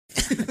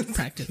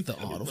practice the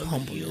art of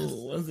humbleness.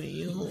 Wasn't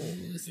you.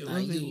 It's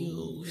not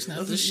you. It's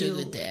not the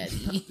sugar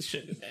daddy. Not the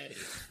sugar daddy.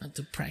 I have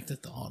to practice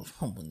the art of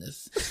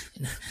humbleness.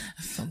 And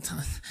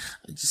sometimes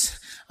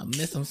I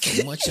miss him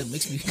so much it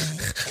makes me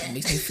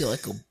feel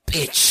like a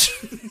bitch.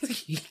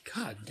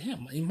 God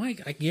damn,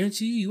 Mike! I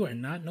guarantee you are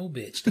not no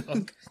bitch,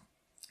 dog.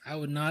 I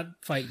would not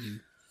fight you.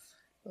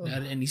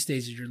 Not at any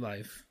stage of your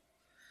life.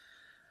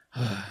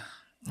 All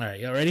right,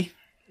 y'all ready?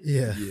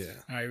 Yeah.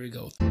 All right, here we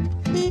go.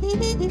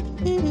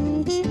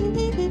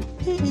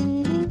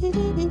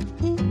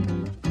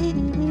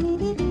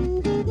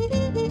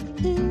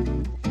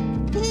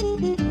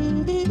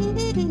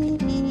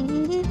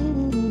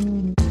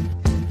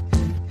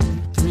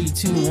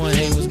 2, 1.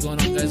 Hey, what's going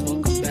on, guys?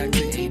 Welcome back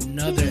to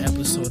another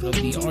episode of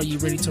the Are You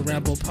Ready to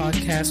Ramble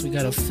podcast. We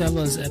got a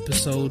fellas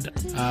episode.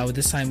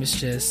 This time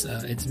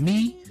it's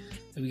me.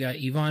 We got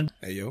Yvonne.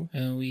 Hey, yo.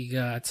 And we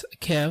got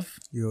Kev.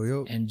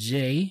 Yo. And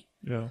Jay.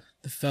 Yo.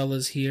 The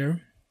fellas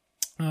here.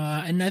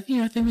 And I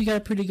think we got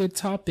a pretty good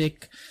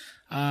topic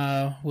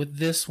with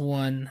this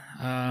one.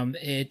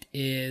 It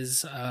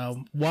is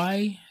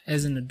why,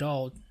 as an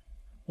adult,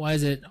 why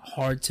is it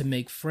hard to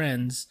make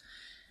friends?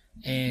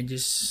 And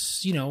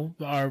just,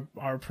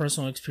 our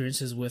personal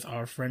experiences with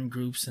our friend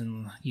groups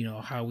and,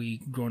 how we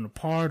grown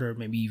apart or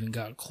maybe even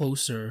got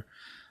closer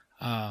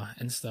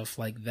and stuff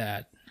like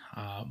that.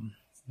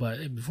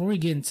 But before we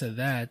get into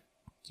that,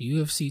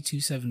 UFC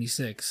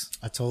 276.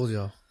 I told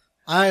y'all.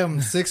 I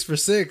am 6 for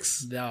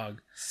 6.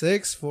 Dog.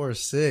 6 for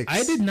 6.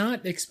 I did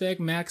not expect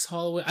Max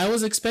Holloway. I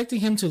was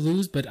expecting him to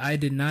lose, but I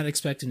did not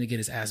expect him to get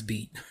his ass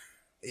beat.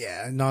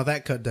 Yeah, no,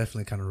 that cut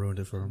definitely kind of ruined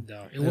it for him.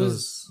 Dog. It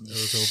was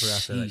over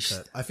after that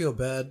cut. I feel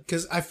bad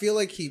because I feel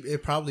like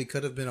it probably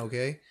could have been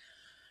okay.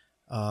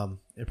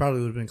 It probably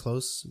would have been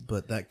close,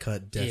 but that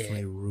cut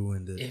definitely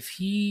ruined it. If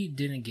he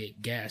didn't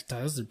get gashed,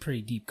 that was a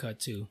pretty deep cut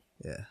too.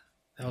 Yeah.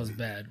 That was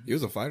bad. He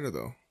was a fighter,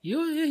 though.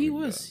 Yeah, he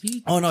was.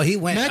 He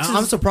went.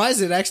 I'm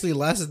surprised it actually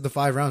lasted the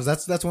 5 rounds.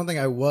 That's one thing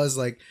I was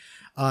like,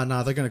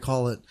 no, they're going to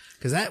call it.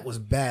 Because that was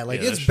bad.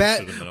 Like, it's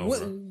bad.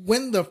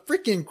 When the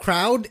freaking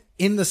crowd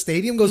in the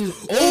stadium goes,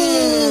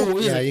 oh!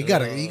 Yeah, you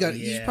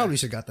probably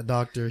should have got the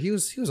doctor. He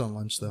was on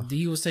lunch, though.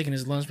 He was taking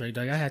his lunch break,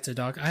 dog. I had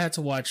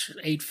to watch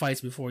 8 fights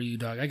before you,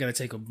 dog. I got to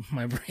take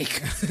my break.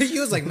 He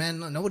was like,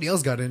 man, nobody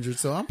else got injured,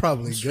 so I'm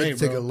probably good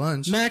to take a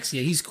lunch. Max,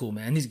 yeah, he's cool,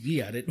 man. He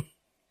got it.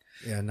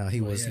 Yeah, no, he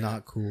was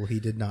not cool.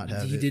 He did not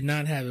have it. He did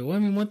not have it. Well, I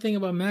mean, one thing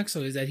about Max,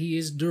 though, is that he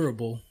is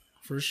durable,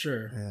 for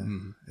sure. Yeah.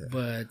 Yeah.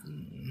 But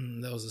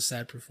that was a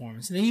sad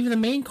performance. And then even the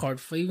main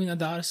card, even the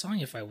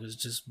Adesanya fight, was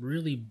just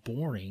really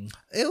boring.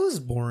 It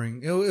was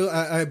boring.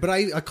 But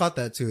I caught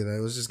that, too, that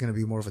it was just going to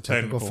be more of a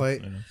technical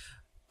fight. Yeah.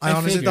 I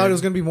honestly thought it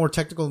was going to be more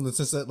technical in the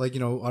sense that, like,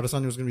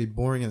 Adesanya was going to be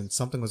boring and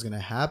something was going to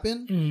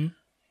happen.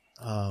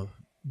 Mm-hmm.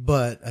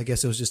 But I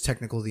guess it was just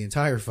technical the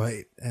entire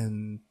fight.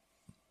 And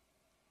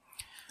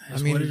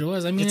that's what it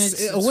was. I mean,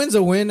 a win's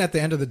a win at the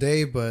end of the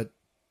day, but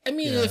I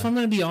mean, if I'm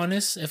going to be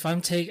honest,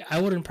 I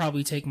wouldn't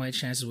probably take my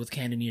chances with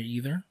Cannonier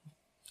either.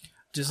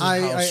 Just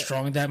how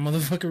strong that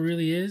motherfucker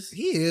really is.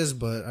 He is,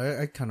 but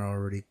I kind of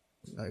already,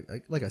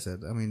 like I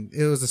said, I mean,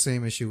 it was the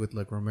same issue with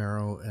like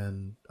Romero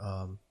and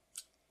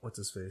what's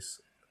his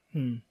face?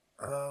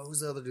 Who's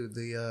the other dude?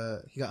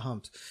 He got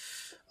humped.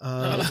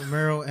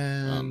 Romero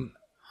and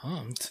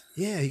humped.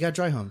 Yeah, he got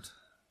dry humped.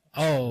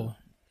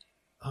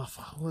 Oh,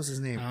 fuck, what was his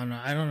name? I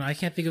don't know. I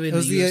can't think of it.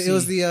 He's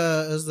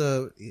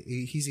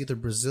either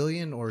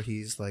Brazilian or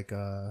he's like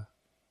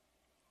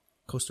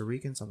Costa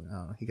Rican, something. I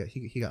don't know. He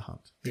got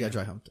humped. He got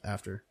dry humped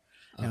after,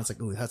 and it's like,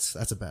 ooh, that's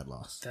a bad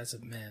loss. That's a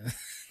man.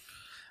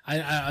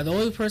 I the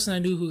only person I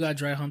knew who got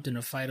dry humped in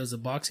a fight was a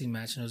boxing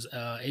match, and it was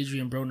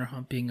Adrian Broner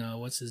humping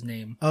what's his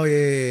name? Oh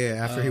yeah.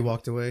 After he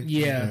walked away.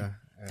 Yeah,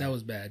 that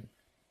was bad.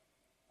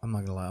 I'm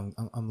not gonna lie.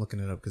 I'm looking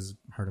it up because it's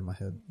hurting my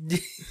head.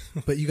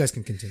 But you guys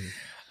can continue.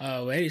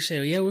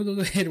 We'll go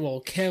ahead.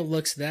 While Kev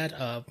looks that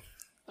up,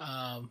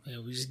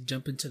 we just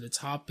jump into the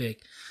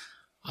topic.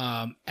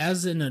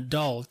 As an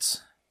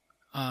adult,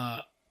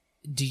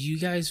 do you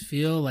guys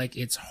feel like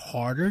it's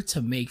harder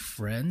to make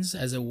friends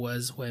as it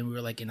was when we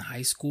were like in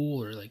high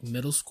school or like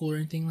middle school or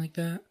anything like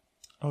that?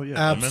 Oh yeah,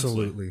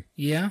 absolutely. Immensely.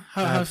 Yeah,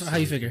 how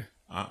you figure?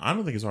 I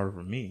don't think it's harder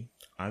for me.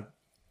 I'm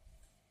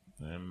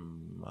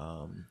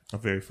a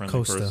very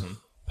friendly person.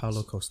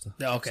 Paulo Costa.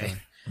 Okay.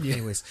 Yeah.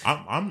 Anyways,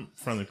 I'm a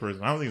friendly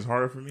person. I don't think it's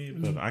harder for me,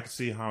 but I can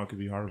see how it could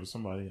be harder for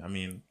somebody. I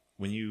mean,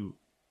 when you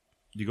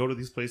go to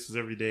these places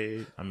every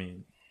day, I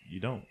mean, you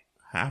don't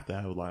have to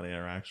have a lot of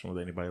interaction with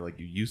anybody like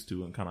you used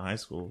to in kind of high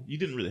school. You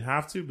didn't really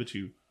have to, but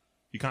you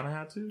kind of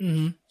had to.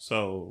 Mm-hmm.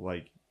 So,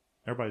 like,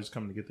 everybody's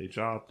coming to get their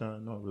job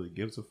done. No one really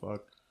gives a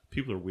fuck.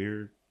 People are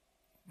weird.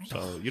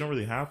 So, you don't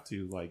really have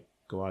to, like,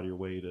 go out of your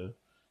way to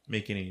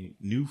make any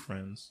new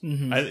friends.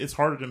 Mm-hmm. It's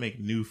harder to make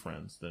new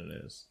friends than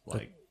it is.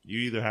 Like, you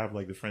either have,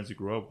 like, the friends you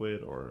grew up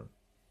with, or,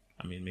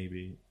 I mean,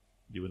 maybe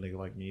you a nigga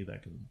like me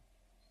that can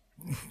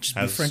just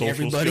have befriend social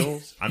everybody.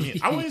 Skills. I mean,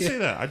 I wouldn't say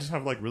that. I just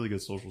have, like, really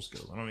good social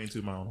skills. I don't mean to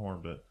toot my own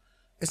horn, but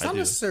it's not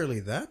necessarily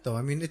that, though.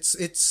 I mean,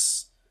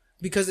 it's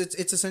because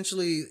it's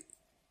essentially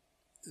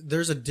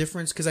there's a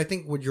difference because I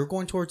think what you're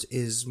going towards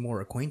is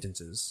more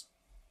acquaintances.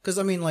 Because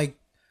I mean, like,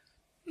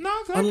 no,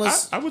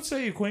 unless I would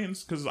say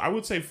acquaintance, because I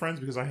would say friends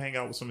because I hang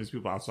out with some of these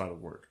people outside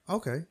of work.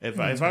 Okay. If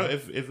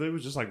it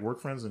was just like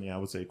work friends, then yeah, I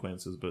would say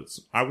acquaintances. But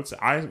I would say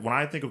when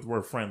I think of the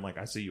word friend, like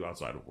I see you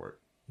outside of work.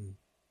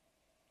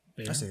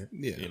 Fair. I see it.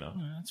 Yeah, you know,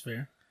 that's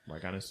fair.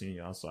 Like I didn't see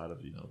you outside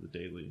of the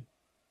daily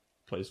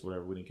place,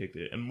 whatever. We didn't kick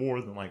it, and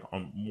more than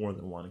on more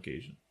than one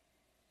occasion.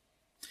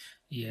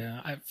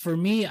 Yeah, for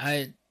me,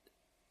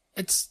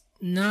 it's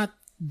not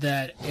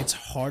that it's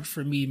hard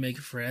for me to make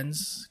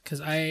friends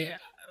because I,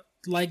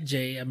 like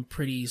Jay, I'm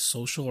pretty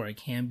social, or I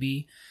can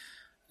be.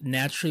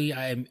 Naturally,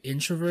 I am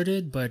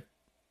introverted, but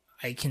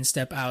I can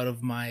step out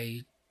of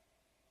my,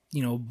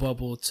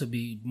 bubble to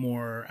be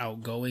more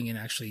outgoing and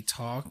actually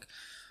talk.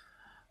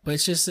 But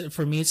it's just,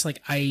 for me, it's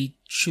like I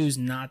choose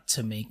not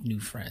to make new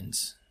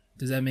friends.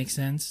 Does that make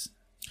sense?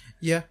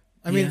 Yeah.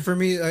 I mean, for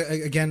me,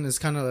 again, it's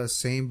kind of the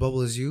same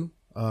bubble as you.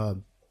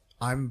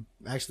 I'm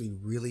actually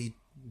really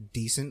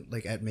decent,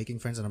 like, at making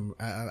friends, and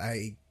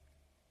I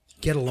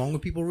get along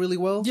with people really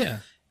well. Yeah.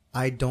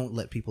 I don't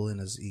let people in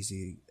as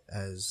easy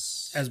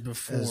as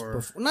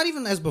before. Not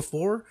even as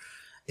before.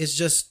 It's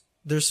just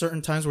there's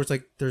certain times where it's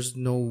like there's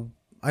no.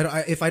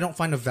 If I don't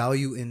find a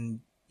value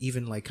in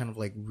even like kind of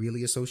like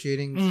really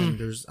associating,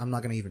 then I'm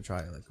not gonna even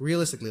try. Like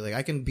realistically, like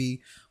I can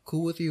be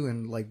cool with you,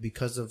 and like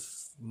because of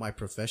my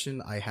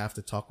profession, I have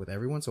to talk with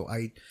everyone, so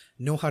I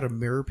know how to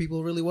mirror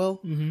people really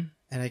well, and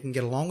I can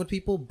get along with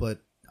people.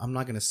 But I'm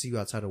not gonna see you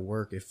outside of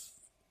work if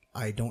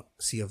I don't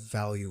see a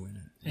value in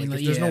it. Like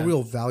if there's no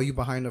real value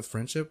behind a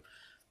friendship,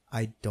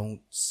 I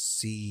don't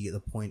see the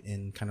point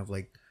in kind of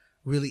like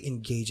really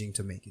engaging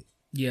to make it.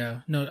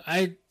 Yeah, no,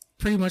 I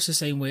pretty much the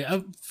same way.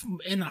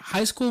 In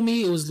high school,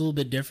 me, it was a little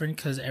bit different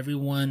because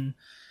everyone,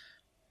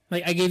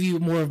 like, I gave you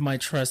more of my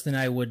trust than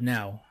I would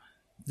now.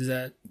 Does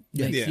that?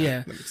 That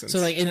makes sense. So,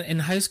 like, in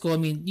high school, I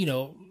mean,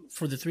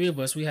 for the three of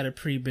us, we had a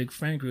pretty big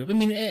friend group. I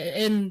mean,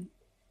 and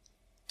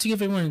to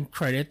give everyone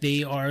credit,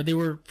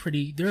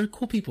 they're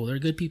cool people. They're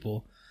good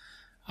people.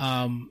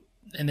 And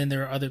then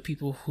there are other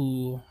people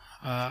who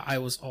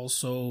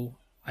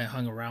I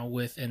hung around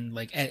with and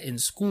like in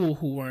school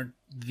who weren't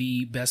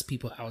the best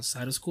people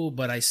outside of school,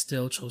 but I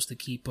still chose to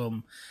keep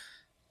them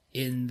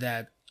in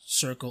that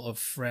circle of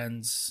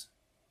friends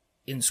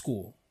in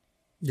school.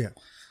 Yeah.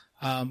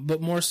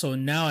 But more so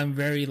now I'm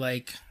very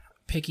like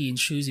picky and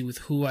choosy with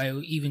who I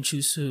even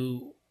choose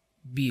to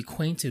be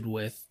acquainted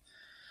with.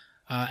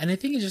 And I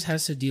think it just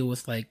has to do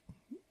with life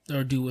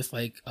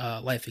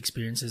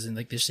experiences and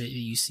like the shit that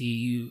you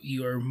see.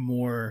 You are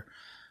more,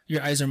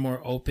 your eyes are more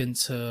open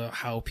to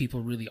how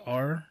people really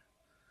are.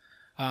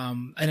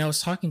 And I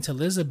was talking to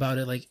Liz about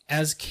it. Like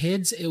as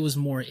kids, it was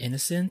more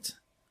innocent.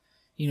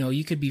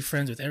 You could be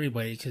friends with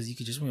everybody because you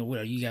could just,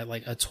 whatever. You got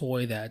like a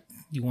toy that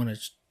you want to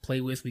play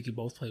with. We could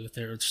both play with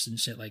it or some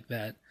shit like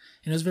that.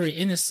 And it was very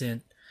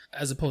innocent,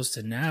 as opposed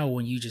to now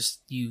when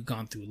you've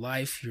gone through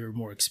life, you're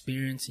more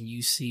experienced and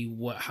you see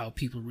how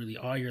people really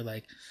are. You're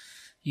like,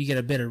 you get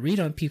a better read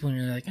on people and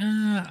you're like,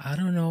 I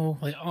don't know.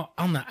 Like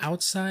on the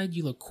outside,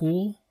 you look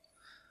cool.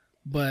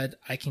 But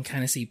I can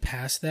kind of see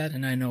past that,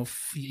 and I know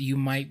you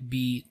might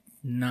be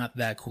not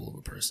that cool of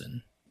a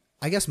person.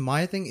 I guess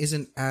my thing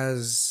isn't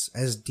as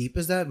deep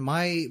as that.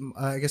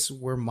 I guess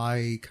where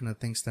my kind of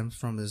thing stems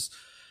from is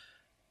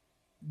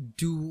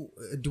do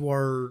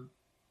our,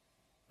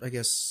 I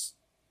guess,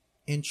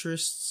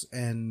 interests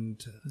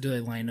and do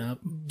they line up?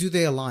 Do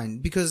they align?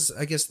 Because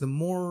I guess the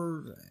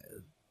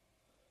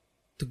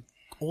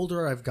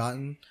older I've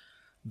gotten,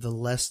 the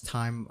less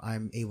time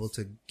I'm able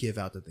to give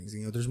out to things.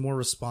 There's more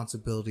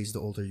responsibilities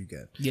the older you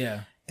get.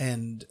 Yeah.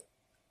 And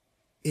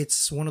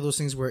it's one of those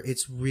things where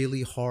it's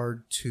really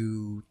hard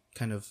to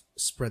kind of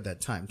spread that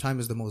time. Time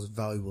is the most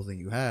valuable thing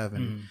you have.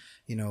 And,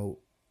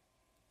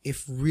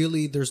 if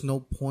really there's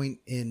no point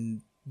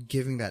in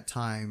giving that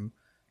time,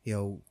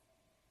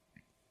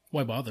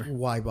 why bother?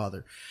 Why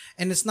bother?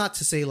 And it's not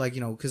to say like,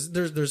 because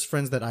there's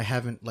friends that I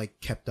haven't like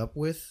kept up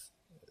with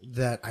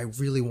that I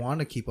really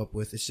want to keep up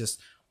with. It's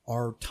just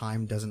our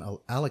time doesn't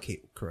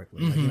allocate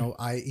correctly.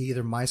 Like,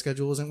 either my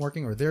schedule isn't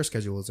working or their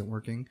schedule isn't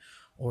working,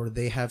 or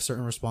they have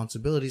certain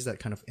responsibilities that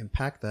kind of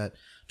impact that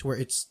to where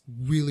it's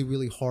really,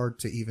 really hard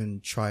to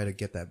even try to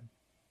get that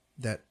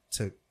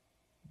to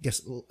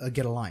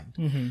get aligned.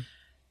 Mm-hmm.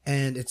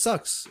 And it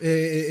sucks.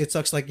 It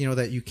sucks like,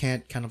 that you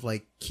can't kind of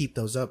like keep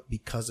those up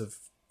because of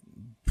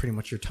pretty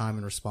much your time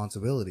and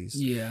responsibilities.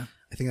 Yeah.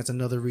 I think that's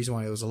another reason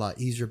why it was a lot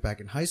easier back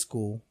in high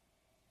school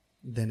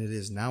than it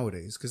is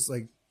nowadays. Because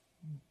like,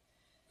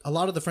 a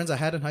lot of the friends I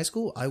had in high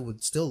school, I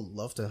would still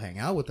love to hang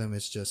out with them.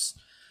 It's just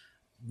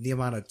the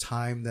amount of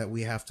time that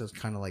we have to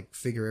kind of like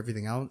figure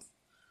everything out.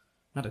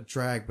 Not a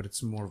drag, but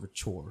it's more of a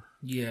chore.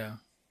 Yeah.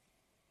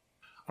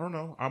 I don't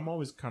know. I'm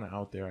always kind of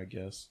out there, I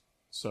guess.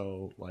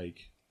 So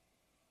like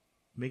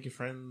making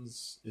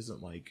friends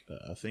isn't like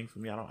a thing for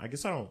me. I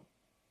guess I don't,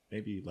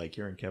 maybe like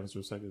hearing Kevin's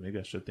perspective, maybe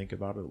I should think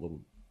about it a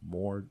little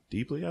more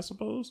deeply, I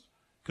suppose.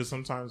 Because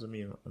sometimes, I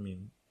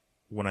mean,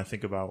 when I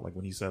think about like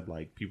when he said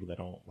like people that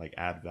don't like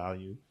add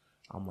value,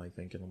 I'm like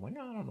thinking, I'm like,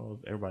 I don't know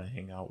if everybody I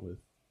hang out with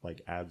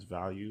like adds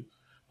value,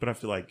 but I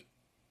feel like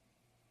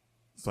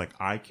it's like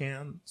I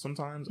can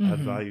sometimes add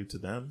value to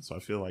them. So I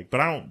feel like, but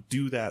I don't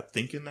do that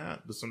thinking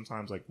that. But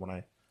sometimes like when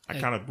I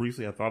kind of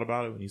briefly I thought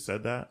about it when you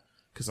said that,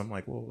 because I'm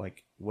like, well,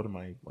 like what am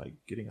I like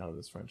getting out of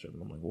this friendship?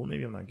 And I'm like, well,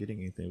 maybe I'm not getting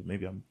anything.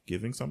 Maybe I'm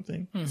giving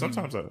something.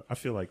 Sometimes I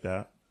feel like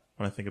that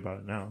when I think about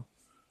it now.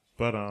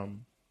 But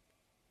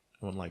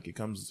when like it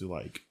comes to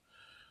like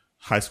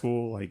high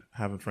school, like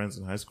having friends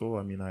in high school,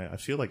 I mean, I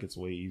feel like it's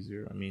way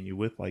easier. I mean, you're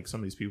with like some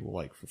of these people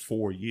like for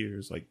 4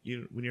 years. Like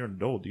when you're an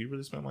adult, do you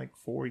really spend like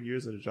 4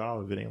 years at a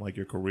job if it ain't like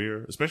your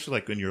career? Especially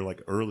like in your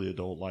like early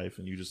adult life,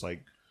 and you just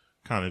like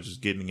kind of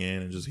just getting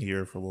in and just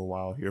here for a little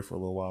while, here for a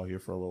little while, here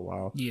for a little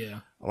while.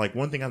 Yeah. Like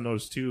one thing I've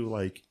noticed too,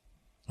 like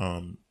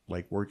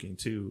working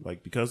too,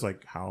 like because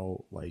like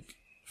how like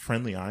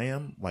friendly I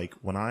am, like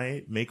when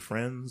I make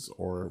friends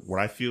or what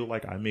I feel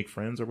like I make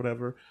friends or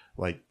whatever,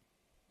 like,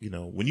 you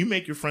know, when you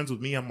make your friends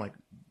with me, I'm like,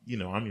 you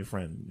know, I'm your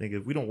friend. Nigga,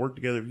 if we don't work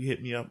together, if you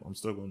hit me up, I'm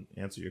still going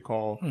to answer your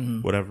call,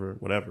 whatever.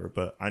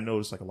 But I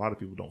notice like a lot of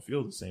people don't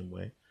feel the same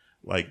way.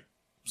 Like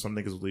some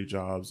niggas will leave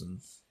jobs and,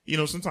 you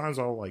know, sometimes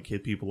I'll like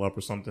hit people up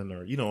or something,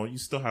 or, you know, you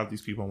still have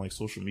these people on like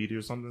social media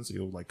or something. So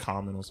you'll like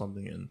comment on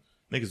something and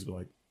niggas will be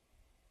like,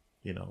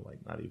 you know, like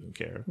not even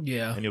care.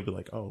 Yeah. And you'll be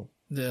like, oh,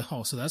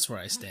 so that's where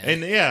I stand.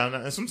 And yeah,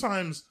 and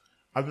sometimes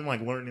I've been like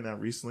learning that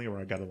recently where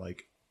I gotta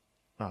like,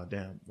 oh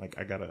damn, like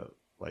I gotta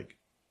like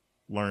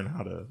learn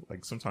how to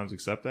like sometimes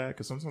accept that,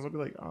 because sometimes I'll be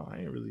like, oh, I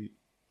ain't really,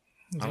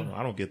 I don't know,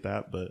 I don't get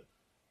that, but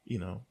you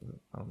know,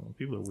 I don't know,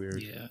 people are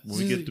weird. Yeah. When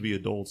we get to be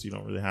adults, you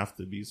don't really have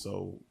to be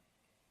so,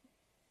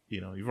 you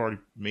know, you've already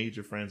made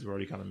your friends, you've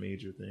already kind of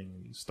made your thing,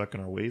 and you're stuck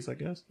in our ways, I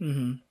guess.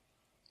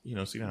 You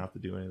know, so you don't have to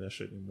do any of that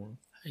shit anymore.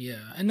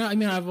 Yeah, and I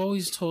mean, I've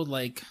always told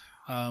like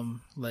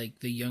the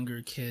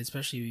younger kids,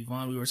 especially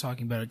Yvonne, we were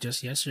talking about it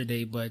just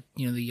yesterday, but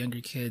you know, the younger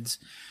kids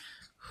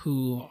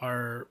who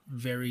are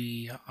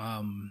very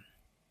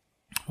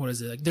what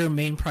is it, like their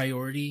main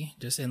priority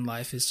just in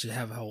life is to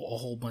have a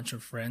whole bunch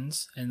of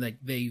friends, and like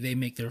they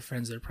make their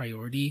friends their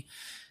priority,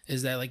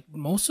 is that like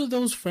most of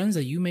those friends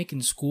that you make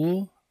in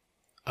school,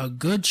 a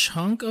good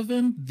chunk of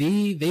them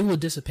they will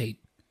dissipate.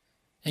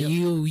 And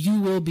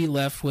you will be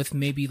left with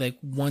maybe like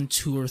 1,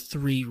 2, or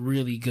 3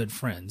 really good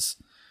friends.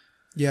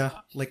 Yeah,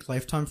 like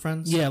lifetime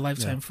friends. Yeah,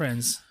 lifetime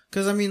friends.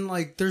 Because I mean,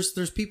 like, there's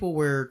people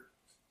where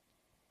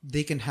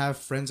they can have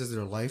friends as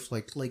their life.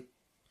 Like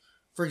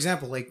for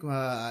example, like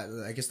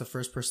I guess the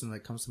first person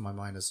that comes to my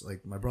mind is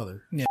like my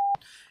brother. Yeah,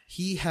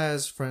 he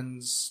has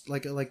friends.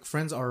 Like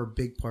friends are a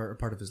big part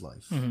of his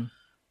life. You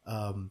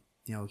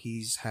know,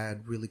 he's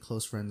had really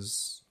close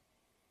friends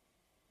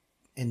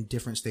in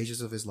different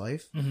stages of his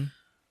life.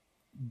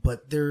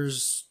 But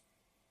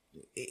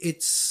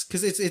it's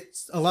because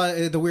it's a lot.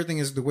 The weird thing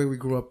is the way we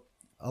grew up.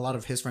 A lot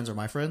of his friends are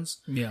my friends.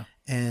 Yeah,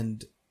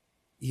 and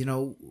you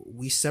know,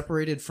 we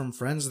separated from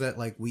friends that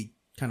like we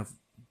kind of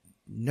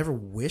never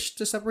wished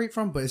to separate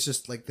from, but it's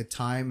just like the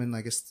time and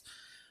I guess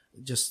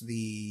just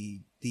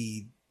the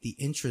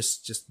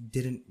interest just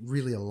didn't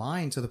really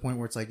align to the point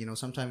where it's like, you know,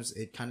 sometimes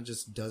it kind of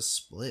just does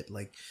split.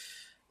 Like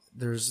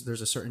there's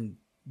a certain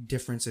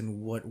difference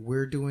in what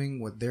we're doing,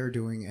 what they're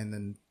doing, and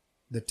then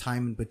the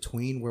time in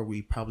between where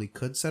we probably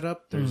could set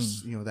up,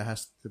 there's, you know, that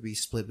has to be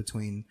split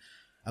between,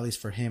 at least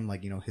for him,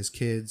 like, you know, his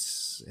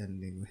kids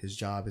and, you know, his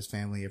job, his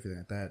family, everything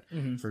like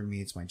that. For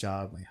me, it's my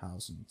job, my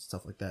house, and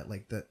stuff like that.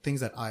 Like the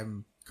things that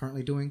I'm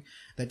currently doing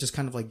that just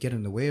kind of like get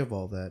in the way of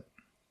all that.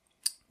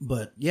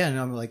 But yeah, and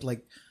I'm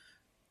like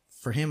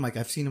for him, like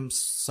I've seen him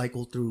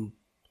cycle through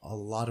a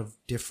lot of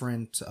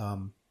different,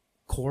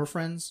 core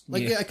friends.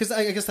 Like, yeah, cause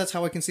I guess that's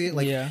how I can see it.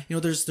 Like, you know,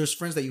 there's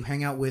friends that you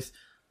hang out with,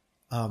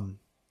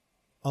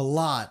 a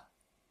lot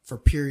for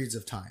periods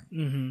of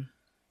time.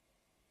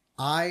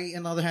 I,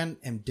 on the other hand,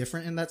 am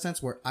different in that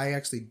sense where I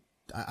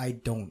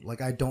don't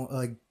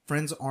like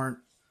friends aren't,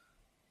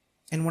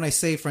 and when I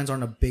say friends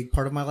aren't a big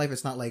part of my life,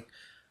 it's not like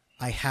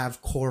I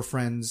have core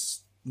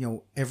friends, you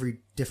know,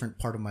 every different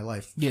part of my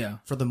life. Yeah.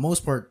 For the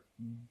most part,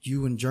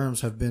 you and Germs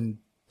have been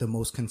the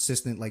most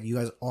consistent. Like you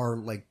guys are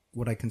like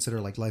what I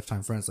consider like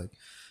lifetime friends. Like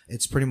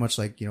it's pretty much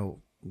like, you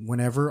know,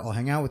 whenever I'll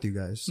hang out with you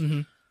guys,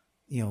 you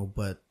know,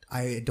 but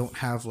I don't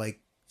have like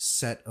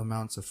set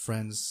amounts of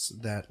friends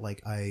that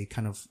like I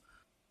kind of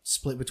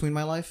split between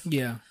my life.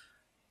 Yeah.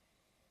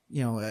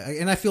 You know,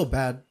 and I feel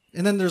bad.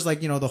 And then there's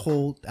like, you know, the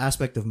whole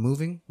aspect of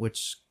moving,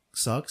 which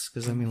sucks.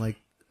 Cause I mean like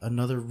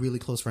another really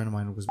close friend of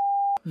mine was,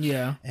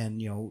 yeah.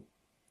 And you know,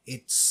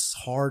 it's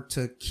hard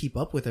to keep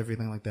up with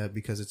everything like that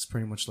because it's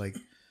pretty much like,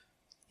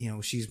 you know,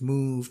 she's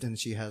moved and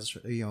she has,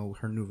 you know,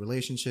 her new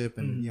relationship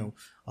and, you know,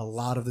 a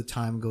lot of the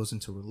time goes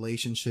into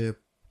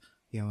relationship.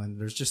 You know,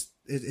 and there's just,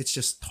 it's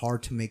just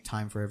hard to make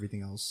time for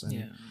everything else.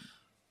 And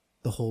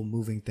the whole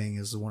moving thing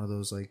is one of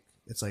those, like,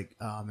 it's like,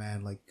 oh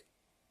man, like,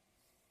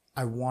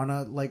 I want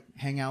to, like,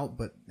 hang out,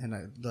 but, and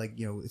I, like,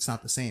 you know, it's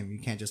not the same. You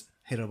can't just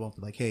hit them up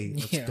like, hey,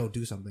 let's go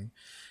do something.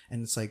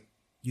 And it's like,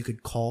 you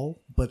could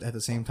call, but at the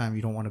same time,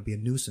 you don't want to be a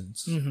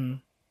nuisance.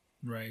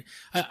 Right.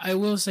 I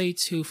will say,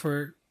 too,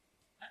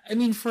 I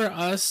mean, for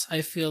us,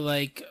 I feel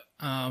like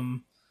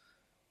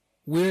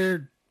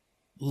we're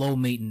low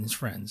maintenance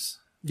friends.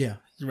 Yeah.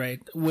 Right.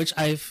 Which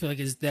I feel like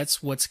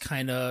that's what's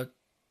kind of,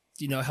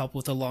 help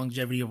with the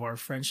longevity of our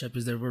friendship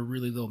is that we're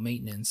really low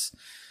maintenance.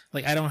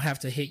 Like, I don't have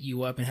to hit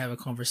you up and have a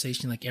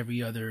conversation like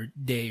every other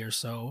day or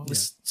so. Yeah.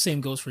 Same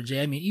goes for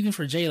Jay. I mean, even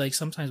for Jay, like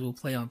sometimes we'll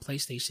play on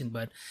PlayStation,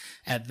 but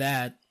at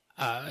that,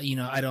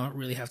 I don't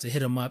really have to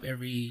hit him up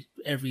every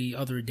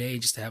other day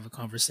just to have a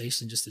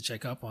conversation, just to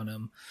check up on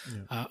him.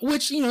 Yeah.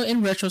 Which,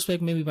 in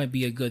retrospect, maybe might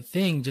be a good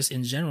thing just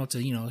in general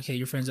to, okay,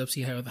 your friends up,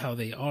 see how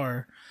they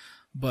are.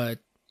 But,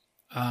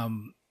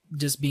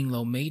 just being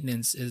low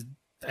maintenance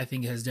I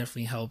think has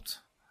definitely helped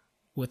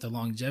with the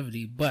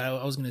longevity. But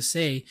I was going to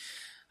say,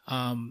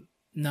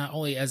 not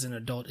only as an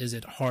adult is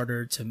it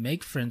harder to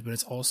make friends, but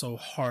it's also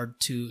hard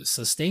to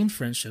sustain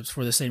friendships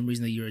for the same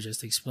reason that you were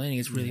just explaining.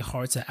 It's really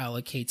hard to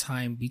allocate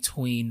time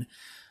between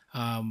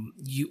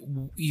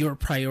your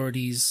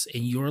priorities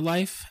in your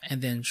life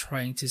and then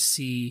trying to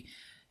see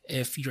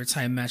if your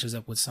time matches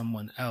up with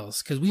someone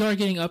else. Because we are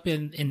getting up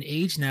in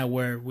age now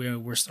where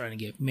we're starting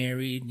to get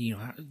married,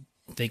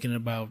 thinking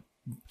about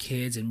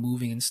kids and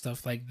moving and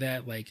stuff like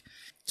that. Like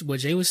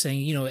what Jay was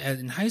saying,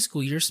 in high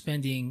school, you're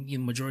spending the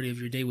majority of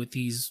your day with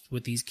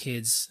these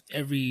kids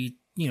every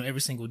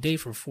single day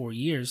for 4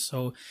 years.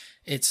 So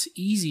it's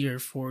easier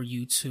for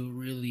you to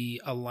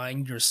really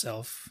align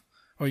yourself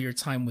or your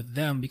time with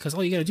them because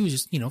all you got to do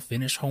is just,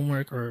 finish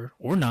homework or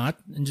not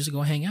and just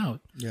go hang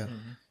out. Yeah.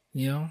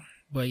 Mm-hmm.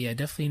 But yeah,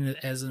 definitely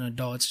as an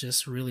adult, it's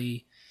just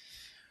really,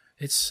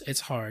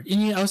 it's hard.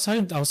 And I was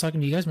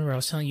talking to you guys. Remember, I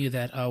was telling you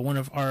that one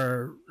of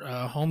our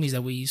homies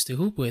that we used to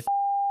hoop with,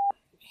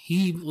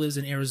 he lives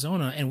in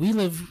Arizona, and we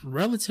live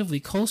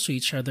relatively close to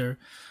each other.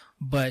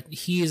 But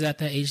he is at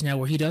that age now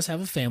where he does have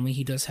a family,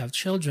 he does have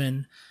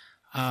children,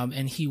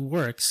 and he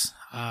works.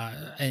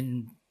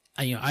 And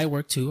I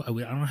work too. I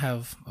don't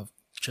have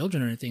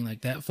children or anything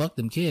like that. Fuck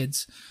them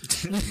kids.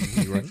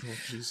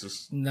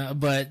 Jesus. No,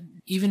 but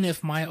even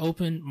if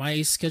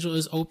my schedule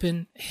is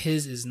open,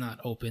 his is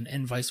not open,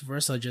 and vice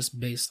versa, just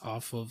based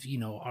off of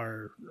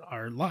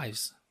our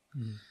lives.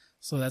 Mm.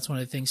 So that's one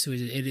of the things too.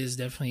 It is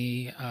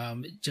definitely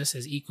just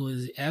as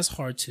equally as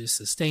hard to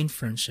sustain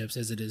friendships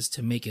as it is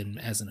to make it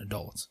as an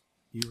adult.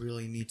 You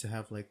really need to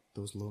have like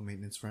those low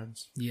maintenance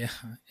friends. Yeah,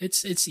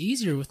 it's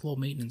easier with low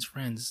maintenance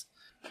friends.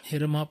 Hit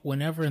them up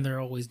whenever, and they're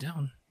always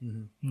down.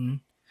 Mm-hmm. Mm-hmm.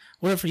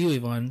 What for you,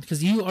 Yvonne?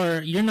 Because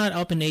you're not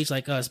up in age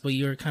like us, but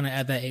you're kind of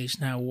at that age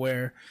now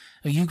where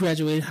you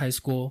graduated high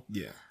school.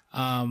 Yeah.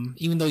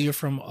 Even though you're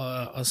from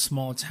a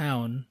small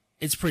town,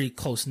 it's pretty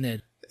close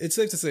knit. It's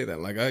safe to say that.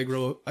 Like I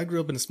grew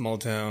up in a small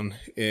town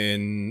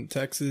in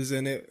Texas,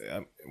 and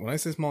when I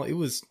say small, it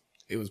was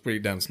pretty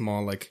damn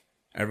small. Like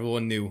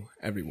everyone knew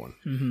everyone.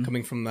 Mm-hmm.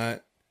 Coming from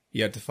that,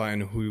 you had to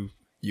find who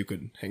you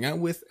could hang out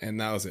with, and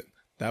that was it.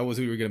 That was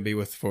who you were going to be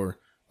with for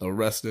the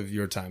rest of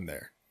your time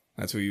there.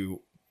 That's who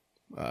you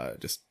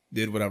just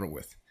did whatever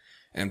with.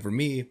 And for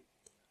me,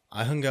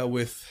 I hung out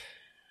with,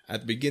 at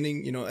the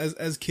beginning,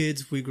 as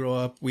kids, we grow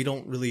up, we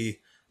don't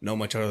really know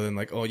much other than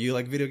like, oh, you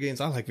like video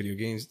games? I like video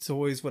games. It's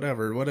always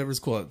whatever's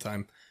cool at the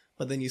time.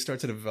 But then you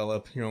start to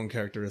develop your own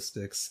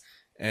characteristics,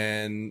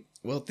 and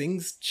well,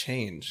 things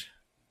change.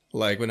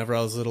 Like whenever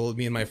I was little,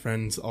 me and my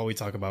friends, all we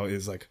talk about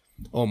is like,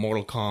 oh,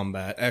 Mortal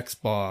Kombat,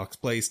 Xbox,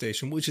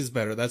 PlayStation, which is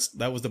better.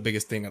 That was the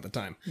biggest thing at the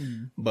time.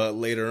 Mm. But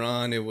later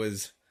on, it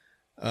was,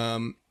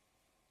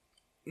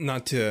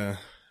 not to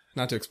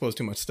expose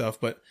too much stuff,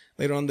 but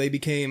later on they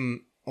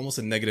became almost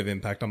a negative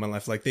impact on my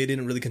life. Like they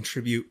didn't really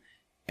contribute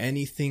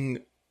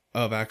anything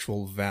of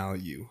actual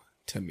value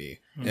to me.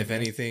 Okay. If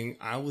anything,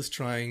 I was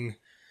trying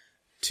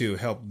to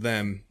help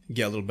them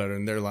get a little better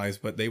in their lives,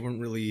 but they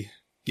weren't really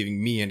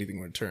giving me anything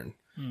in return.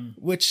 Mm.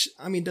 Which,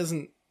 I mean,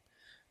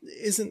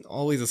 isn't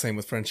always the same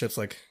with friendships.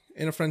 Like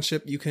in a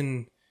friendship, you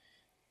can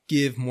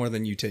give more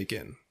than you take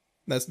in.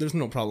 There's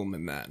no problem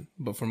in that.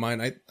 But for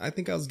mine, I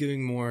think I was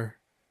giving more,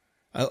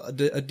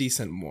 a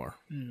decent more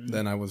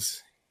than I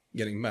was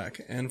getting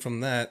back. And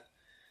from that,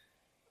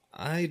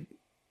 I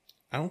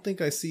don't think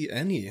I see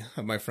any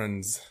of my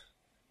friends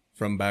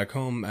from back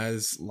home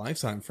as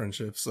lifetime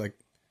friendships. Like,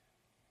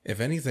 if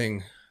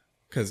anything,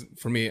 because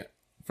for me,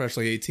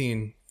 freshly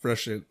 18,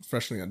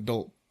 freshly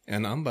adult,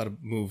 and I'm about to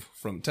move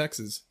from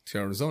Texas to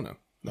Arizona.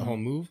 The whole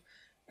move,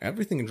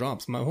 everything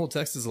drops. My whole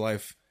Texas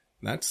life,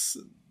 that's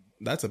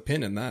a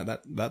pin in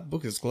that. That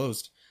book is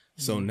closed.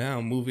 So now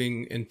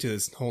moving into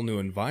this whole new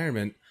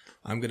environment,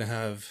 I'm going to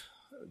have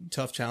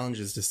tough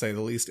challenges, to say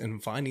the least, in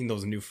finding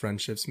those new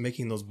friendships,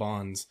 making those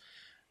bonds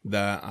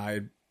that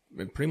I'm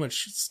pretty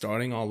much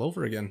starting all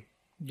over again.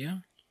 Yeah.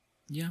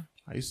 Yeah.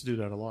 I used to do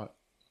that a lot.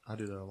 I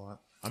do that a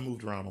lot. I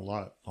moved around a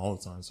lot all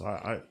the time. So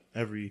I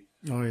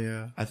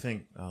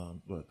think,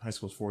 high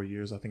school's 4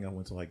 years. I think I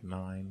went to like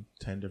 9,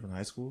 10 different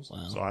high schools.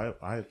 Wow. So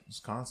I was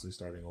constantly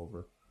starting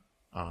over.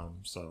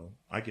 So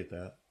I get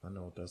that. I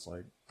know what that's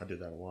like. I did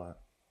that a lot,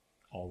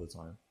 all the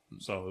time.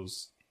 So it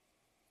was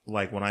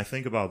like, when I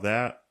think about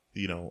that,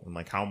 and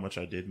like how much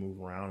I did move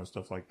around and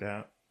stuff like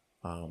that,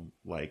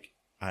 like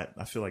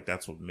I feel like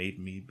that's what made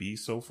me be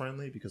so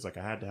friendly, because like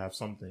I had to have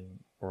something,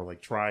 or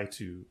like try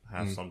to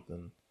have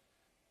something,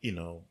 you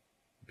know,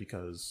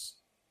 because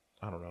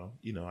I don't know,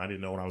 you know, I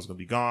didn't know when I was going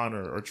to be gone,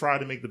 or try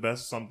to make the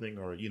best of something,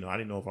 or, you know, I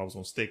didn't know if I was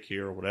going to stick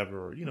here or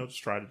whatever, or, you know,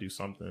 just try to do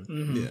something.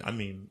 Yeah. I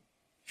mean,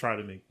 try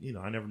to make, you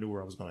know, I never knew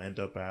where I was going to end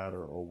up at,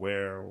 or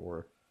where,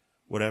 or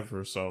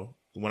whatever. So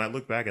when I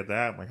look back at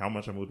that, like how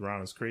much I moved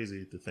around is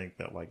crazy to think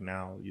that like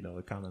now, you know,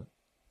 it kind of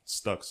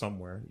stuck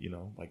somewhere, you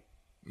know, like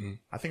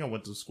I think I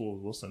went to school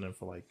with Wilson then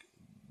for like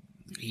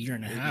a year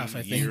and a half,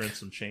 I think. A year and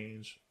some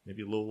change,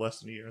 maybe a little less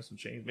than a year and some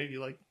change, maybe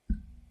like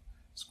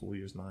school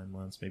year's 9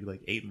 months, maybe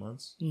like 8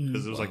 months,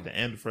 because it was like the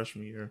end of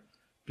freshman year,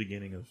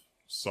 beginning of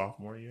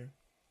sophomore year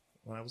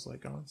when I was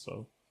like gone.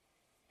 So,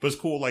 but it's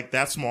cool, like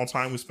that small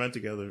time we spent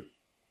together.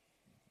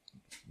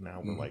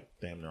 Now we're like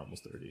damn near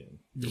almost 30, and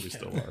we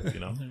still are, you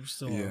know. They're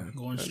still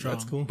going strong.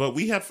 That's cool. But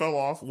we had fell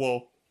off.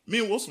 Well, me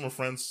and Wilson were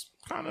friends,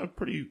 kind of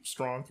pretty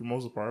strong through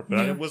most of the part, but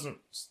I wasn't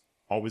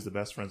always the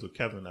best friends with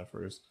Kevin at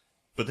first.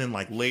 But then,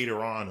 like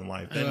later on in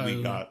life, then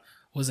we got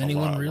a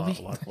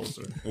lot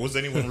closer. Was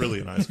anyone really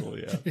in high school?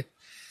 Yeah.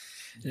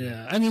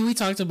 Yeah, I mean, we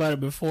talked about it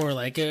before.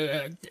 Like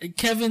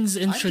Kevin's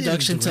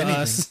introduction to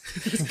us,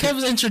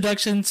 Kevin's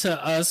introduction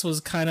to us was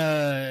kind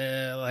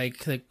of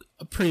like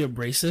pretty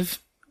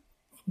abrasive,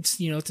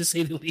 you know, to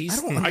say the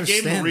least. I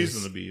gave him a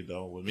reason to be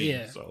though with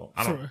me, so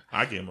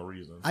I gave him a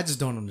reason. I just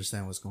don't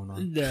understand what's going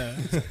on. Yeah.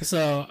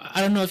 So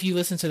I don't know if you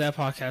listened to that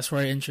podcast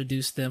where I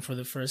introduced them for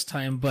the first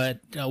time,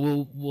 but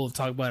we'll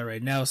talk about it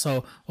right now.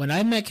 So when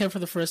I met Kev for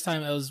the first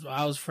time, I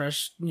was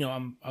fresh. You know,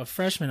 I'm a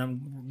freshman.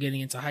 I'm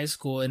getting into high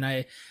school, and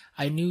I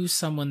knew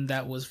someone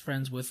that was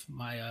friends with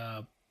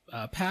my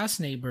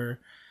past neighbor.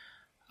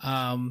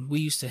 We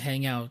used to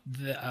hang out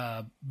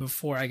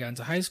before I got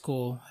into high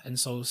school, and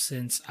so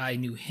since I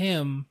knew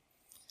him,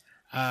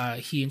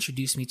 he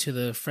introduced me to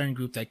the friend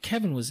group that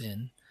Kevin was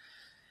in,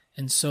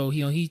 and so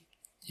you know he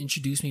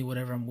introduced me.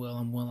 Whatever, I'm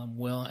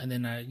Will, and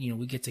then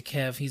we get to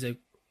Kev. He's like,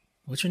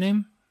 "What's your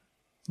name?"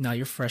 "No,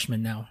 you're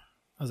freshman now."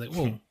 I was like,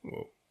 "Whoa."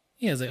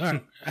 Yeah, I was like, all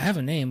right, I have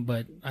a name,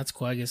 but that's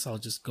cool. I guess I'll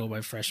just go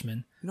by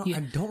freshman. No, I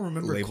don't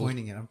remember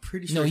coining it. I'm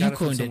pretty sure no, you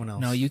coined it.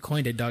 No, you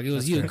coined it, dog. It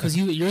was you, because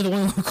you're the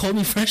one who called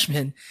me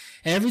freshman.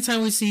 And every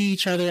time we see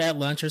each other at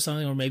lunch or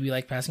something, or maybe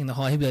like passing the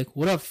hall, he'd be like,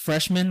 "What up,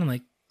 freshman?" I'm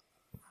like,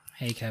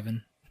 "Hey,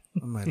 Kevin."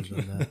 I might have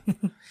done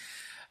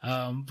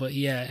that. But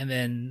yeah, and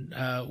then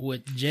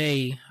with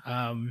Jay,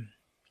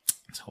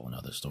 it's a whole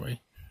another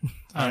story.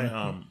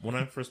 When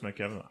I first met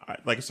Kevin,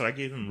 like I said, I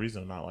gave him a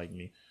reason to not like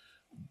me.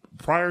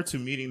 Prior to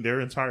meeting their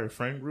entire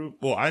friend group,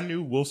 well, I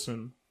knew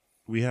Wilson.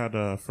 We had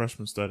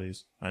freshman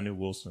studies. I knew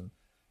Wilson,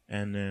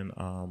 and then,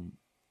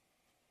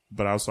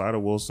 but outside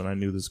of Wilson, I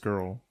knew this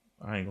girl.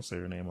 I ain't gonna say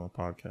her name on the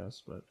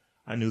podcast, but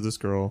I knew this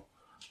girl,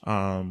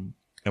 and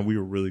we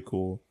were really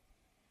cool,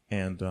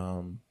 and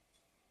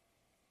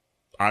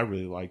I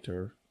really liked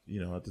her,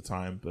 you know, at the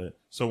time. But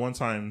so one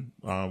time,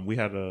 we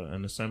had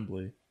an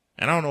assembly,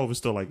 and I don't know if it's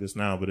still like this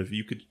now, but if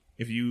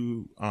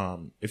you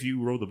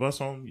rode the bus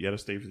home, you had to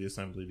stay for the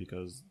assembly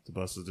because the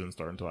buses didn't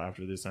start until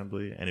after the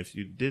assembly. And if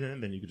you didn't,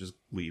 then you could just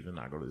leave and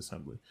not go to the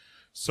assembly.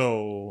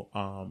 So,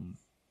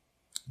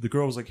 the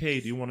girl was like,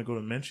 "Hey, do you want to go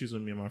to Menchie's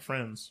with me and my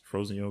friends?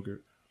 Frozen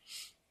yogurt,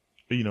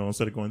 you know,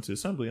 instead of going to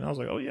assembly." And I was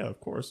like, "Oh yeah, of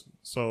course."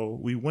 So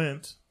we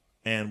went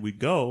and we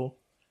go,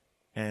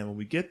 and when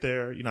we get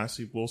there, you know, I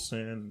see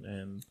Wilson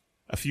and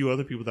a few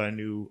other people that I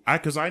knew,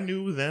 because I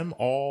knew them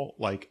all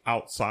like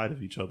outside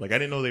of each other. Like I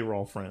didn't know they were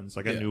all friends.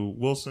 Like I knew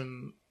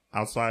Wilson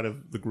outside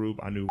of the group.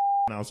 I knew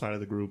outside of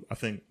the group. I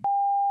think,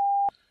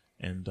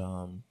 and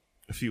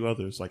a few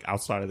others like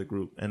outside of the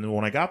group. And then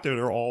when I got there,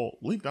 they're all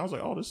linked. I was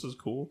like, "Oh, this is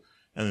cool."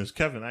 And there's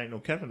Kevin. I didn't know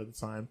Kevin at the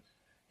time.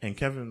 And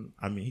Kevin,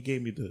 I mean, he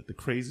gave me the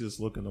craziest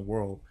look in the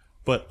world.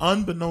 But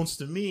unbeknownst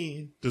to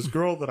me, this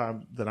girl that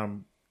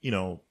I'm you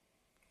know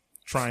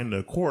trying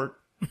to court,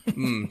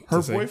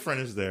 her boyfriend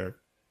is there.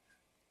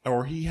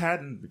 Or he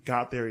hadn't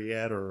got there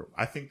yet, or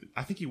I think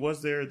he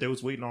was there. They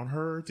was waiting on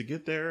her to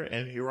get there,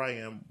 and here I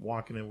am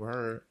walking in with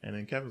her. And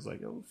then Kevin's like,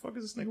 "Yo, what the fuck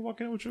is this nigga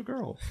walking in with your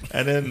girl?"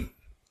 And then,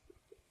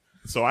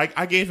 so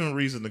I gave him a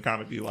reason to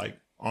kind of be like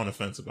on the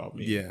fence about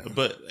me. Yeah,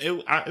 but it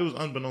was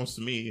unbeknownst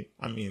to me.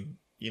 I mean,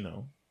 you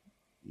know,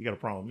 you got a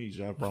problem with me, you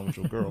should have a problem with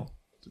your girl,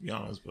 to be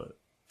honest. But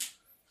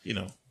you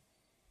know,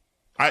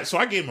 I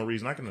gave him a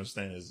reason. I can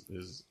understand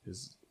his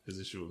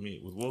issue with me.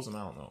 With Wilson,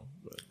 I don't know.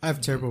 But I have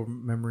terrible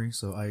memory,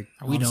 so I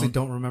honestly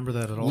don't remember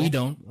that at all. We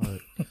don't.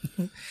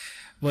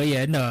 Well,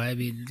 yeah, no, I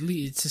mean,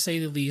 to say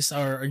the least,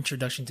 our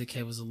introduction to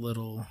Kev was a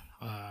little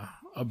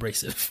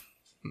abrasive.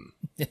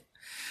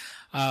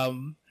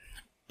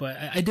 But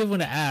I did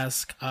want to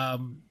ask,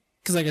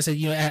 because like I said,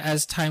 you know,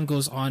 as time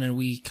goes on and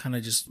we kind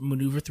of just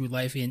maneuver through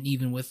life, and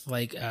even with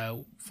like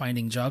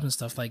finding jobs and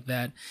stuff like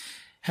that,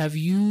 have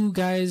you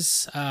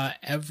guys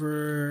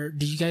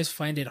did you guys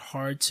find it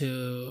hard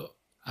to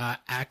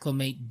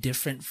acclimate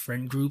different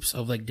friend groups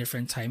of like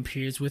different time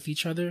periods with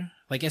each other?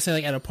 Like I said,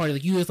 like at a party,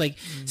 like you with like,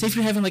 say if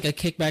you're having like a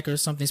kickback or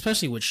something,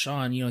 especially with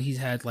Sean, you know, he's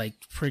had like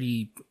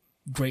pretty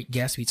Great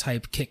Gatsby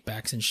type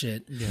kickbacks and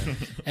shit. Yeah.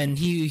 And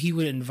he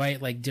would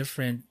invite like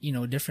different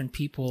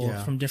people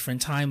from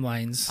different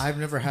timelines. I've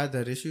never had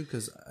that issue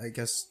because I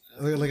guess,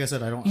 like I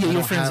said, I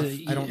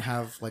don't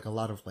have like a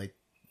lot of like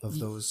of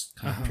those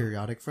kind of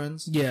periodic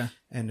friends. Yeah.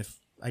 And if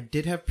I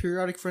did have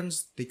periodic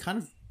friends, they kind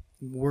of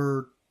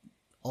were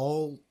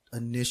all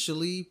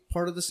initially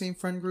part of the same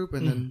friend group,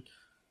 and then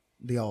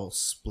they all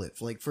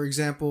split. Like, for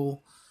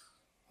example,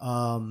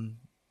 I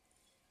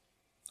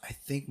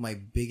think my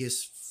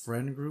biggest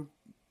friend group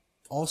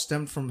all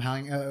stemmed from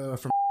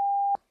from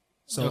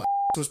so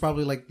it was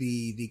probably like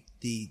the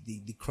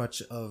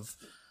crutch of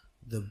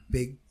the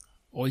big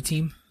Oi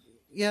team.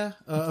 Yeah,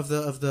 of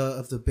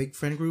the big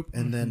friend group,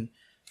 and then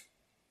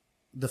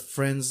the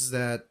friends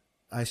that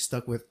I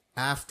stuck with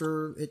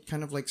after it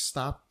kind of like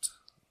stopped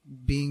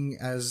being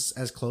as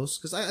close,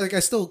 because I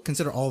still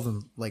consider all of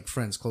them like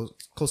friends,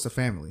 close to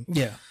family.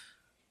 Yeah,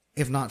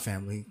 if not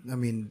family. I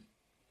mean,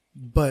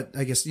 but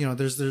I guess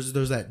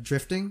there's that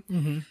drifting.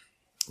 Mm-hmm.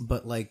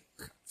 But like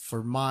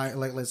for my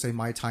let's say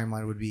my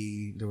timeline would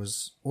be there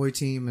was Oi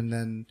team, and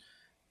then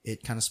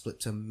it kind of split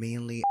to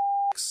mainly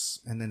X,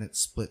 and then it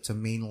split to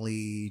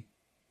mainly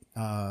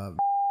and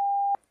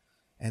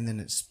then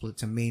it split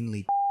to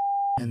mainly,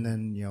 and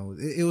then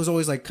it was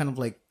always like kind of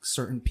like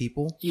certain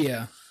people.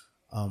 Yeah.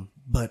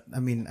 But I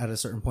mean, at a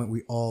certain point,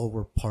 we all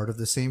were part of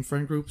the same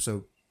friend group.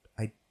 So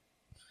I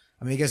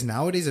mean, I guess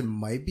nowadays it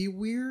might be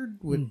weird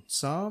with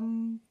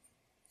some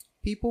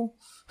people,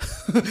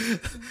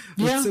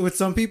 with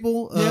some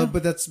people,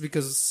 but that's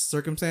because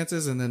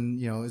circumstances. And then,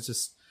 it's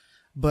just,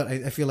 but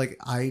I feel like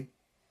I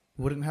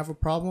wouldn't have a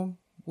problem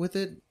with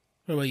it.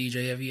 What about you,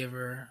 Jay? Have you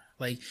ever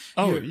like?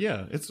 Oh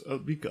yeah, it's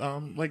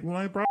like when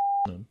I brought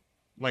them,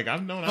 like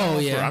I've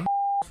known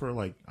for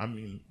like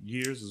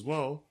years as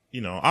well.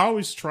 I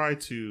always try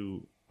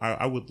to.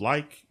 I would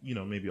like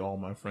maybe all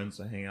my friends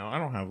to hang out. I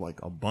don't have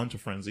like a bunch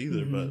of friends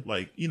either, but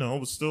like it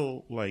was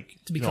still like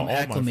to become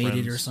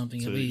acclimated or something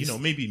to, at least.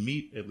 Maybe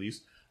meet at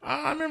least.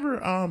 I remember.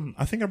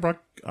 I think I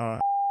brought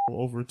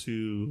over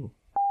to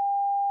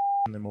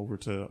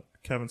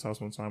Kevin's house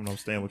one time when I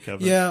was staying with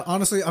Kevin. Yeah,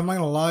 honestly, I'm not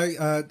gonna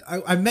lie.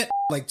 I met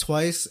like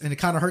twice, and it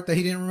kind of hurt that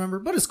he didn't remember,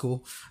 but it's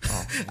cool.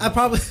 Oh, I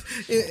probably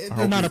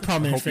not a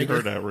prominent figure. I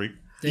hope you heard that, Rick.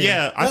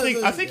 Yeah,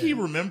 I think he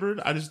remembered.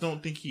 I just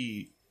don't think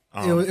he.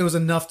 It was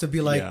enough to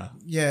be like,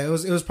 it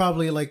was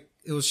probably like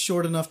it was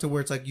short enough to where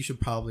it's like you should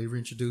probably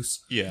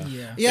reintroduce.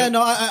 Yeah.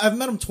 No, I've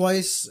met him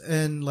twice,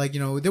 and like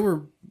they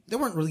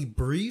weren't really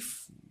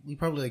brief. We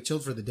probably like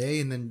chilled for the day,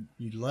 and then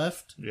you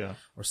left,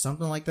 or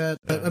something like that.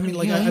 But I mean,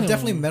 like I've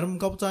definitely met him a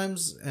couple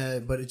times,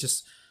 but it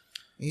just.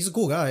 He's a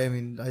cool guy. I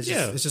mean, it's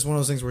just one of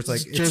those things where it's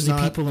like Jersey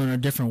people are on a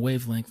different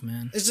wavelength,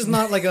 man. It's just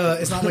not like a.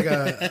 It's not like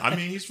a. I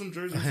mean, he's from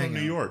Jersey, from New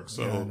York,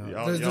 so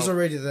there's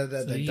already that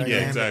dynamic.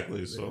 Yeah,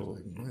 exactly. So,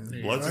 Bloods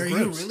and Crips. Are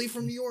you really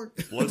from New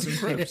York? Bloods and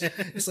Crips.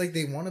 It's like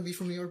they want to be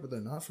from New York, but they're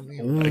not from New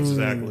York. Ooh,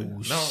 exactly.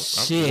 No,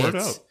 I'm word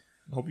up.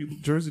 Hope you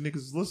Jersey niggas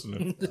is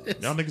listening.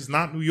 Y'all niggas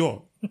not New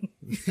York,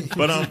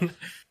 but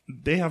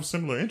they have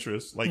similar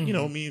interests. Like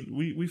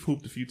we've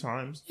hooped a few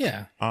times.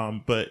 Yeah.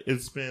 But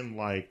it's been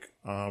like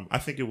I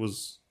think it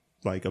was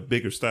like a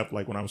bigger step.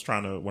 Like when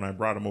I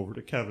brought him over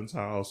to Kevin's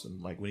house, and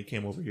like when he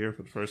came over here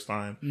for the first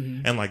time,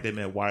 and like they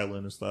met Wyland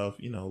and stuff.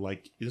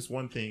 Like it's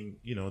one thing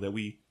that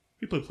we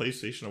play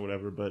PlayStation or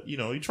whatever, but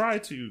you try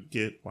to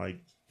get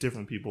like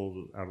different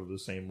people out of the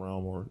same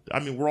realm, or I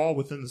mean we're all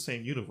within the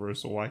same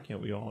universe, so why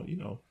can't we all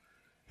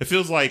It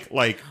feels like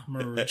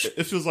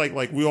it feels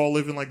like we all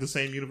live in like the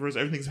same universe.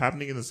 Everything's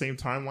happening in the same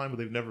timeline, but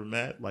they've never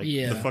met. Like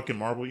the fucking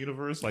Marvel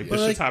universe. Like this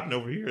shit's happening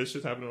over here. This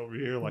shit's happening over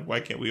here. Like why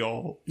can't we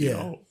all?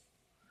 You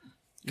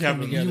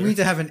need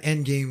to have an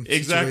end game.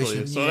 Exactly.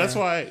 Situation. So that's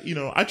why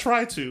I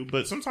try to,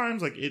 but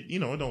sometimes like it it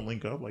don't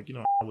link up. Like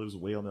I lives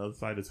way on the other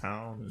side of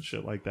town and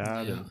shit like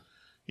that. Yeah.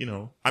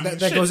 And I mean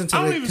that goes into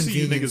the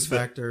convenience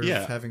factor of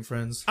having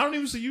friends. I don't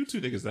even see you two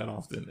niggas that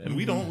often, and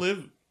we don't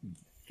live.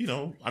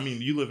 I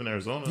mean, you live in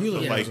Arizona. You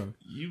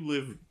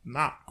live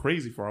not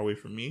crazy far away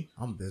from me.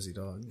 I'm busy,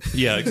 dog.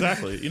 Yeah,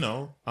 exactly.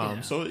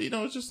 So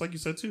it's just like you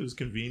said too. It's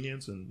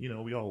convenience, and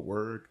we all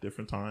work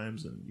different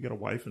times, and you got a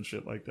wife and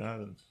shit like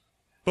that.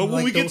 But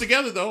when we get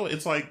together, though,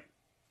 it's like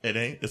it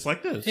ain't. It's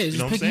like this. Yeah, you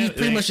know what I'm saying? You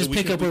pretty much just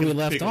pick up where we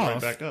left off.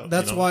 Right back up,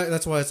 that's why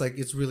it's like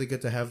it's really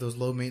good to have those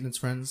low maintenance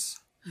friends.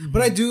 Mm-hmm.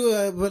 But I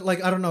do. But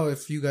like I don't know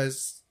if you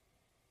guys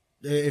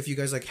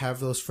like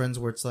have those friends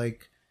where it's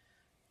like.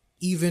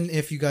 Even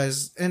if you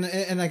guys and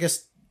I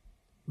guess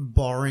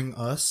barring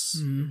us,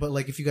 but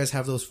like if you guys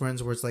have those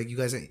friends where it's like you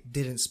guys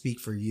didn't speak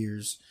for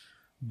years,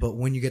 but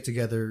when you get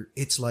together,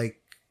 it's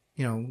like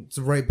it's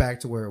right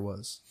back to where it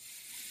was.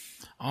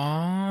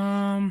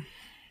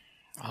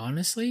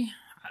 Honestly,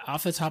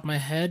 off the top of my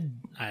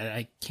head,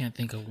 I can't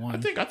think of one. I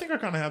think I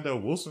kind of had that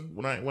with Wilson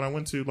when I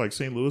went to like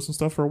St. Louis and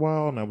stuff for a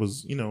while, and I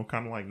was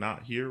kind of like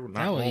not here,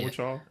 not going with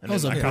y'all, and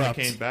then I kind of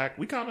came back.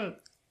 We kind of.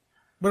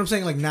 But I'm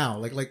saying like now,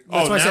 like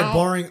that's why I said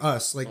barring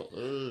us. Like,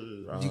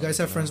 do you guys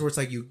have friends where it's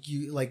like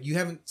you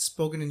haven't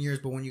spoken in years,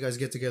 but when you guys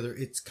get together,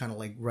 it's kind of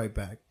like right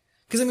back.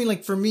 Because I mean,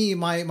 like for me,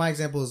 my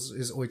example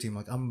is Oi team.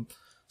 Like I'm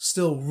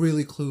still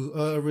really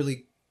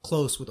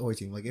close with Oi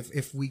Team. Like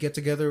if we get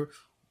together,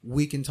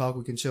 we can talk,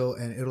 we can chill,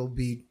 and it'll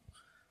be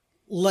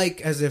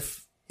like as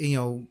if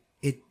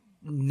it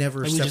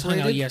never separated. We just hung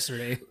out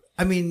yesterday.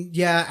 I mean,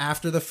 yeah,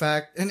 after the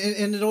fact, and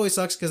it always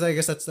sucks because I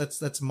guess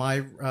that's my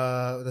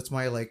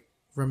like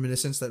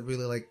reminiscence that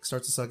really like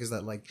starts to suck is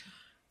that like,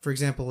 for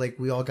example, like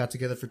we all got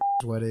together for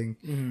wedding,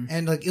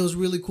 and like it was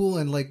really cool,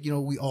 and like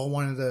we all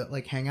wanted to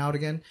like hang out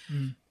again,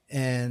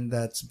 and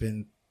that's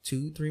been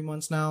 2-3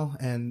 months now,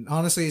 and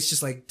honestly, it's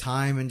just like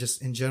time and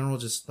just in general,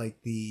 just like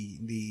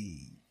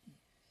the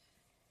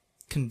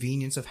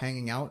convenience of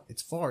hanging out.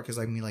 It's far because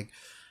I mean like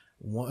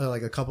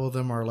a couple of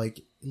them are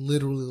like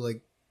literally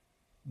like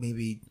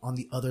maybe on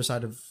the other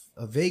side of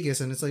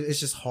Vegas, and it's like it's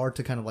just hard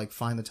to kind of like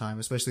find the time,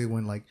 especially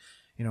when like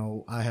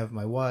I have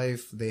my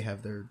wife, they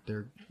have their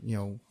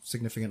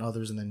significant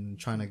others, and then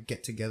trying to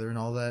get together and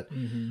all that.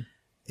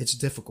 It's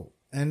difficult,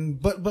 and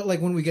but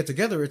like when we get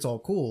together, it's all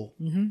cool.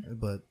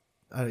 But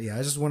I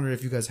just wondered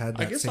if you guys had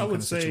that. I guess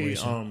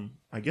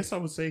I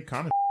would say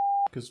kind of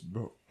because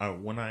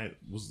when I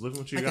was living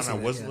with you guys, I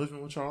wasn't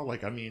living with y'all.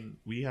 Like I mean,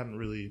 we hadn't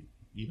really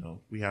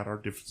we had our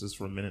differences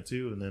for a minute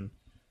too, and then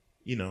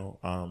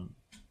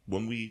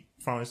when we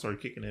finally started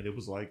kicking it, it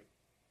was like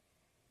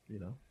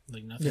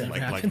like nothing ever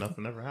happened. Like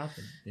nothing ever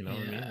happened. What I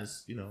mean?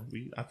 It's,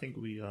 I think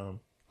we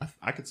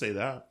I could say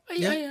that.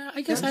 Yeah.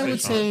 I guess I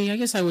would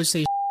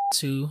say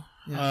too.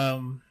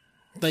 Yeah.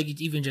 Like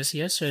even just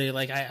yesterday,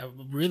 like I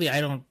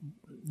don't.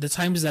 The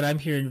times that I'm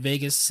here in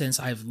Vegas since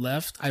I've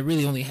left, I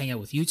really only hang out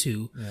with you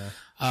two.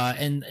 Yeah.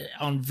 And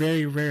on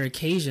very rare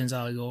occasions,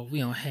 I'll go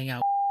hang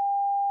out.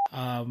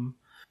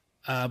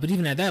 But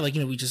even at that, like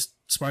we just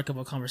spark up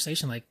a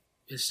conversation. Like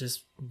it's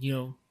just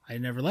I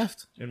never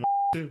left. And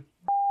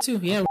too,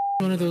 yeah.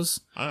 One of those.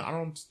 I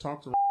don't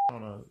talk to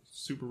on a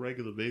super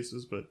regular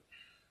basis, but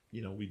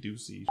we do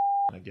see,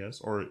 I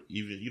guess, or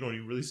even you don't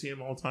even really see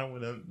him all the time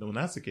when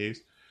that's the case.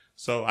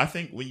 So I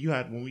think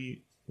when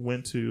we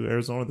went to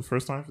Arizona the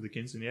first time for the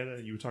quinceañera,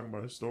 and you were talking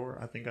about his store,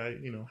 I think I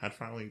had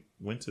finally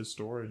went to his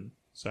store and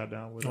sat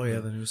down with him. Oh yeah,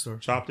 the new store.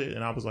 Chopped it,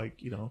 and I was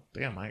like,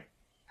 damn, I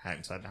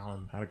hadn't sat down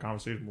and had a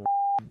conversation with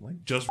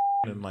like just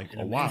in like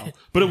a while,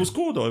 but it was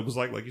cool though. It was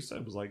like you said,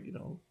 it was like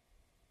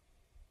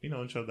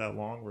each other that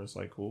long where it's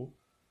like cool.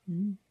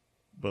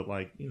 But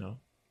like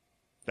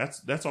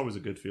that's always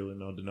a good feeling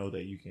though, to know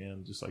that you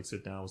can just like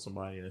sit down with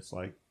somebody, and it's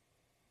like,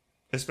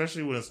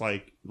 especially when it's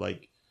like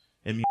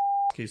in me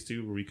case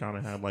too, where we kind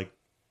of had like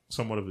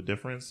somewhat of a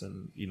difference,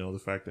 and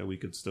the fact that we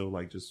could still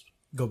like just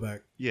go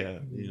back,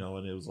 and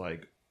it was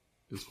like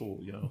it's cool,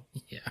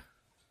 yeah,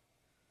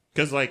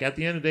 because like at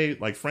the end of the day,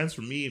 like friends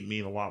for me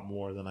mean a lot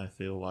more than I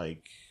feel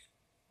like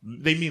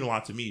they mean a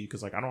lot to me,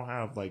 because like I don't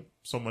have like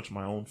so much of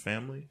my own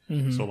family,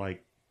 so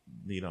like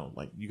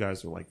like you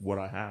guys are like what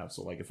I have.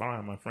 So like if I don't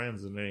have my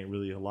friends, then there ain't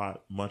really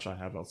much I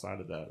have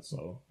outside of that.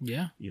 So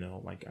yeah,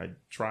 like I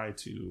try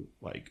to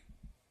like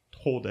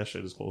hold that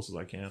shit as close as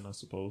I can, I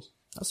suppose.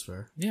 That's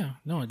fair. Yeah,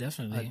 no,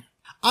 definitely.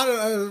 I don't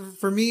know.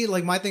 For me,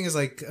 like my thing is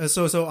like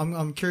so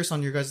I'm curious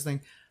on your guys'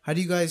 thing. How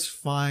do you guys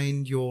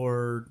find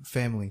your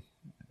family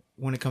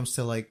when it comes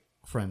to like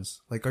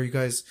friends? Like, are you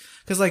guys?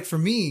 Because like for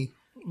me,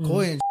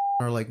 Koi and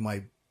are like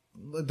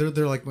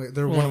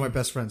they're one of my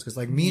best friends, because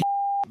like me and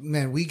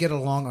man, we get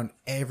along on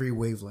every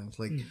wavelength.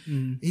 Like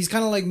he's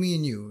kind of like me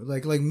and you.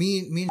 Like me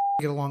and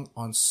get along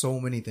on so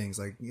many things.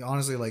 Like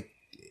honestly, like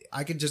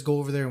I could just go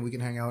over there and we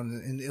can hang out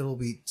and it'll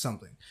be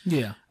something.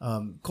 Yeah.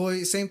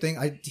 Koi, same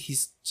thing.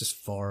 He's just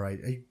far.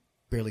 I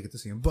barely get to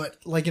see him, but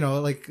like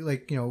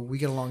we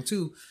get along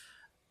too.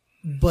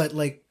 But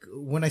like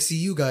when I see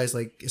you guys,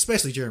 like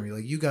especially Jeremy,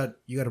 like you got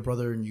a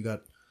brother and you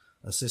got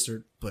a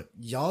sister, but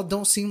y'all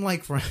don't seem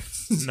like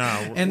friends.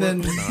 No, and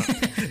then we're not.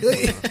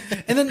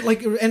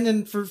 and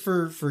then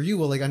for you,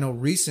 well, like I know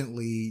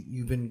recently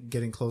you've been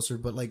getting closer,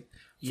 but like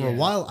for a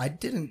while I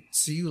didn't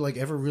see you like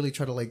ever really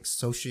try to like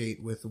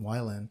associate with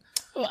Wylan.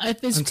 Well, I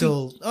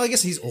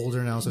guess he's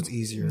older now, so it's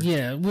easier.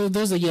 Yeah, well,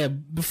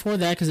 before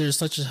that, because there's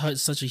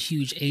such a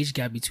huge age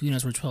gap between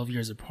us. We're 12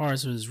 years apart,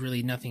 so there's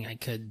really nothing I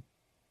could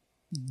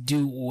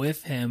do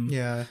with him.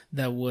 Yeah,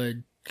 that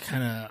would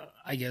kind of,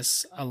 I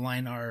guess,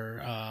 align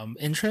our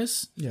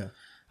interests. Yeah.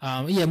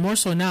 More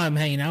so now I'm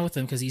hanging out with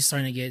him because he's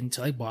starting to get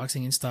into like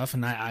boxing and stuff,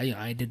 and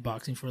I did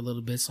boxing for a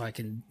little bit, so I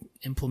can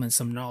implement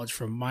some knowledge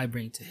from my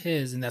brain to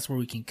his, and that's where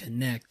we can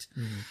connect.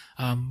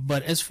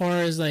 But as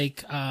far as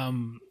like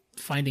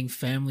finding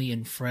family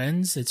and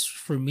friends, it's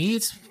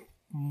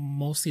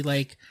mostly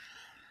like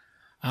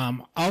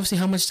obviously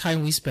how much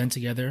time we spend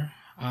together,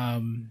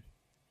 and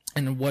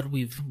what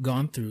we've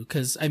gone through.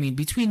 Because I mean,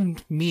 between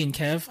me and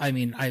Kev, I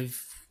mean,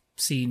 I've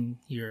seen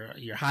your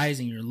highs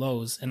and your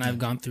lows, and I've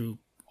gone through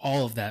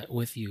all of that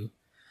with you,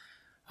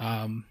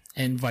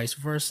 and vice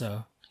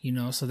versa,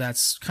 so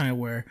that's kind of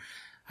where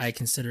I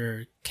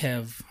consider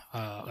Kev,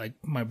 like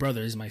my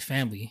brother is my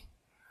family.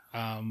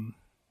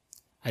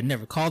 I'd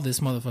never call this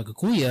motherfucker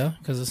Kuya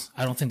because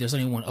I don't think there's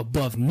anyone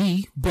above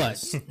me, but,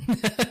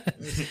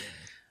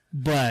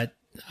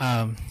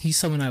 he's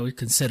someone I would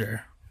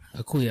consider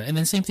a Kuya. And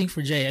then same thing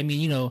for Jay. I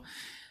mean,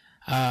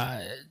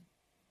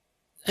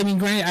 I mean,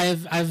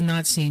 granted, I've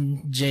not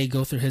seen Jay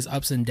go through his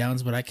ups and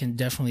downs, but I can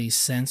definitely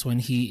sense when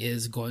he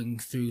is going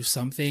through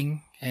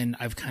something, and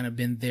I've kind of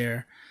been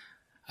there,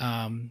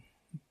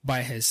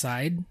 by his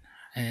side,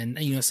 and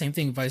same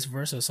thing, vice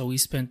versa. So we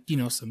spent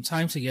some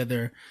time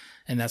together,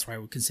 and that's why I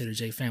would consider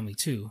Jay family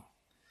too.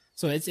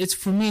 So it's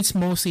for me, it's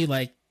mostly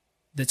like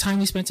the time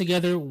we spent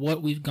together,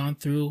 what we've gone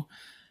through,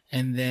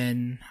 and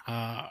then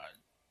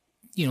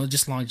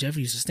just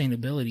longevity,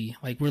 sustainability.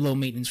 Like, we're low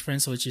maintenance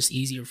friends, so it's just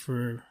easier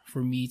for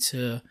me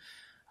to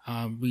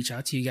reach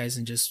out to you guys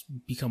and just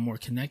become more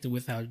connected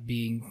without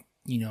being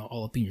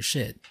all up in your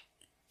shit.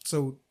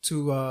 So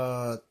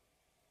to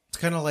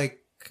kind of like,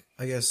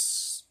 I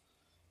guess,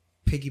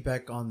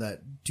 piggyback on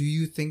that, do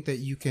you think that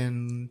you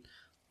can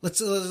let's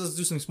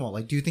do something small?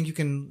 Like, do you think you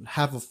can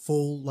have a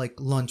full like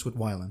lunch with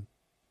Wylan?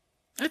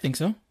 I think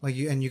so. Like,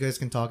 you guys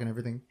can talk and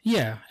everything.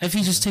 Yeah, if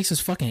he just takes his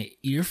fucking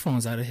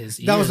earphones out of his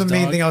ears. That was the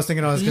main thing I was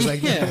thinking of, because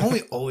like, Yeah. the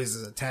homie always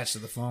is attached to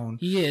the phone.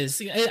 He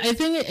is. I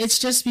think it's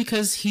just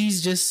because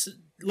he's just,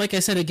 like I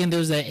said again,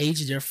 there's that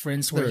age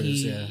difference where There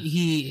is, yeah.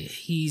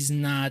 he's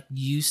not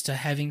used to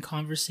having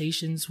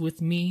conversations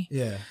with me.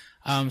 Yeah.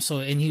 And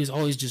he was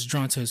always just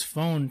drawn to his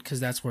phone because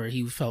that's where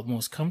he felt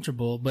most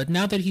comfortable. But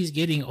now that he's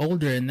getting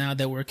older and now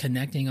that we're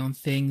connecting on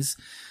things,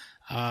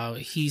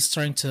 he's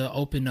starting to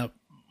open up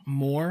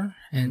more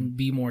and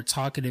be more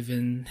talkative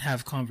and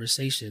have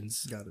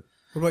conversations. Got it.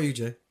 What about you,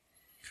 Jay?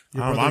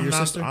 Your brother, I'm your not.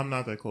 sister? I'm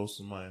not that close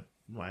to my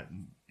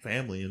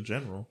family in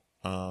general.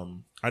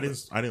 I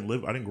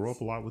didn't grow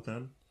up a lot with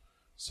them,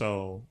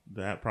 so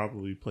that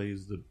probably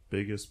plays the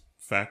biggest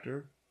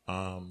factor.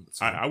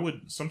 I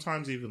would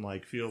sometimes even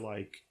like feel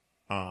like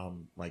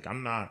I'm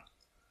not,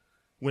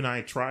 when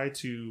I try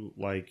to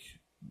like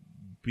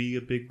be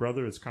a big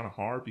brother, it's kind of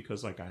hard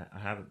because like I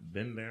haven't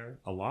been there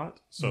a lot.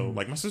 So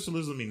like my sister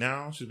lives with me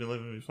now. She's been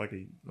living with me for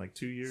like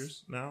 2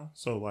 years now.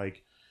 So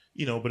like,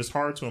 but it's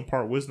hard to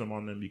impart wisdom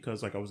on them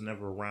because like I was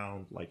never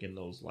around like in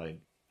those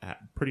like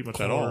pretty much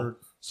at all.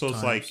 So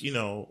it's like,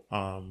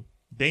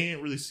 they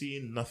ain't really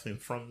seeing nothing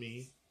from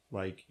me.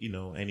 Like,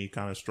 any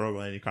kind of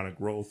struggle, any kind of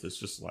growth. It's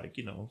just like,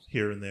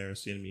 here and there,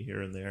 seeing me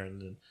here and there.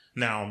 And then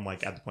now I'm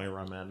like at the point where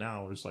I'm at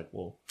now, where it's like,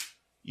 well,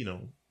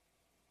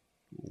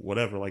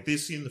 whatever. Like, they've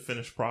seen the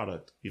finished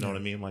product. You know what I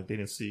mean? Like, they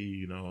didn't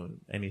see,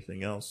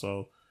 anything else.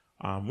 So,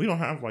 we don't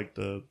have like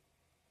the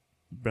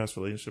best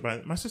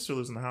relationship. My sister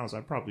lives in the house.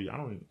 I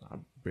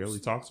barely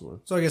talk to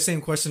her. So I guess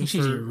same question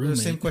She's your roommate.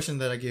 the same question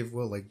that I gave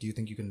Will. Like, do you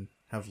think you can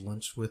have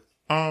lunch with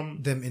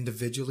them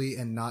individually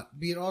and not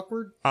be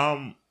awkward?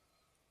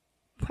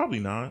 Probably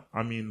not.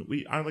 I mean,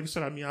 like I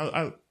said,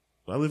 I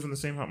live in the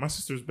same house. My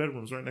sister's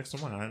bedroom is right next to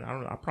mine.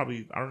 I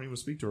don't even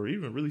speak to her, or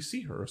even really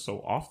see her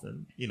so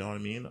often. You know what I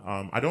mean?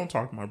 I don't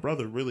talk to my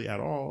brother really at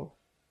all,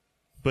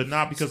 but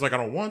not because like I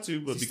don't want to,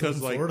 but because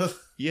like, Florida?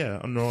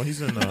 yeah, no, he's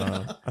in,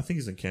 I think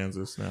he's in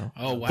Kansas now.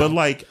 Oh, wow. But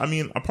like, I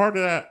mean, a part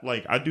of that,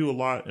 like I do a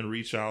lot and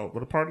reach out,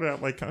 but a part of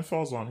that like kind of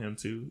falls on him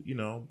too,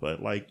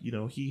 but like,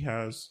 he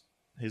has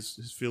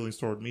his feelings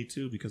toward me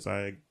too, because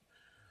I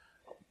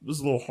was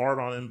a little hard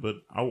on him, but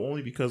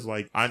only because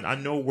like I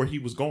know where he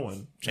was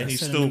going, and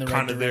he's still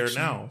kind of there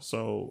now.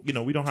 So I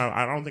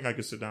don't think I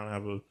could sit down and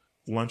have a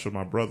lunch with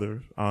my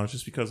brother,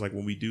 just because like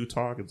when we do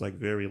talk, it's like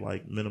very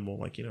like minimal.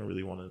 Like he don't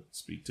really want to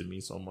speak to me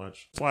so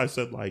much. That's why I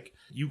said like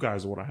you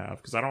guys are what I have,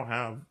 because I don't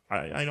have.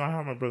 I know I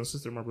have my brother and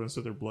sister. My brother and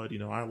sister blood.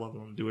 I love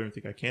them and do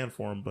everything I can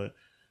for them, but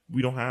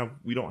we don't have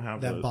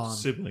that a bond.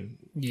 sibling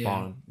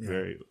bond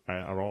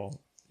at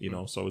all.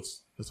 So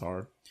it's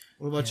hard.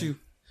 What about you?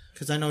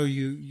 Because I know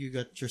you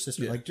got your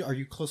sister. Yeah. Like, are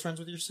you close friends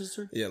with your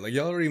sister? Yeah, like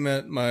y'all already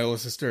met my older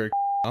sister.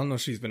 I don't know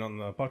if she's been on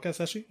the podcast,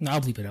 has she? No,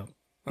 I'll bleep it out.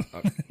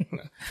 I'll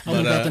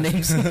But, bleep out the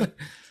names.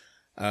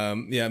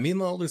 yeah, me and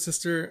my older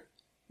sister,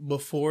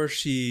 before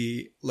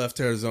she left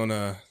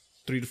Arizona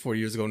 3 to 4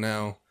 years ago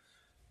now,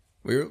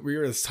 we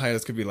were as tight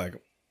as could be. Like,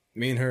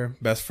 me and her,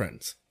 best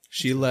friends.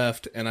 She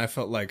left, and I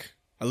felt like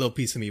a little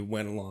piece of me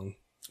went along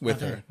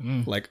with her.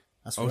 Like,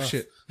 That's oh rough.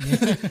 shit.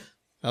 That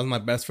was my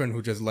best friend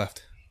who just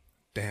left.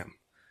 Damn.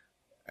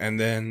 And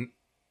then,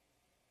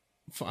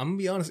 I'm going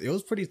to be honest, it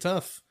was pretty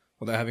tough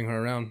without having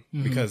her around,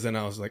 because then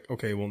I was like,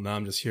 okay, well, now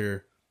I'm just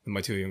here with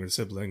my 2 younger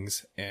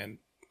siblings.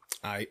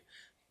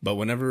 But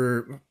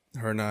whenever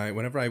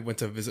I went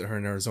to visit her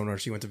in Arizona, or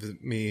she went to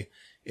visit me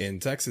in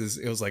Texas,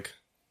 it was like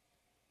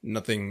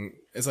nothing.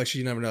 It's like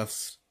she never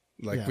left.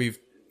 Like we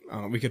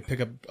could pick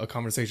up a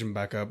conversation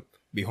back up,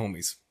 be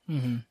homies.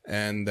 Mm-hmm.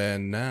 And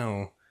then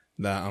now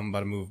that I'm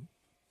about to move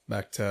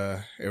back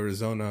to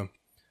Arizona,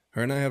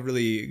 her and I have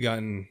really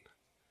gotten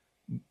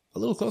a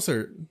little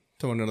closer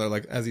to one another.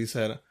 Like, as you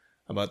said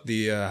about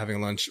the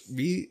having lunch,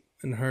 we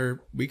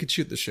could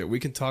shoot the shit. We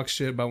could talk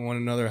shit about one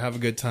another, have a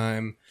good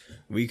time.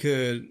 We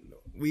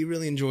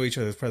really enjoy each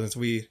other's presence.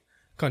 We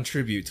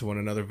contribute to one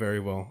another very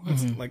well.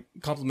 It's like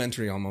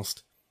complimentary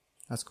almost.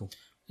 That's cool.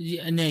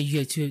 Yeah, and now you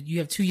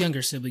have two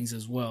younger siblings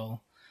as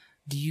well.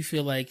 Do you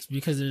feel like,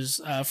 because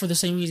there's for the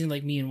same reason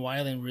like me and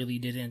Wylan really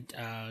didn't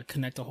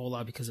connect a whole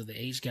lot because of the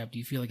age gap, do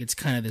you feel like it's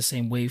kind of the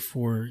same way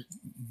for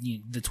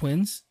the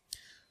twins?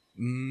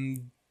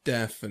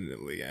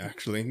 Definitely,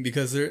 actually,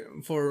 because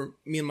for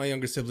me and my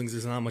younger siblings,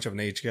 there's not much of an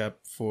age gap.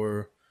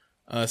 For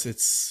us,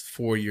 it's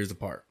 4 years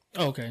apart.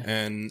 Oh, okay.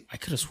 And I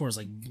could have swore it was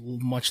like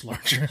much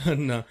larger.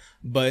 No,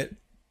 but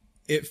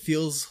it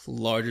feels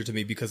larger to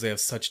me because they have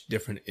such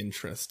different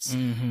interests.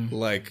 Mm-hmm.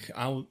 Like,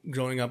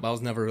 growing up, I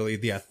was never really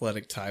the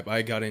athletic type.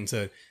 I got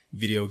into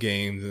video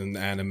games and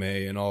anime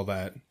and all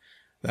that.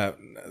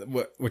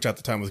 Which at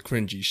the time was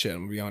cringy shit, I'm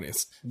gonna be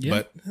honest. Yeah.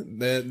 But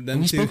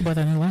then we spoke about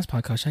that in the last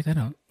podcast. Check that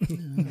out.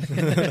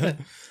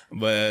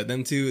 But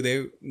them two,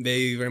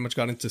 they very much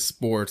got into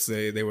sports.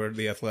 They were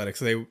the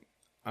athletics.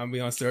 I'll be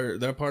honest,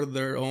 they're part of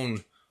their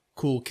own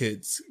cool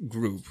kids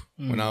group.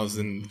 When I was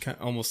in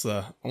almost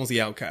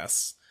the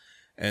outcasts,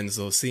 and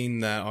so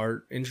seeing that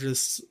our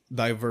interests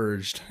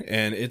diverged,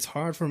 and it's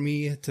hard for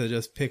me to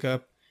just pick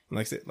up and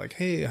like say like,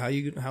 hey, how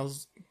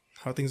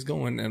are things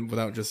going, and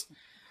without just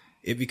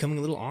it becoming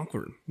a little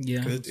awkward.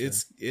 Yeah.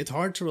 It's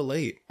hard to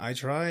relate. I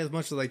try as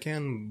much as I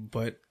can,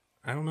 but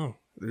I don't know.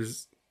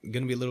 There's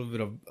going to be a little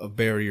bit of a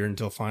barrier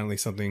until finally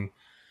something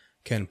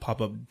can pop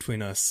up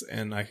between us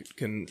and I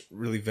can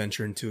really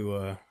venture into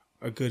a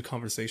good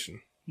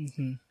conversation.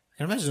 Mm-hmm.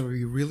 I imagine it would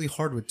be really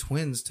hard with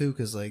twins too,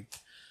 because like,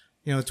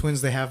 you know,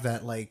 twins, they have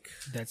that like,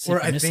 that or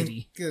I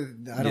synchronicity.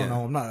 think, I don't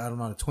know, I'm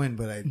not a twin,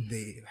 but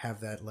they have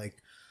that like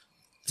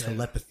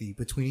telepathy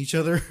between each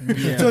other.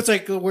 Yeah. So it's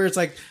like where it's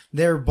like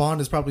their bond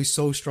is probably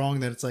so strong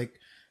that it's like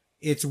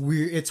it's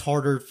weird. It's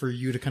harder for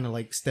you to kind of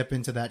like step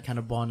into that kind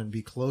of bond and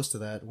be close to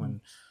that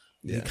when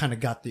you kind of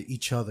got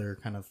each other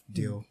kind of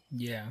deal.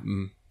 Yeah.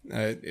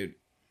 It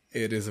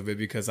is a bit,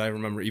 because I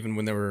remember even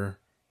when they were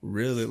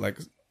really like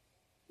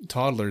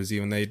toddlers,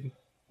 even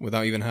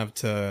without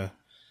even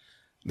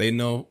they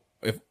know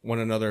if one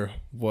another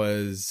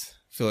was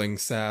feeling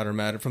sad or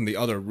mad from the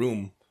other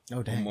room.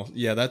 Oh, dang. Almost.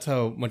 Yeah, that's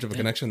how much of a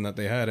connection that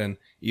they had. And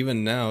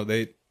even now,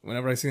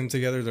 whenever I see them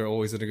together, they're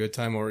always at a good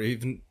time. Or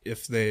even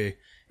if they're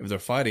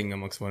fighting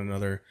amongst one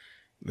another,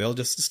 they'll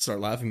just start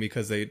laughing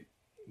because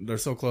they're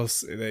so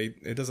close.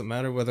 It doesn't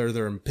matter whether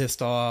they're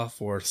pissed off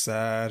or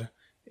sad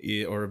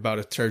or about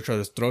to tear each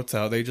other's throats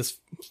out. They just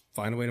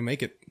find a way to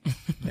make it.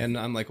 And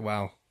I'm like,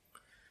 wow,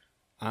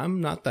 I'm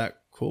not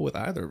that cool with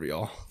either of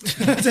y'all.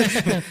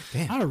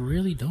 I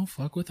really don't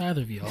fuck with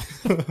either of y'all.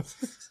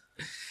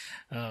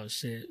 Oh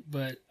shit!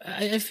 But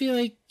I feel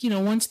like, you know,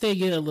 once they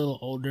get a little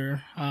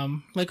older,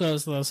 like I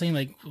was saying,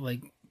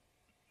 like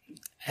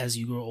as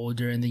you grow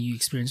older and then you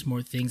experience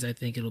more things, I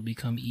think it'll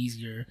become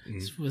easier.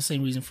 It's for the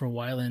same reason for a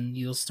while, and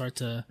you'll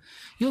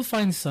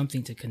find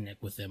something to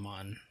connect with them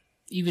on,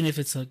 even if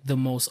it's like the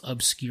most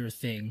obscure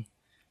thing,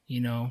 you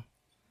know.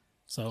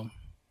 So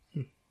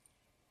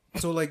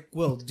like,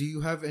 Will, do you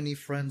have any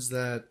friends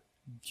that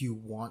you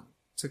want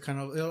to kind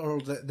of,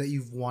 or that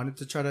you've wanted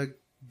to try to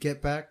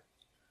get back?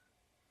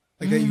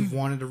 Like that you've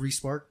wanted to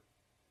respark?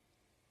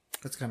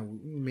 That's kind of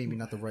maybe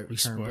not the right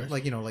term, but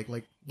like, you know, like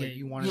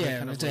you wanted to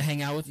kind of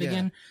hang out with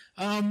again.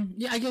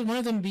 I guess one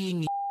of them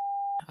being,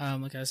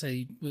 like I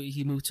said,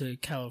 he moved to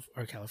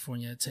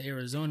California to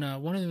Arizona.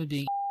 One of them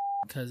being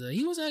because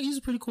he's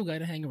a pretty cool guy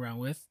to hang around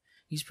with.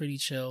 He's pretty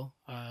chill.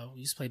 We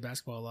used to play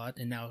basketball a lot,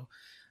 and now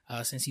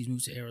since he's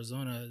moved to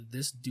Arizona,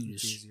 this dude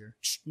is easier.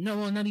 No,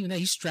 well, not even that.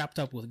 He's strapped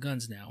up with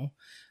guns now.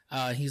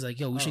 He's like,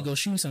 yo, we should go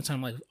shoot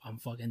sometime. I'm like, I'm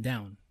fucking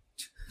down.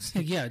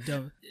 Yeah,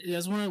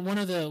 that's one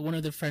of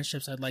the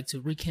friendships I'd like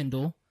to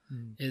rekindle.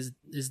 Is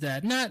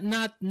that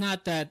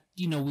not that,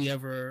 you know, we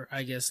ever,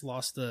 I guess,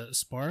 lost the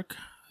spark,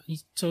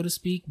 so to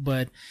speak,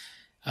 but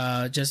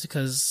just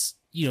because,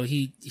 you know,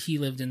 he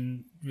lived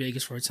in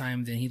Vegas for a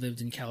time, then he lived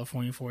in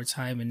California for a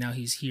time, and now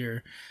he's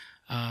here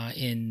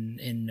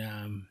in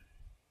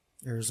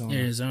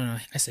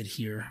Arizona. I said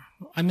here.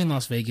 I'm in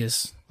Las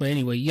Vegas, but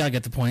anyway, y'all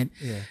get the point.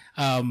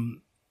 Yeah.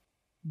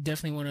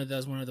 Definitely one of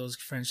those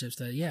friendships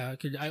that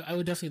I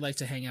would definitely like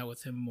to hang out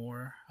with him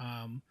more.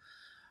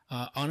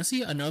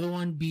 Honestly, another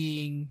one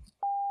being,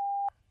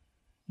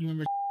 you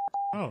remember?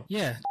 Oh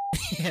yeah.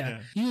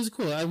 He was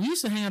cool. We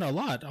used to hang out a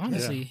lot,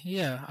 honestly.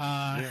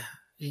 Yeah.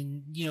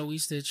 And you know, we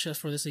used to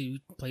just for this,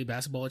 we play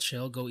basketball,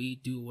 chill, go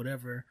eat, do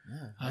whatever.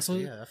 I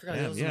forgot.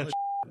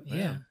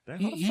 Yeah. How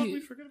the fuck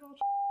we forget about?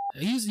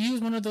 He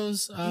was one of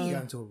those. He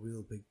got into a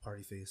real big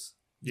party face.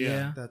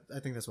 Yeah. I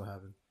think that's what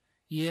happened.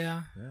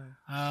 Yeah.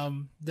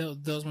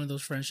 That was one of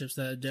those friendships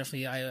that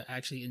definitely I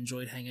actually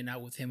enjoyed hanging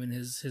out with him and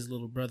his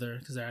little brother,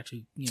 because they're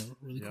actually, you know,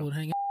 really cool to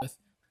hang out with.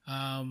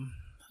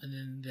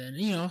 And then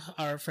you know,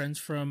 our friends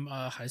from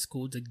high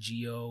school, like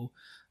Gio,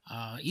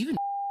 even.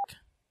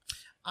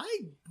 I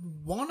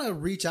want to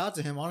reach out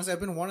to him. Honestly,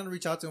 I've been wanting to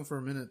reach out to him for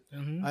a minute.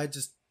 Mm-hmm. I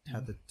just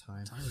had the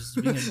time.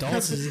 Being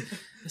adults,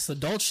 this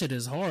adult shit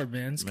is hard,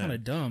 man. It's kind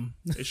of dumb.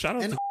 Hey, shout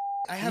out to.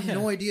 I have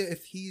no idea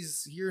if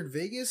he's here in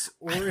Vegas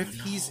or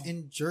if he's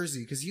in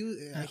Jersey. Because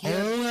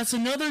that's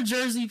another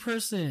Jersey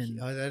person.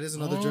 That is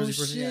another Jersey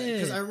person. Yeah,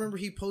 because I remember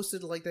he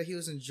posted like that he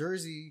was in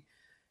Jersey,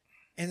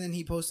 and then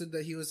he posted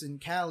that he was in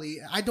Cali.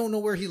 I don't know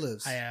where he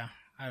lives. I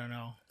don't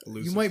know.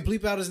 Elusive. You might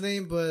bleep out his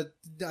name, but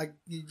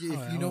if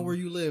you know where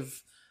you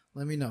live,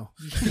 let me know.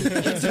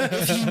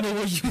 If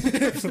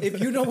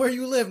you know where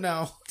you live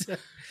now.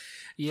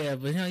 Yeah,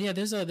 but yeah,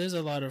 there's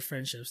a lot of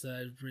friendships that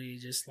I'd really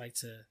just like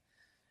to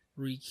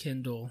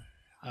rekindle,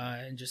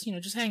 and just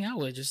just hang out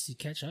with, just to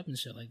catch up and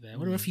shit like that.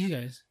 What about for you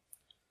guys?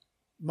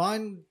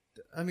 Mine,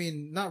 I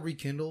mean, not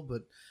rekindle,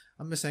 but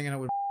I'm just hanging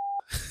out with.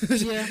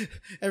 Yeah.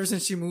 Ever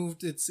since she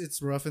moved,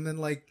 it's rough, and then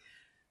like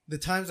the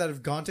times that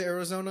I've gone to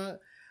Arizona,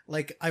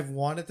 like I've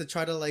wanted to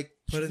try to like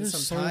put in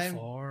some time.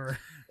 Far.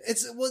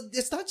 It's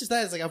not just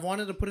that. It's like I've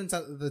wanted to put in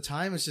the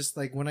time. It's just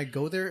like when I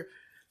go there.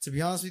 To be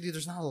honest with you,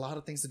 there's not a lot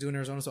of things to do in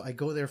Arizona, so I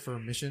go there for a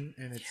mission,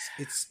 and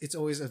it's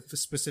always a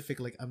specific,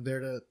 like, I'm there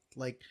to,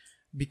 like,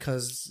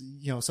 because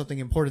something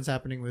important's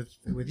happening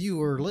with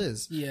you or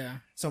Liz. Yeah.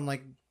 So I'm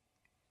like,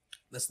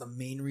 that's the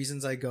main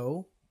reasons I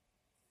go,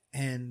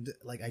 and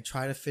like I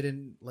try to fit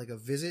in like a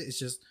visit. It's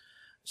just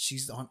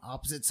she's on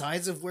opposite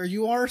sides of where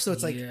you are, so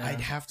it's like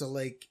I'd have to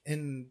like,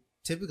 and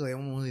typically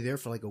I'm only there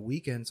for like a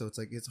weekend, so it's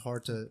like it's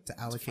hard to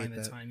allocate find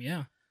that the time.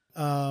 Yeah.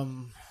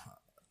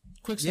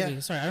 Quick story. Yeah.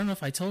 Sorry, I don't know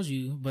if I told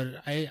you,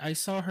 but I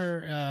saw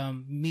her.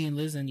 Me and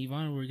Liz and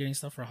Yvonne were getting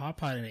stuff for Hot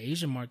Pot in an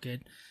Asian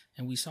market,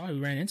 and we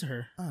ran into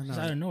her. Oh, no.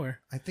 Out of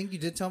nowhere. I think you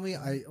did tell me,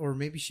 or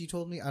maybe she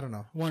told me. I don't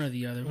know. One or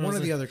the other. One or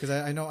the other, because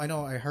I know.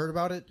 I heard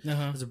about it.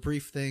 Uh-huh. It was a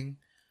brief thing,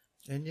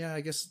 and yeah, I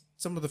guess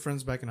some of the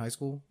friends back in high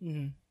school.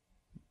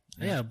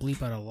 Mm-hmm. I gotta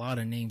bleep out a lot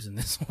of names in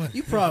this one.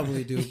 You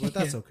probably do, but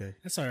that's okay.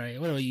 That's all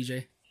right. What about you,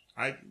 Jay?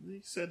 I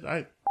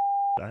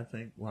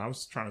think when I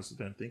was trying to sit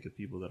there and think of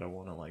people that I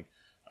want to like,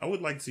 I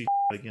would like to see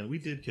again. We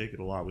did kick it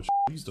a lot with.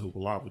 We used to hoop a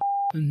lot with.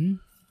 Mm-hmm.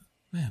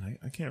 Man,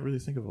 I can't really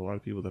think of a lot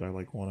of people that I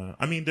like want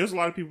to. I mean, there's a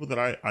lot of people that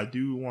I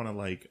do want to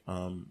like.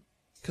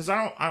 Because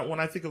when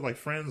I think of like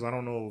friends, I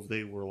don't know if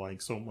they were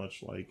like so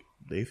much like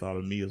they thought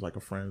of me as like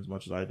a friend as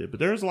much as I did. But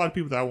there's a lot of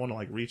people that I want to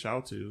like reach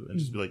out to and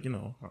just be like,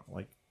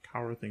 like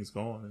how are things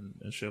going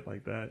and shit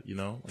like that.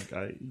 Like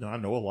I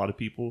know a lot of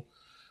people.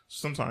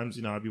 Sometimes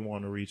I'd be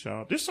wanting to reach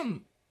out. There's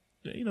some,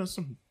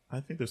 I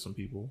think there's some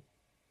people,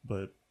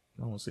 but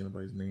I won't say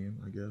anybody's name,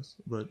 I guess.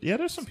 But yeah,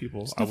 there's some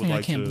people I would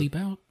like can't to bleep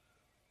out.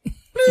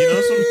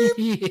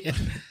 Yeah.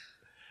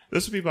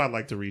 There's some people I'd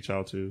like to reach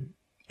out to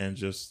and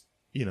just,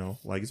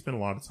 like it's been a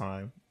lot of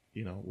time.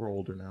 We're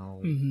older now.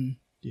 And,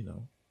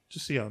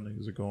 just see how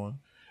niggas are going.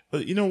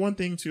 But one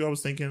thing too, I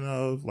was thinking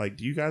of like,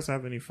 do you guys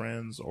have any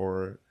friends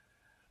or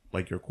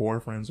like your core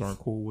friends aren't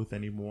cool with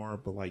anymore,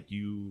 but like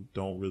you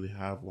don't really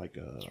have like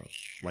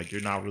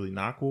you're not really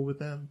not cool with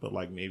them, but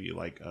like maybe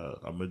like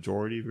a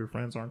majority of your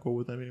friends aren't cool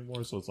with them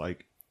anymore. So it's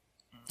like,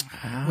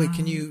 wait,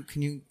 can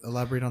you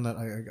elaborate on that?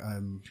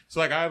 I'm so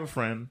like I have a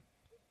friend,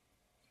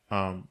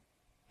 and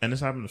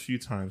this happened a few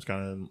times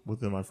kind of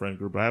within my friend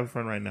group, but I have a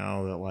friend right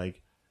now that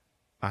like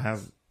I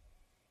have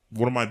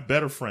one of my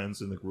better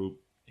friends in the group.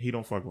 He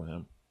don't fuck with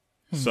him.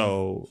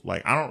 So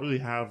like I don't really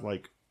have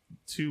like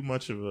too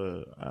much of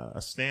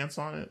a stance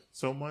on it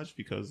so much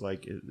because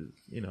like I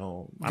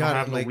don't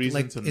have no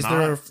reason to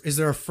not. Is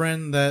there a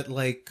friend that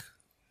like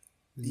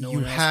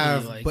you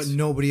have really but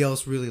nobody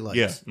else really likes?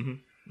 Yeah.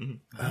 Mm-hmm.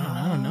 Mm-hmm.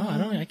 I don't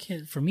know. I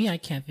can't. For me, I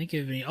can't think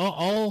of any.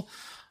 All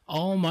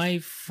my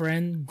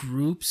friend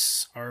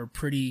groups are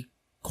pretty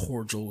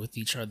cordial with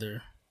each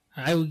other.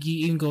 I would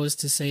even go as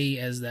to say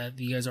as that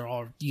you guys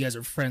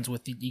are friends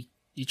with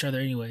each other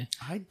anyway.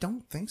 I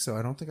don't think so.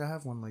 I don't think I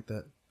have one like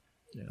that.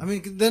 Yeah. I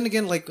mean, then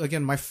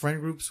again, my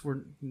friend groups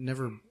were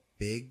never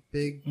big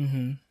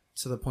to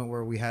the point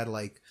where we had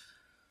like,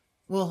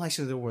 well,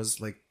 actually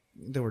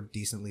they were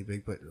decently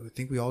big, but I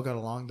think we all got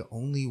along. The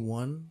only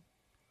one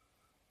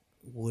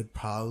would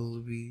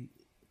probably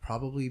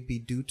be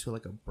due to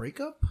like a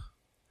breakup,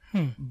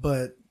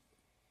 but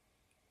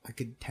I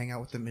could hang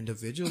out with them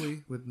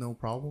individually with no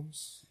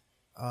problems.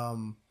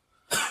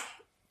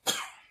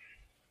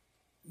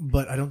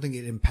 But I don't think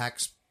it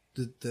impacts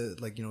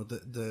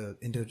the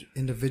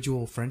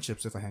individual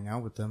friendships if I hang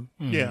out with them.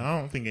 Yeah, I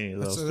don't think any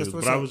of those do.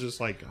 But I was just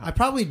like, I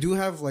probably do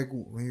have like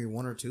maybe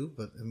one or two,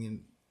 but I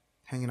mean,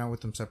 hanging out with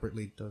them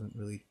separately doesn't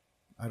really.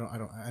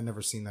 I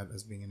never seen that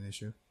as being an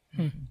issue.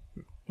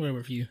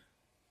 Whatever for you.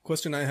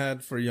 Question I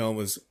had for y'all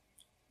was,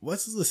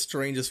 what's the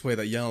strangest way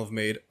that y'all have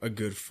made a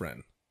good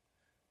friend?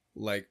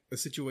 Like a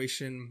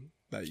situation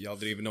that y'all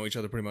didn't even know each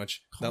other pretty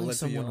much. Calling that led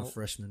someone to a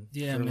freshman.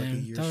 Yeah, for man. Like a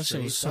year That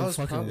shit was so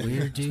fucking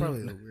weird, dude.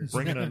 Probably the weirdest.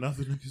 bringing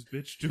another nigga's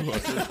bitch to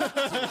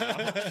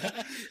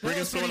us.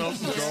 Bringing someone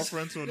else's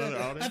girlfriend to another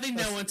outing. I think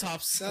that one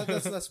tops.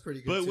 That's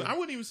pretty good. But too. I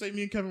wouldn't even say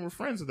me and Kevin were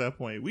friends at that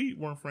point. We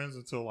weren't friends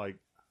until like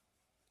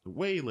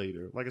way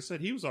later. Like I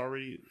said, he was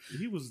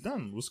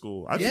done with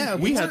school. I think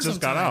we had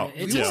just got out.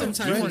 It took some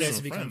time for us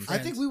to become friends.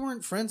 I think we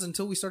weren't friends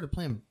until we started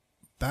playing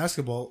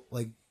basketball,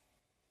 like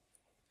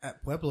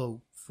at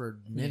Pueblo for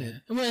a minute.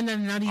 Yeah. Well, and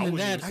then not even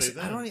that. I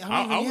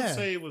would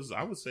say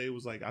it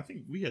was like I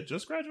think we had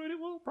just graduated.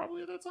 Well,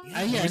 probably at that time.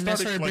 Yeah, and that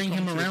started bringing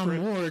him around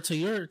more to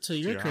your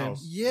crib.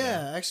 House.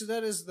 Yeah, actually,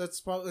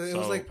 that's probably it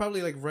was like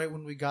probably like right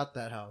when we got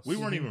that house. We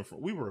weren't even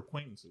we were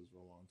acquaintances for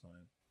a long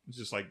time. It's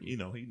just like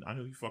I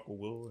knew he fucked with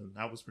Will, and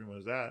that was pretty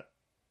much that.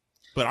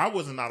 But I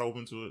wasn't not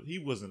open to it. He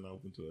wasn't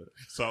open to it.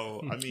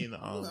 So I mean,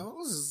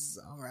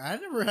 I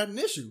never had an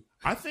issue.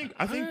 I think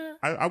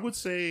I would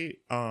say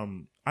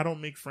I don't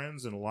make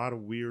friends in a lot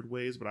of weird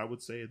ways, but I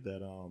would say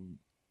that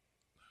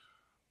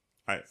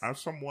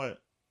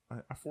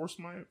I force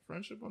my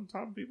friendship on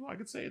top of people. I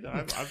could say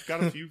that I've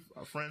got a few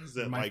friends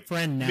that like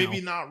friend now.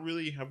 maybe not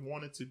really have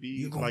wanted to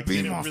be like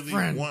they didn't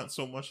really want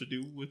so much to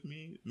do with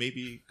me.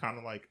 Maybe kind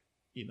of like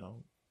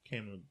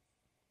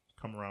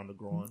come around to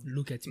growing.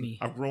 Look at me.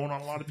 I've grown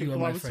on a lot of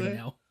people. I would say.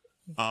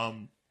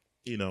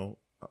 Now.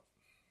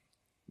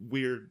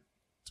 Weird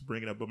to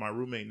bring it up, but my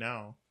roommate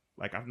now,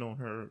 like I've known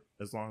her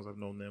as long as I've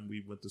known them.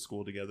 We went to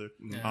school together.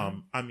 Yeah.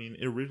 I mean,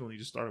 it originally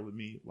just started with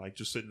me like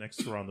just sitting next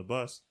to her on the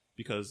bus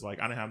because like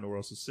I didn't have nowhere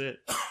else to sit,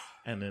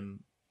 and then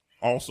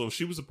also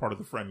she was a part of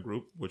the friend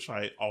group, which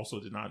I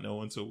also did not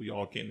know until we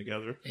all came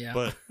together. Yeah.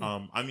 But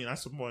I mean, I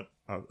somewhat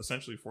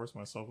essentially forced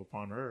myself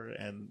upon her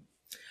and.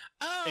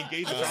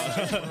 Engage in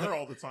conversation with her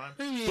all the time.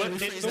 But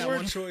the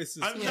word choice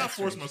is... I'm not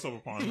forcing myself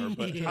upon her,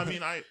 but I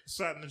mean, I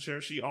sat in the chair.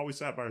 She always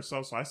sat by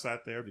herself, so I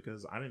sat there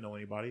because I didn't know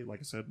anybody.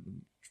 Like I said,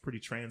 pretty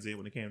transient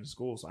when it came to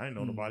school, so I didn't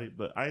know nobody.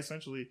 But I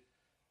essentially,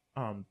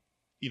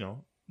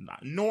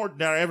 nor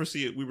did I ever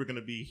see it. We were going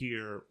to be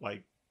here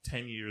like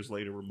 10 years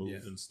later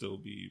removed and still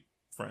be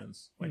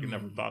friends. Like I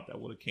never thought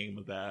that would have came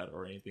of that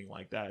or anything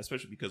like that,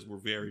 especially because we're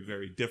very,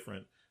 very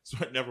different. So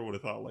I never would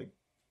have thought like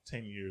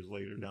 10 years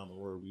later down the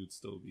road, we would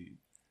still be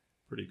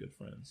pretty good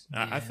friends.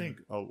 Yeah. I think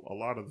a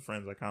lot of the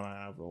friends I kind of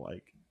have are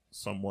like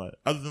somewhat,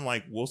 other than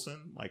like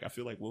Wilson, like I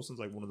feel like Wilson's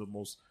like one of the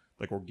most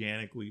like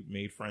organically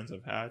made friends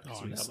I've had.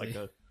 So we had like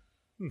a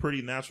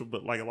pretty natural,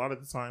 but like a lot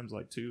of the times,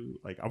 like too,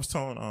 like I was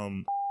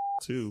telling,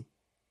 too,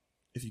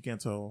 if you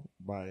can't tell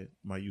by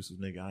my use of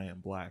nigga, I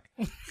am black,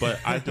 but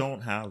I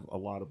don't have a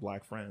lot of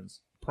black friends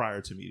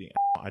prior to meeting.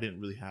 I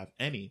didn't really have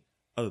any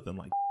other than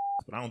like,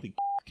 but I don't think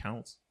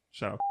counts.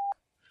 Shout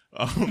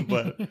out.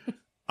 But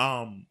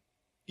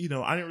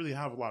I didn't really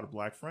have a lot of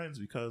black friends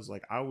because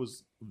like I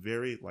was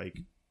very like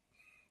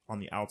on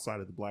the outside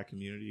of the black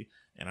community.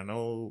 And I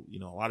know,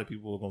 a lot of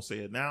people are going to say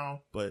it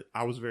now, but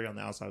I was very on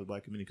the outside of the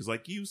black community. Cause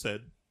like you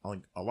said,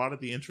 like a lot of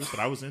the interests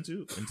that I was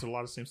into a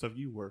lot of the same stuff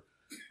you were,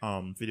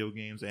 video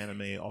games,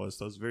 anime, all this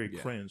stuff is very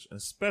cringe. And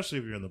especially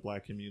if you're in the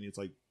black community, it's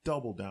like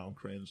double down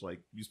cringe.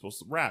 Like you're supposed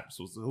to rap, you're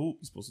supposed to hoop,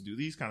 you're supposed to do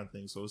these kind of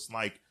things. So it's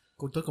like,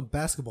 go dunk a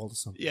basketball or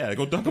something. Yeah,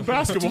 go dunk a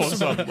basketball or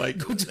something. Like,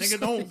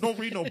 nigga, don't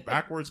read no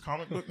backwards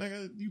comic book,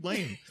 nigga. You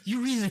lame.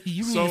 You read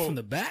it from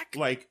the back?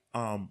 Like,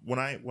 when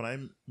I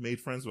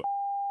made friends with,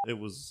 it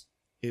was,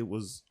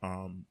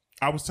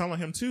 I was telling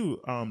him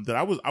too, that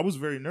I was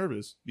very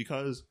nervous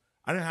because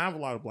I didn't have a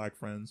lot of black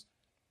friends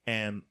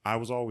and I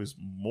was always,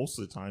 most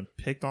of the time,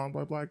 picked on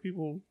by black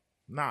people.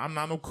 Nah, I'm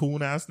not no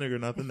coon ass nigga or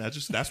nothing.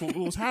 That's what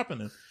was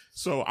happening.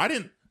 So I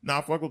didn't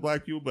not fuck with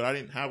black people, but I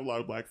didn't have a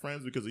lot of black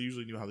friends because I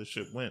usually knew how this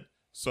shit went.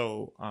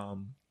 So,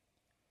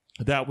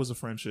 that was a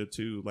friendship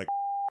too. Like,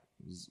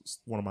 was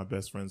one of my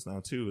best friends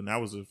now too. And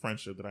that was a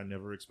friendship that I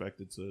never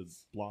expected to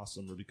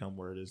blossom or become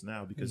where it is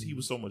now because he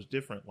was so much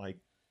different. Like,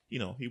 he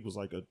was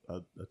like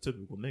a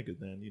typical nigga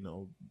then,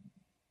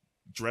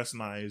 dress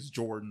nice,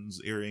 Jordans,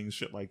 earrings,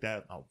 shit like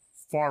that.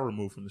 Far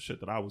removed from the shit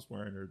that I was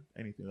wearing or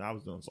anything that I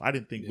was doing. So I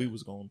didn't think we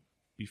was going to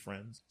be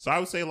friends. So I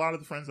would say a lot of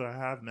the friends that I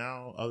have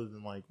now, other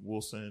than like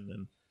Wilson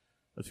and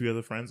a few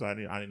other friends, I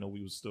didn't know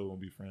we was still going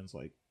to be friends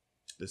like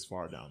this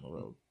far down the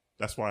road.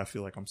 That's why I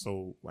feel like I'm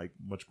so like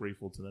much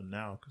grateful to them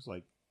now. Cause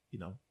like,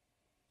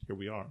 here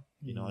we are,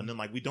 and then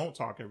like, we don't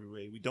talk every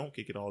day. We don't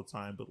kick it all the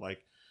time, but like,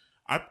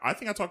 I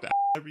think I talk to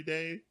every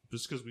day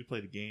just because we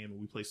play the game and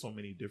we play so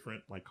many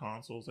different like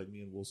consoles. Like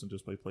me and Wilson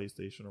just play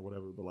PlayStation or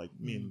whatever, but like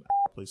me and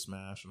play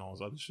Smash and all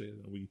this other shit.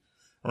 And we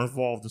are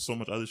involved in so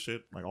much other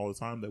shit like all the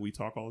time that we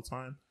talk all the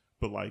time.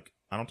 But like,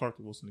 I don't talk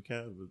to Wilson and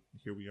Kev, but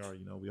here we are,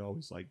 we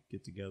always like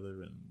get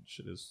together and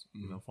shit is,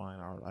 fine.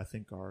 I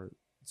think our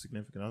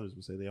significant others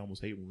would say they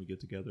almost hate when we get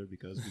together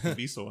because we can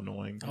be so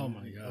annoying. Oh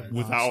my god!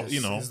 Without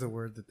is the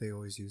word that they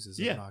always use is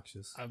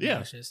obnoxious.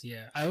 Obnoxious,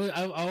 yeah. I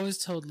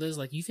always told Liz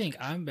like, you think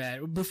I'm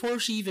bad before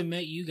she even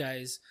met you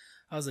guys.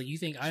 I was like, you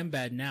think I'm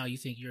bad now? You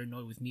think you're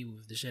annoyed with me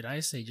with the shit I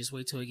say? Just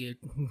wait till I get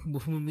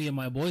when me and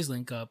my boys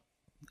link up.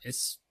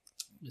 It's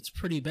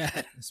pretty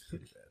bad. It's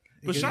pretty bad.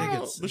 But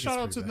shout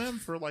out to them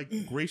for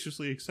like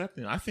graciously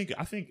accepting. I think.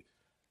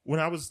 When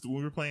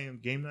we were playing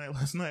game night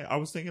last night, I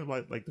was thinking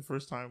about like the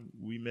first time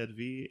we met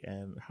V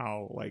and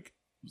how like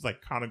it was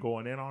like kind of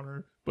going in on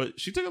her, but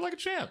she took it like a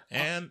champ.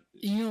 And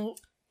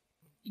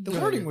the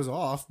wording was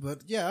off,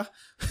 but yeah.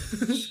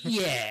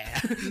 Yeah.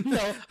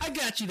 No, I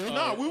got you though.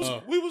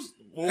 No,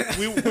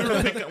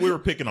 we were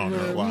picking on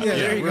her a lot. Yeah,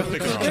 there you go.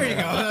 There you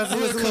go. That's a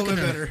little bit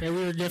better. Yeah,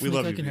 we were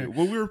definitely cooking her.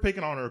 Well, we were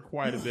picking on her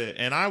quite a bit,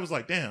 and I was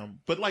like,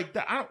 damn. But like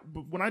but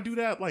when I do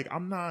that, like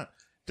I'm not.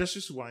 That's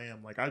just who I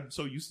am. Like, I'm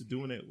so used to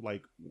doing it,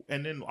 like,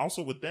 and then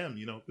also with them,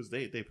 because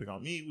they pick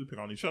on me, we pick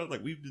on each other.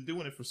 Like, we've been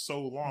doing it for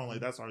so long. Like,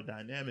 that's our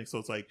dynamic. So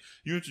it's like,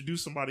 you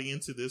introduce somebody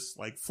into this,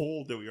 like,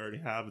 fold that we already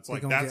have. It's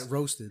like, that's get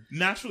roasted.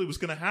 Naturally what's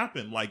going to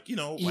happen. Like,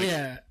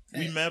 like,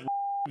 we met,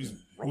 we was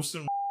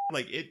roasting,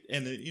 like it,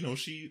 and then, you know,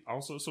 she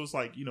also, so it's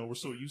like, you know, we're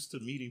so used to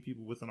meeting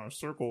people within our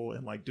circle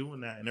and like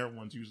doing that, and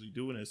everyone's usually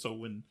doing it. So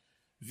when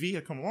V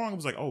had come along, I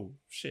was like, oh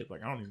shit,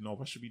 like I don't even know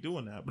if I should be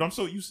doing that, but I'm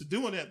so used to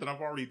doing it that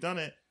I've already done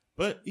it.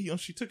 But you know,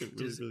 she took it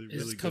really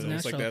good.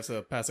 It's like that's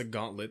a pass a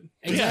gauntlet.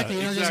 Exactly.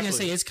 Yeah, I was just gonna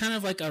say it's kind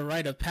of like a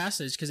rite of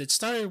passage because it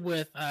started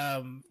with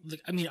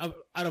like, I mean, out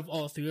of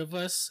all three of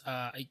us,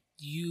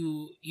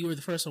 you were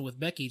the first one with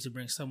Becky to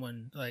bring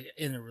someone like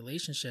in a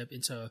relationship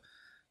into,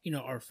 you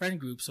know, our friend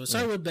group. So it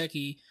started with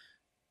Becky,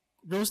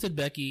 roasted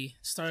Becky,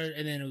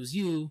 and then it was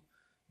you.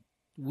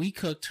 We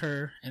cooked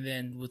her, and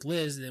then with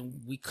Liz,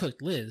 then we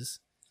cooked Liz.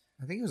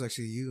 I think it was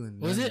actually you and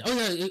was it? Oh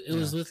yeah, it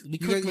was with we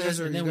cooked Liz,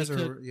 and then we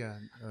cooked.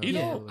 You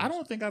know, I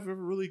don't think I've ever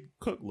really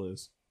cooked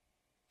Liz.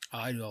 Oh,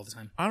 I do all the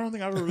time. I don't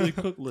think I've ever really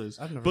cooked Liz.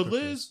 I've never but cooked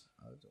Liz,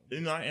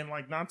 and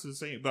like not to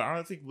say, but I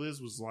don't think Liz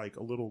was like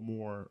a little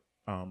more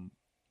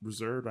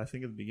reserved. I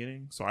think in the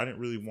beginning, so I didn't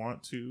really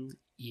want to.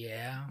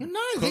 Yeah. No,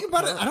 think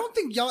about it. I don't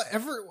think y'all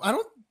ever. I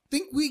don't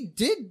think we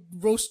did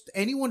roast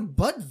anyone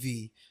but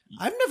V.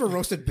 I've never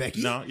roasted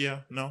Becky. No.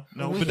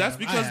 But that's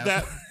because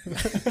that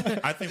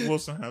I think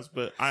Wilson has.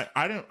 But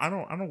I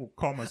don't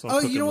call myself. Oh,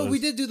 you know what? Liz. We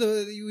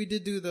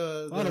did do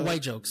the a lot of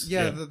white jokes.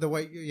 Yeah, the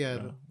white. Yeah,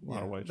 a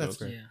lot of white that's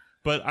jokes. great. Yeah.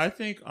 But I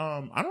think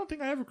I don't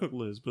think I ever cooked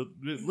Liz. But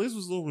Liz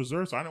was a little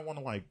reserved, so I didn't want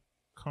to like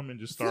come and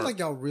just I feel start. like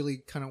y'all really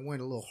kind of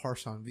went a little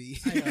harsh on V.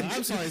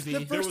 I'm sorry, V.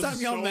 The first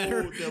time y'all met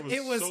her,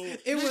 it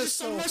was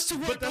so much to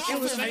work But that's off what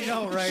of. I'm saying. I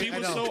know, right? She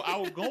was so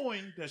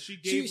outgoing that she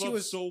gave up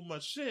so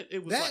much shit.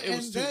 It was like, it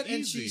was too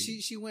easy.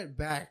 And she went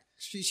back.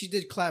 She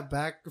did clap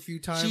back a few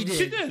times. She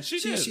did. She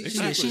did.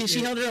 Exactly.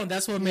 She held her own.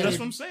 That's what made. That's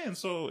what I'm saying.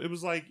 So it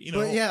was like, you know.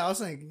 But yeah, I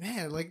was like,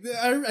 man, like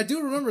I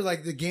do remember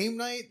like the game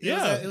night.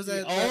 Yeah, it was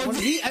at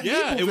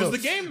it was the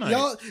game night.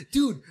 Y'all,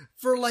 dude,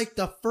 for like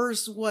the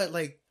first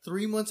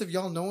 3 months of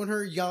y'all knowing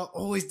her, y'all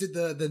always did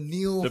the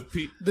Neil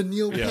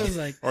yeah. was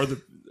like, or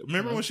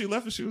remember when she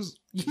left and she was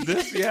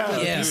this? Yeah,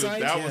 yeah.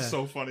 Dude, that was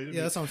so funny to me.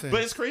 Yeah, that's what I'm saying.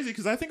 But it's crazy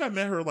because I think I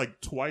met her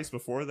like twice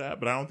before that,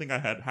 but I don't think I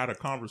had a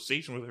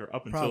conversation with her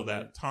up until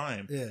that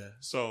time. Yeah.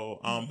 So,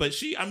 but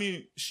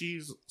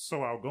she's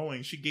so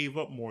outgoing. She gave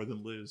up more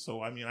than Liz.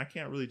 So, I mean, I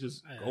can't really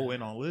just go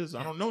in on Liz.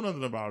 I don't know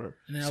nothing about her.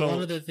 And then a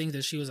lot of the things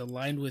that she was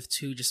aligned with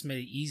too just made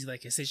it easy.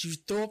 Like I said, she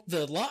would throw up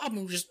the lob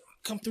and just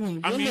come through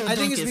and I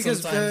think it's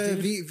because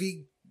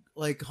V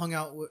like hung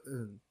out with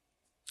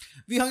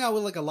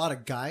like a lot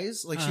of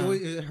guys. Like she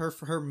always,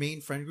 her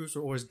main friend groups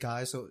were always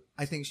guys. So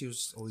I think she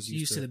was always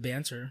used to the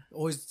banter.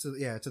 Always to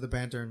the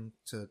banter and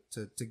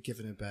to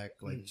giving it back.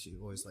 Like she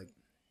always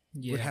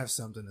would have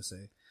something to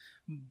say.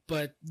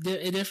 But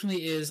it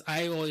definitely is.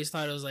 I always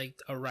thought it was like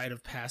a rite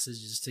of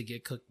passage just to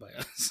get cooked by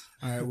us.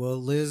 All right, well,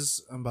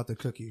 Liz, I'm about to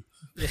cook you.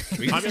 I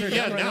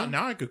mean,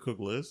 now I could cook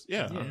Liz.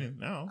 Yeah, I mean,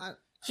 now. I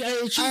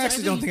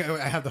actually don't think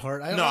I have the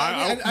heart. I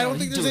don't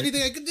think there's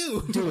anything I could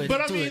do.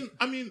 But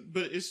I mean,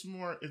 but it's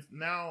more. It's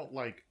now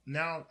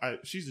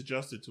she's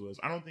adjusted to us.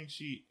 I don't think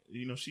she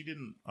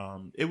didn't.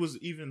 It was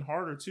even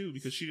harder too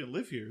because she didn't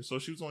live here, so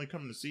she was only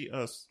coming to see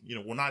us.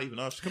 Well, not even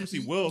us. She come to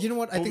see Will. You know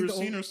what? I think we've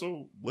seen her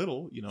so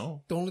little.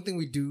 The only thing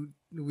we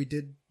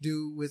did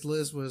do with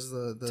Liz was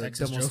the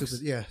Texas Demo jokes.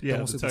 Stupid,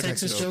 the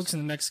Texas jokes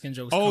and the Mexican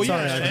jokes. Oh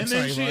yeah, and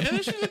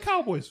then she's a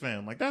Cowboys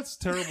fan. Like that's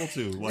terrible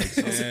too. Like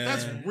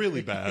that's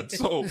really bad.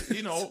 So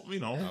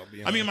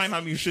I mean, it might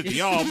not mean shit to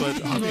y'all,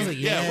 but I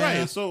mean,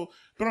 right. So,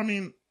 but I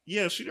mean,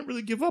 yeah, she didn't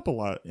really give up a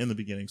lot in the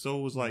beginning. So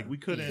it was like we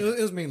couldn't.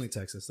 It was mainly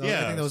Texas. I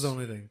think that was the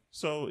only thing.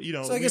 So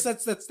So I guess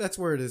that's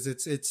where it is.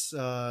 It's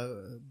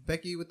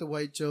Becky with the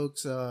white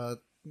jokes.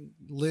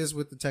 Liz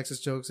with the Texas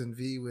jokes and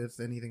V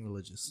with anything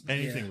religious.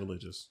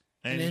 Religious.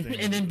 And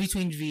then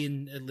between V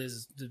and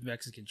Liz, the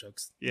Mexican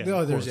jokes. Yeah.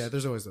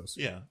 There's always those.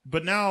 Yeah.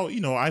 But now,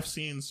 I've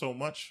seen so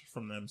much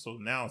from them. So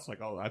now it's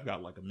like, I've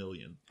got like 1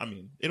 million. I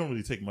mean, it don't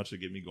really take much to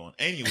get me going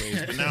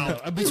anyways, but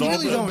now.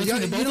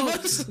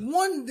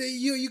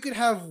 You could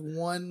have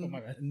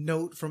one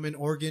note from an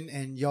organ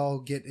and y'all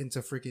get into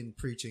freaking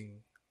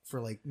preaching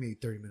for like maybe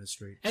 30 minutes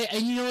straight.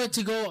 And you know what,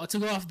 to go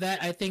off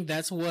that, I think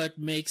that's what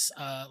makes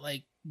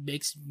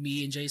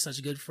me and Jay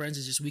such good friends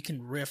is just we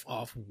can riff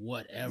off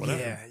whatever.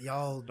 Yeah,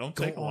 y'all don't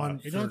go take a on.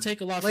 lot. It don't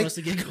take a lot for us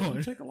to get going.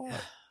 Don't take a lot.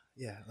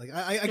 Yeah, like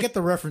I get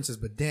the references,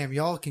 but damn,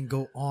 y'all can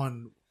go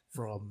on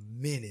for a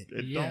minute.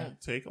 It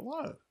don't take a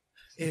lot.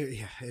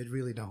 It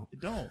really don't. It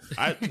don't.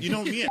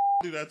 Me and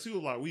do that too a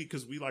lot.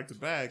 Because we like to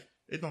bag.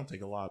 It don't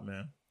take a lot,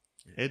 man.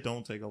 It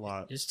don't take a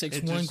lot. It just takes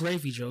one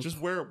gravy joke. Just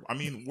wear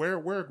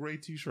a gray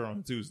t-shirt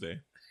on Tuesday.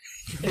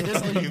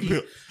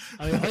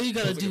 All you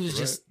gotta do is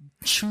just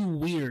chew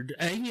weird.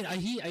 I mean, I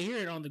hear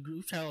it on the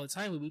group chat all the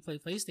time when we play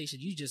PlayStation.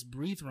 You just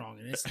breathe wrong,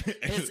 and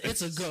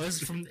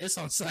it's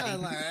on site.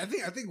 I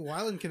think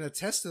Wyland can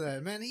attest to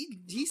that, man.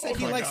 He said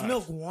he likes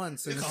milk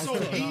once. And it's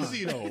so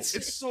easy though.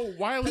 It's so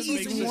Wyland. He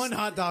eats one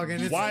hot dog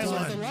and it's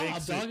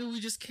done. And we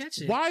just catch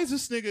it. Why is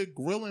this nigga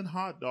grilling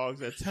hot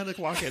dogs at 10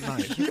 o'clock at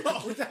night? Yo,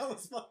 that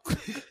was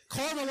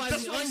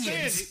caramelizing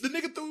onions. The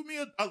nigga threw me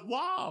a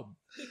lob.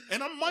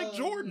 And I'm Mike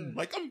Jordan.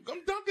 Like I'm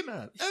dunking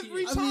that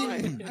every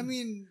time. I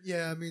mean,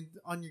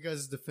 on you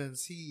guys'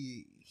 defense,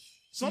 he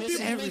Some It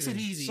people makes it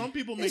easy. Some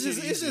people make It's just,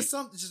 it it's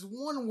easy. just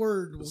one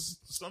word.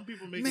 Some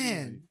people make it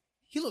Man, easy.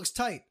 he looks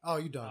tight. Oh,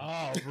 you done?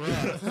 Oh, bro.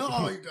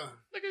 Oh, you done?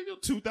 Nigga, your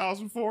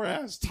 2004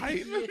 ass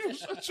tight.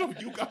 Shut your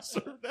you got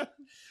served that.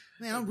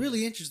 Man, I'm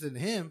really interested in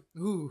him.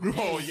 Ooh.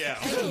 Oh yeah.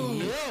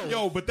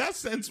 Yo, but that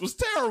sentence was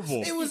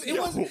terrible. It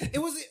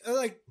was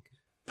like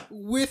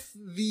with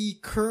the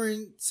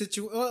current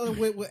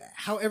situation,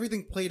 how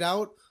everything played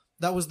out.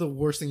 That was the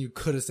worst thing you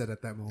could have said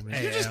at that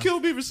moment. You just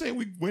killed me for saying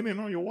we went in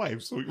on your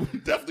wife, so we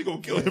definitely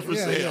gonna kill him for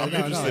saying I'm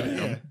interested in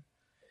him.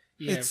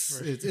 Yeah,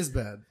 It's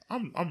bad.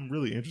 I'm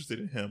really interested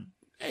in him.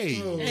 Hey,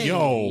 Hey,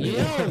 yo.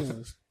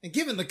 And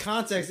given the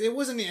context, it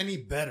wasn't any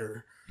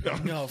better.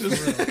 No, for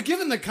real.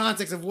 Given the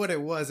context of what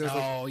it was like,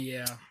 Oh,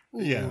 yeah.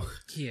 ooh. Yeah.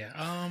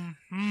 Yeah.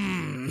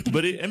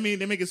 But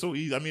they make it so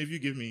easy. I mean, if you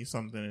give me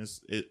something,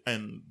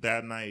 and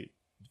that night,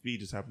 V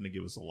just happened to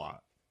give us a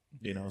lot,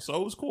 you know.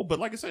 So it was cool. But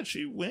like I said,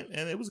 she went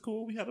and it was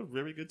cool. We had a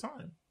very good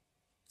time.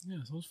 Yeah,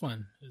 so it was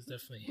fun. It was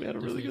definitely. We had a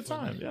really good fun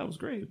time. night. Yeah, it was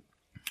great.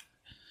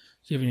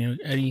 Do you have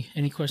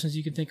any questions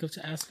you can think of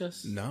to ask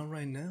us? Not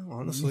right now,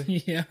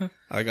 honestly. Yeah.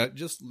 I got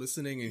just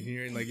listening and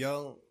hearing like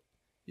y'all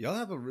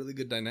have a really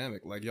good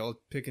dynamic. Like y'all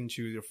pick and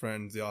choose your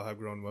friends. Y'all have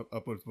grown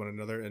up with one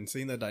another, and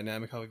seeing that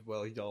dynamic, how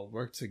well y'all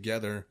work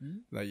together,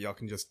 that y'all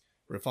can just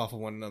riff off of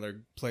one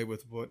another, play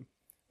with what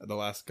the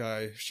last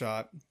guy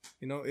shot.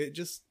 You know, it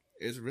just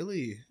is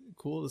really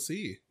cool to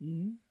see.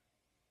 Mm-hmm.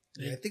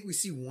 Yeah, I think we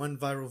see one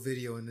viral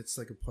video and it's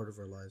like a part of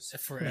our lives.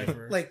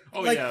 Forever.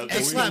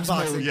 slap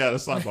boxing. Yeah, the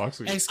slap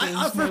boxing.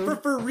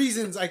 For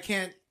reasons I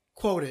can't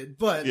quote it,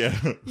 but Yeah.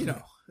 you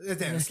know,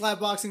 damn,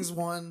 slap boxing's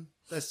one.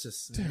 That's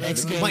just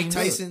X Games. Mike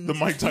Tyson. The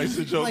Mike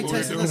Tyson joke Mike we were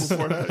Tyson, doing that's-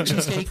 before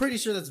that. I'm pretty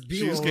sure that's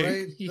B-roll, Cheesecake.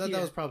 right? That Yeah.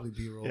 was probably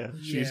B-roll. Yeah,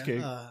 Yeah.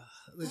 cheesecake.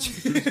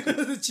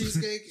 The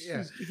cheesecake.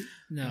 Yeah,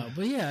 No,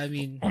 but yeah, I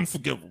mean,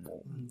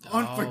 Unforgivable.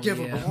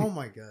 unforgivable. yeah. Oh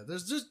my god,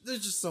 there's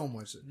just so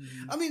much.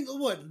 I mean,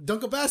 what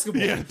dunk of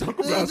basketball? Yeah, dunk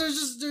of basketball.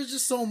 There's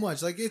just so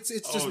much. Like it's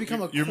just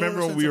become a. You core remember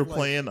when sense we were of life.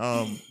 playing?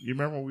 You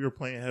remember when we were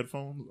playing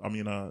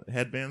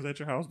headbands at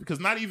your house? Because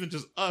not even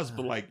just us,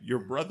 but like your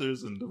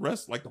brothers and the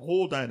rest, like the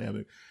whole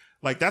dynamic.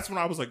 Like that's when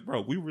I was like,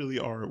 bro, we really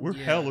are. We're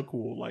hella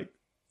cool, like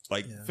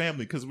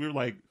family. Because we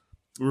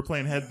were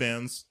playing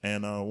headbands,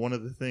 and one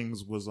of the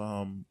things was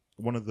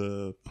one of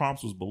the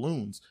prompts was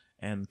balloons.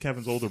 And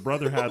Kevin's older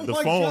brother had the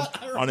phone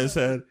on his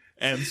head.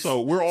 And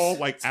so we're all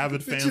like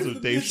avid fans of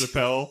Dave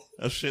Chappelle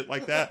and shit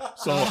like that.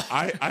 So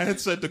I had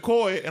said to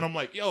Coy, and I'm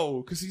like,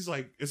 yo, cause he's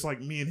like, it's like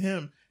me and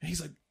him. And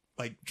he's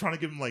like trying to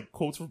give him like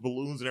quotes for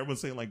balloons, and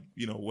everyone's saying like,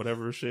 you know,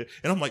 whatever shit.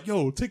 And I'm like,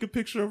 yo, take a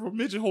picture of a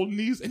midget holding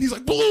these. And he's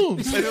like,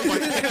 balloons. And I'm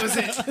like, that was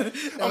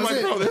it. I'm like,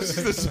 bro,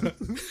 this.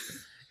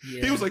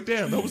 yeah. He was like,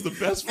 damn, that was the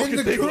best fucking And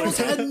the thing. girls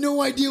Like, had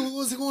no idea what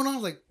was going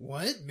on. Like,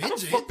 what? how the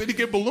Midget? fuck did he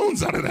get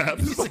balloons out of that?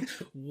 It's like,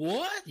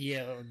 what?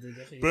 Yeah.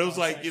 but it was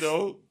like, you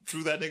know,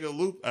 threw that nigga a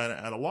loop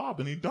at a lob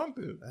and he dunked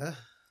it.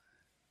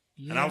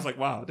 Yeah. And I was like,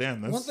 wow,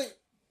 damn. That's, One thing.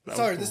 that was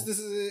Sorry, cool. this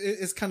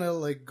is kind of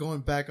like going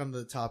back on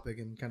the topic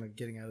and kind of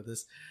getting out of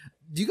this.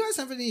 Do you guys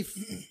have any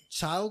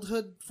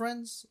childhood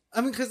friends?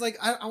 I mean, because like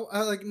I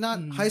like not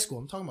high school.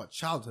 I'm talking about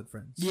childhood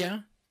friends. yeah.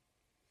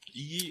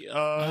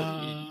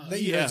 That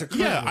you guys are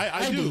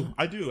currently with.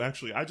 I do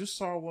actually. I just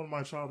saw one of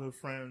my childhood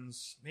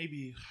friends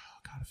maybe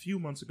a few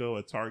months ago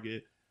at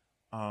Target.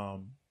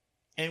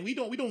 And we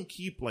don't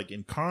keep like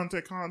in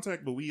contact,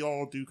 but we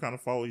all do kind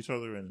of follow each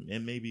other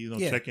and maybe, you know,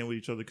 check in with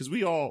each other. Because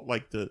we all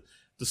like the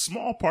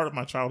small part of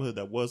my childhood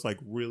that was like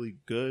really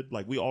good.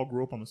 Like we all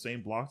grew up on the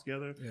same block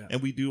together,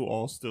 and we do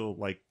all still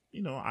like,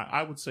 you know,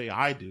 I would say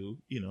I do,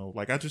 you know,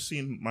 like I just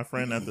seen my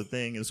friend at the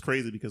thing. It's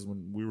crazy because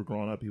when we were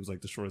growing up, he was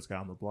like the shortest guy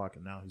on the block,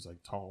 and now he's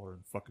like taller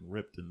and fucking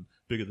ripped and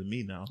bigger than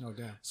me now. Oh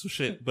damn. So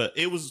shit. But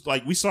it was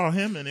like we saw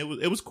him and it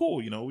was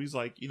cool, you know. He's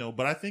like, you know,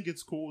 but I think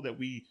it's cool that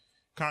we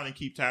kind of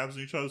keep tabs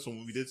on each other. So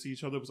when we did see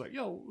each other, it was like,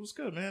 yo, it was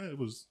good, man. It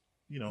was,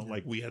 you know,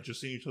 like we had just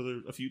seen each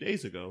other a few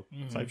days ago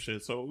type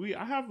shit. So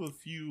I have a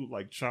few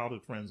like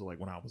childhood friends like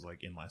when I was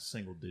like in my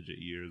single digit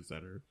years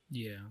that are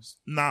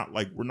not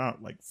like, we're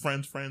not like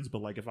friends,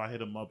 but like if I hit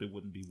them up, it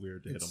wouldn't be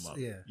weird to hit them up.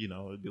 Yeah. You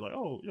know, it'd be like,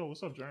 oh, yo,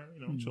 what's up, Jeremy?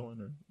 You know, chilling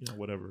or, you know,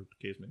 whatever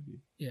the case may be.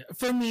 Yeah.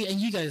 For me, and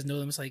you guys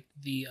know them, it's like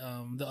the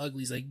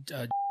uglies, like,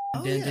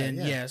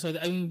 yeah. So,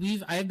 I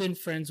mean, I've been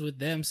friends with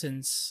them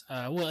since,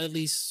 well, at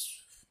least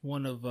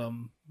one of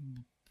them,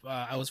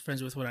 I was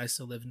friends with when I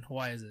still lived in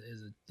Hawaii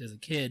as a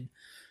kid.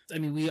 I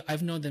mean,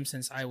 I've known them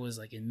since I was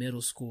like in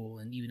middle school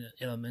and even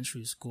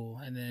elementary school.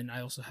 And then I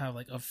also have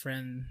like a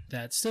friend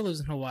that still lives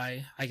in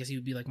Hawaii. I guess he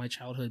would be like my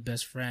childhood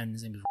best friend.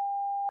 His name is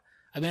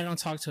I mean, I don't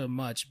talk to him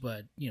much,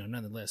 but you know,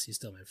 nonetheless, he's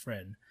still my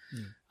friend.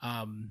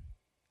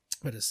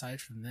 But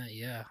aside from that,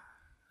 yeah.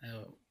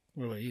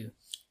 What about you?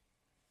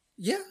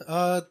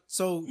 Yeah.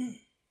 So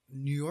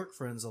New York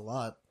friends a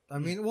lot. I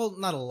mean, well,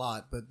 not a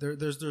lot, but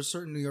there's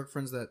certain New York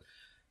friends that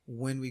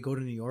when we go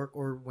to New York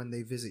or when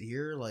they visit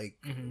here, like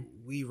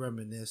we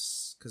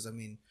reminisce. Cause I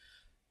mean,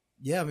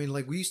 yeah, I mean,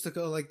 like we used to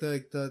go like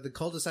the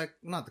cul-de-sac,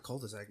 not the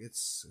cul-de-sac.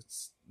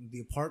 It's the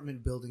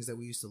apartment buildings that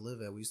we used to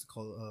live at. We used to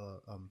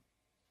call,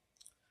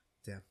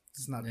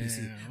 It's not Yeah.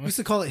 PC. We used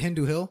to call it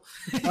Hindu Hill,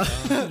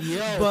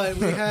 Yo. but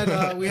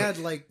we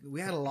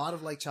had a lot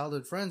of like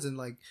childhood friends, and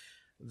like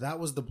that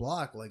was the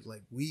block.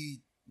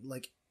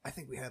 I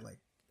think we had like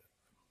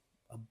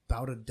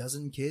about a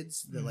dozen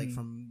kids that like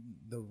from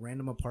the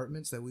random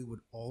apartments that we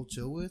would all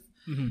chill with.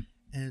 Mm-hmm.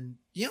 And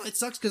you know, it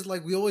sucks because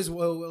like we always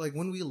like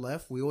when we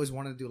left, we always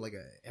wanted to do like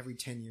a every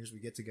 10 years we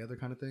get together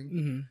kind of thing.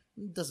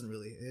 Mm-hmm. It doesn't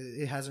really,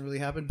 it hasn't really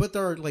happened. But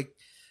there are like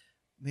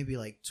maybe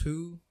like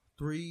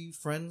 2-3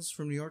 friends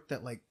from New York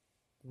that like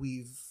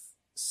we've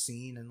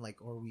seen and like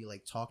or we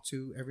like talk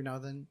to every now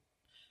and then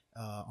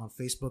on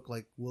Facebook.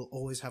 Like we'll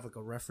always have like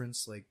a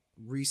reference. Like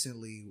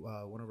recently,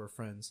 one of our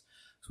friends,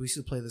 so we used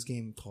to play this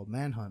game called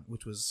Manhunt,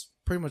 which was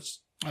pretty much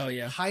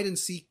hide and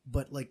seek,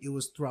 but like it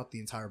was throughout the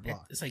entire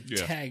block. It's like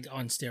tag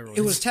on steroids.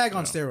 It was tag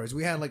on steroids.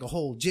 We had like a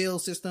whole jail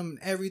system and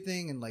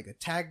everything, and like a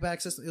tag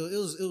back system. It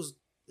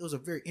was a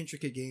very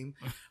intricate game,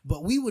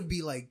 but we would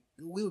be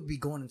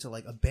going into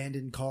like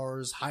abandoned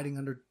cars, hiding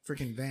under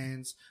freaking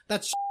vans.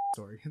 That's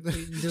story.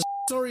 The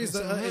story is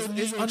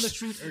on the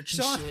street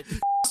urchin shit.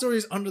 Story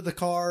is under the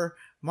car.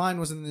 Mine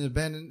was in the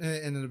abandoned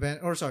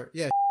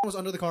was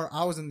under the car.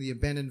 I was in the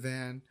abandoned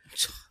van.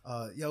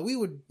 We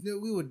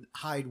would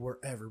hide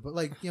wherever. But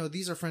like, you know,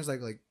 these are friends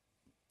like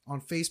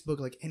on Facebook,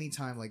 like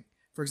anytime, like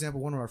for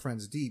example, one of our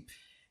friends, Deep,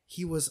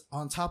 he was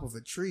on top of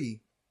a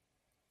tree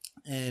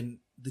and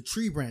the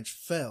tree branch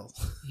fell.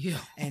 Yeah.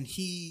 And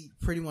he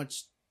pretty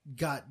much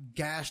got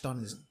gashed on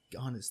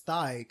his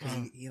thigh because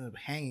he ended up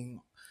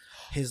hanging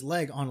his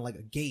leg on like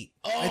a gate.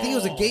 I think it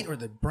was a gate or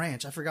the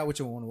branch. I forgot which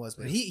one it was,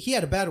 but he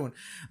had a bad one.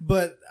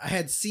 But I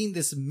had seen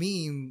this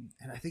meme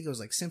and I think it was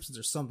like Simpsons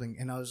or something.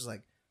 And I was just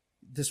like,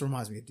 this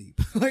reminds me of Deep.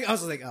 Like I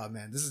was like, oh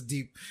man, this is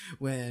Deep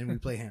when we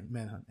play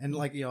Manhunt. And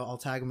like, you know, I'll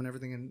tag him and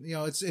everything. And you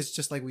know, it's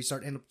just like we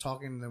end up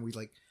talking and then we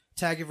like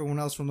tag everyone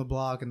else from the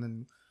block. And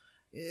then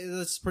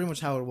that's pretty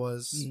much how it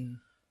was. Mm.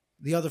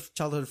 The other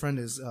childhood friend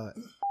is,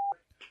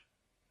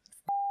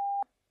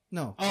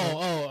 no.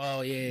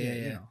 Yeah.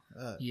 You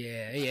know,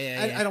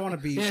 yeah. I don't want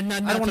to be. Yeah,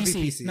 not I don't want PC, to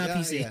be PC. Not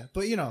PC. Yeah.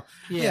 But you know,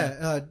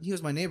 he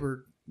was my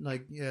neighbor,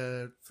 like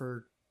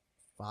for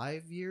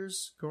 5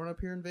 years growing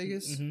up here in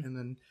Vegas, and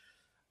then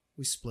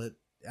we split.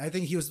 I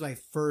think he was my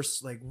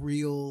first like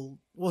real.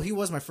 Well, he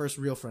was my first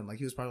real friend. Like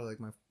he was probably like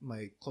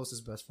my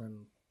closest best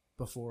friend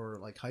before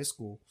like high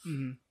school.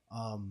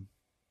 Mm-hmm.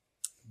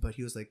 But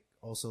he was like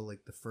also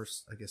like the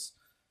first, I guess,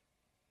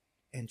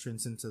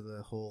 entrance into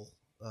the whole.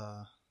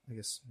 I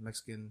guess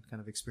Mexican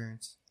kind of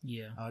experience.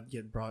 Yeah, I'd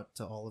get brought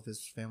to all of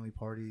his family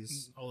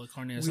parties, all the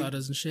carne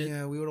asadas and shit.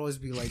 Yeah, we would always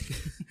be like,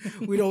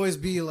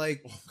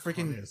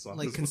 freaking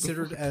like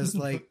considered as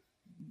like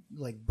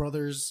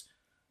brothers,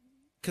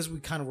 because we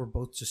kind of were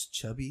both just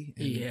chubby.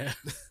 And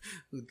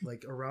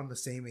like around the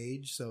same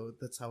age, so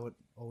that's how it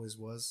always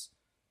was.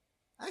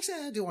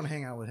 Actually, I do want to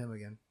hang out with him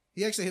again.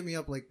 He actually hit me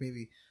up like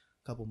maybe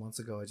a couple months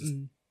ago. I just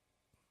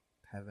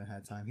haven't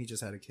had time. He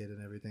just had a kid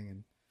and everything,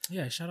 and.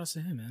 Yeah, shout outs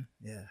to him, man.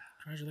 Yeah.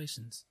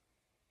 Congratulations.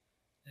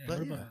 Yeah,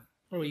 but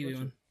what were you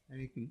doing?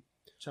 Any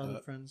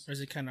childhood friends? Or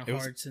is it kind of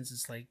hard since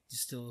it's like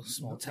still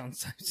small town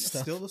type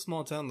stuff? Still the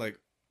small town. Like,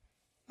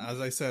 as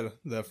I said,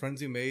 the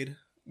friends you made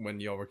when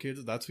y'all were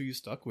kids, that's who you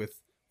stuck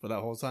with for that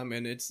whole time.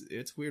 And it's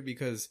weird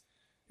because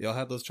y'all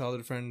had those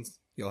childhood friends,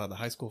 y'all had the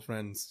high school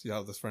friends, y'all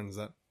have those friends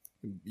that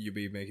you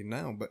be making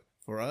now. But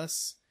for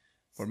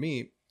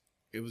me,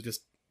 it was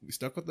just, we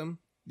stuck with them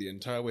the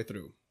entire way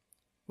through.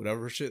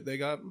 Whatever shit they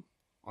got,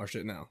 our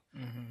shit now.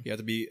 Mm-hmm. You have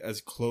to be as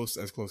close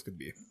could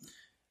be.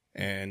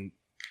 And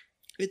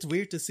it's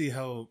weird to see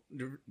how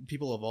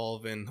people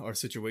evolve in our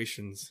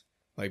situations.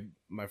 Like,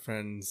 my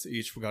friends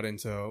each got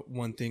into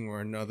one thing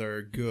or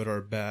another, good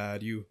or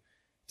bad. You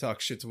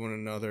talk shit to one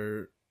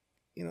another,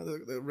 you know,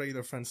 the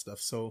regular friend stuff.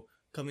 So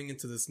coming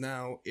into this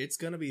now, it's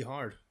going to be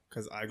hard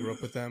because I grew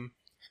up with them.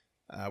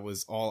 That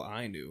was all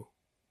I knew.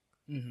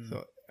 Mm-hmm.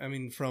 So, I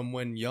mean, from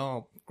when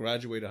y'all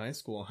graduated high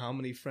school, how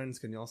many friends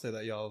can y'all say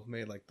that y'all have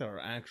made, like, that are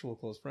actual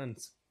close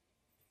friends?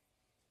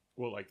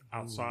 Well, like,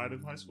 outside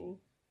of high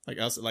school?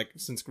 Like,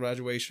 since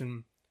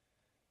graduation,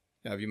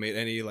 have you made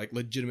any, like,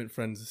 legitimate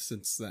friends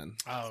since then?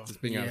 Oh, since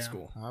being out of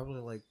school? Probably,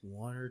 like,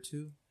 1 or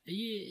 2.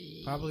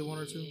 Yeah. Probably 1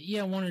 or 2?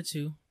 Yeah, 1 or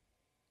 2.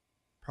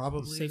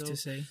 Probably, safe to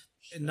say.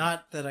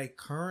 Not that I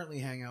currently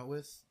hang out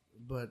with,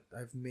 but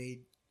I've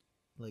made,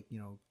 like, you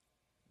know,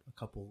 a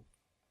couple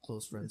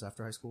close friends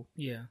after high school.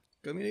 Yeah.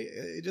 I mean,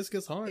 it just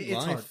gets hard.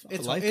 It's hard. It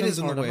is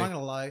hard. I'm not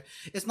gonna lie.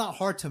 It's not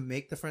hard to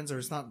make the friends, or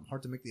it's not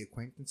hard to make the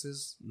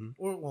acquaintances. Mm-hmm.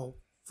 Or, well,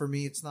 for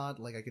me, it's not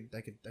like I could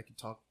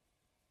talk.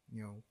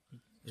 You know,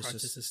 it's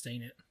hard to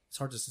sustain it. It's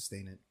hard to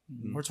sustain it,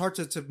 or it's hard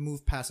to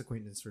move past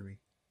acquaintance for me.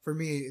 For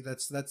me,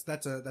 that's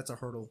a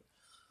hurdle.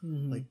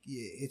 Mm-hmm. Like,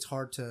 it's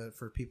hard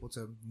for people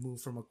to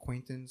move from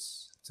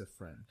acquaintance to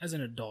friend. As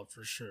an adult,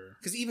 for sure.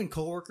 Because even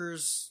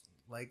coworkers,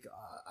 like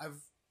I've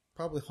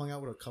probably hung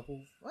out with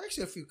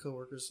a few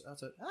coworkers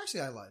outside.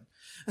 Actually, I lied.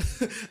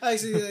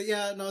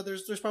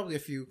 There's probably a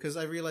few because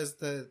I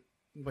realized that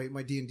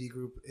my D&D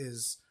group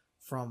is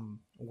from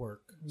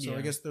work. So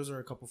I guess those are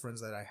a couple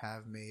friends that I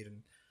have made,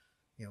 and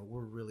you know,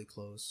 we're really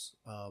close.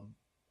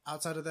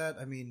 outside of that,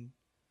 I mean,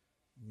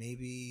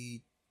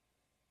 maybe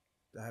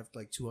I have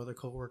like 2 other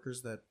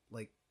coworkers that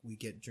like we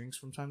get drinks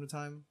from time to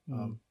time.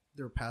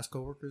 They're past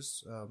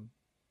coworkers,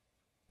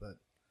 but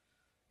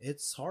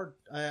it's hard.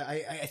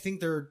 I think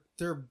they're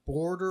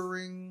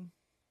bordering.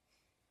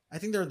 I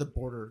think they're at the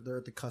border. They're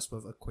at the cusp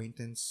of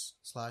acquaintance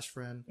 /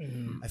 friend.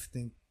 I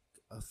think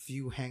a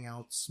few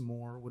hangouts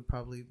more would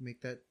probably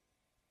make that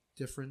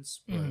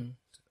difference. But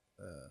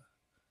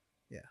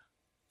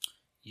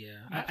yeah.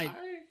 I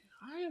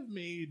have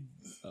made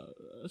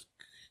a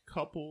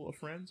couple of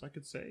friends, I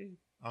could say,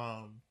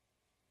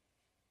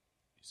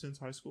 since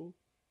high school.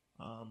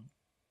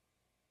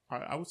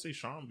 I would say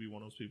Sean would be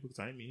one of those people because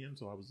I didn't meet him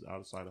until I was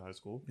outside of high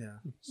school. Yeah.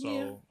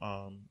 So,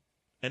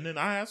 and then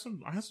I had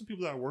some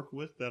people that I worked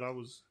with that I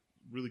was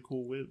really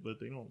cool with, but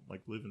they don't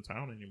like live in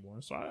town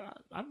anymore. So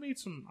I made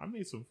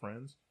some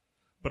friends,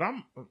 but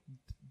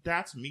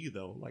that's me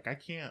though. Like I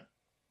can't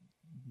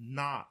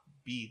not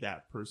be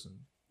that person.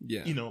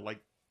 Yeah. You know, like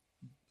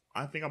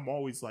I think I'm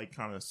always like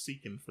kind of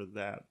seeking for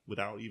that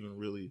without even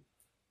really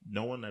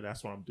knowing that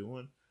that's what I'm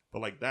doing.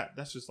 But like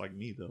that's just like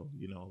me though.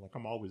 You know, like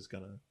I'm always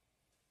gonna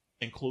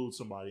include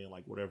somebody in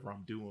like whatever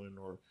I'm doing,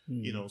 or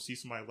you know, see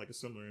somebody with like a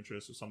similar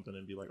interest or something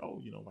and be like, oh,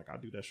 you know, like I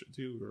do that shit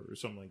too, or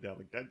something like that.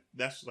 Like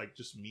that's like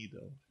just me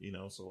though, you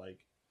know. So like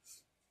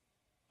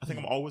I think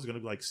I'm always gonna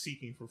be like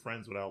seeking for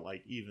friends without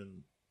like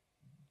even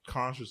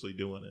consciously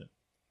doing it.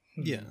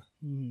 Yeah.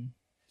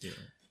 Yeah.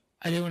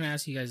 I did want to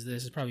ask you guys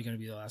this. It's probably going to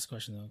be the last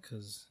question though,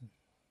 because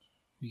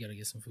we got to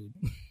get some food.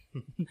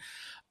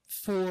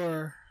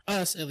 For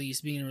us, at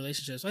least, being in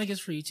relationships, I guess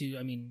for you too.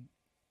 I mean,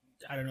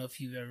 I don't know if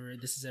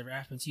this has ever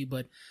happened to you,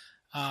 but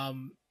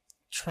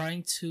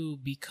trying to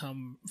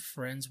become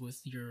friends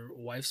with your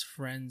wife's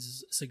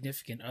friend's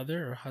significant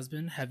other or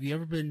husband. Have you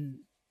ever been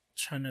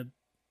trying to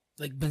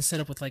been set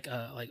up with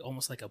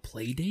almost like a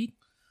play date?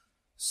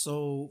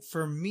 So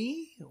for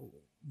me,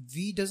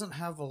 V doesn't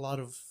have a lot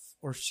of,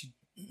 or she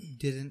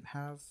didn't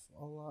have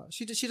a lot.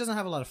 She doesn't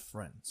have a lot of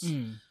friends.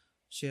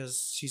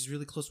 She's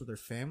really close with her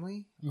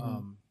family,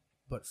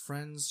 but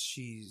friends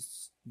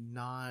she's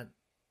not.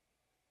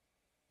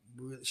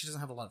 She doesn't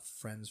have a lot of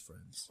friends,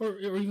 or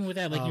even with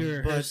that, like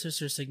her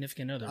sister's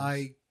significant other.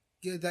 I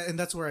get that, and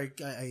that's where I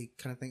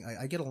kind of think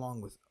I get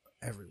along with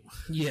everyone.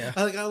 Yeah,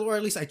 or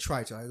at least I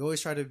try to. I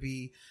always try to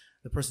be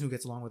the person who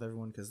gets along with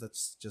everyone because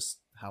that's just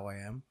how I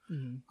am.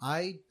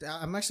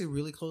 I'm actually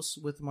really close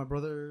with my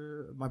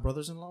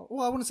brothers-in-law.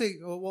 Well, I want to say,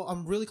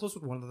 I'm really close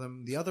with one of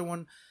them. The other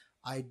one,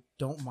 I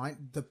don't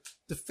mind.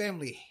 The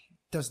family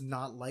does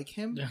not like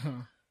him.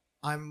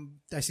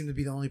 I seem to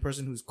be the only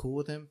person who's cool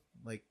with him.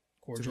 Like,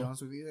 cordial. To be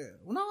honest with you,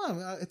 well,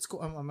 no, it's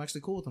cool. I'm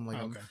actually cool with him. Like,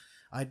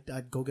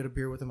 I'd go get a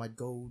beer with him. I'd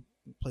go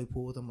play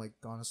pool with him. Like,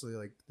 honestly,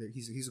 like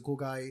he's a cool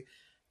guy.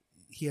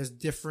 He has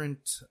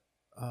different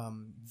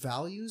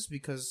values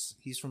because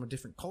he's from a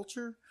different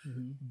culture,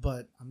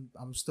 but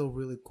I'm still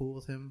really cool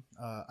with him.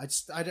 I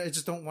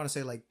just don't want to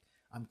say like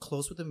I'm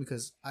close with him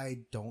because I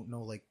don't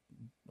know like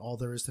all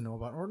there is to know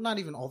about, or not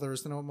even all there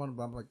is to know about him,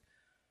 but I'm like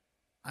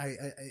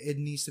it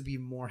needs to be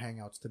more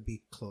hangouts to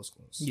be close.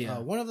 Yeah.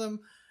 One of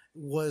them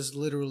was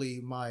literally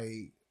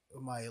my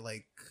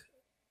like,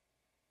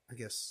 I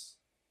guess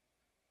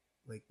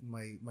like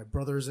my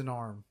brothers in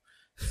arm.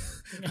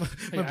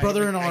 my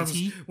brother in arms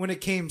when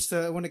it came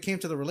to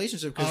the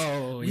relationship,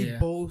 because we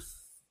both,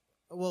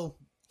 well,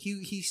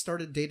 he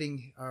started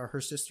dating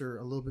her sister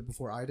a little bit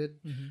before I did,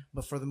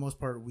 but for the most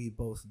part we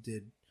both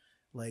did,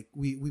 like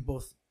we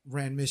both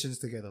ran missions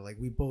together. Like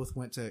we both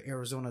went to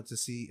Arizona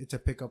to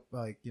pick up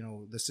like, you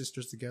know, the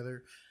sisters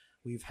together.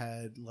 We've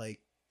had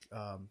like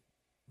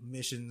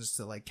missions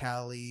to like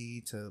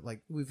Cali, to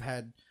like we've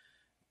had,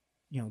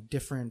 you know,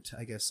 different,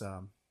 I guess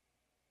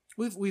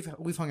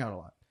we've hung out a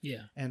lot.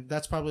 Yeah. And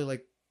that's probably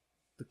like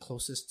the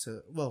closest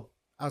to, well,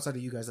 outside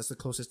of you guys, that's the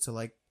closest to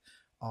like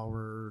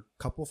our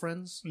couple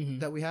friends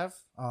that we have.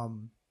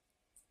 Me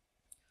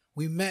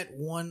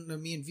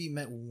and V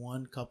met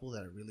one couple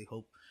that I really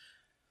hope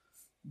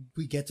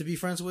we get to be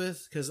friends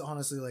with, because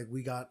honestly, like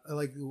we got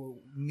like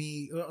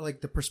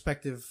the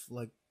perspective,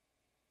 like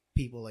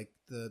people, like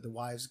the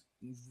wives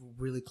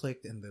really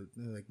clicked, and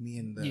me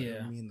and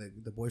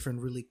the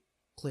boyfriend really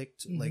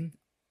clicked. Like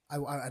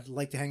I'd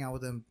like to hang out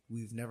with them.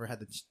 We've never had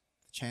the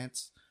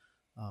chance,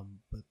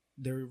 but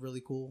they're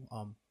really cool.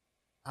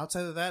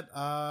 Outside of that,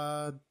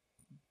 I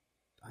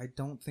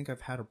don't think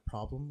I've had a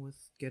problem with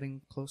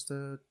getting close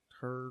to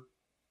her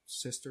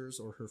sisters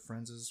or her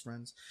friends'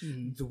 friends.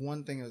 The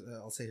one thing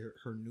I'll say,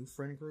 her new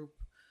friend group,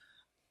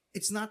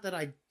 it's not that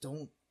I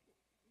don't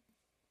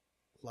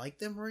like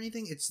them or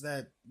anything, it's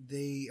that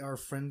they are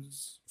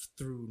friends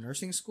through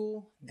nursing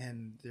school,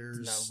 and there's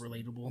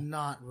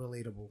not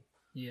relatable.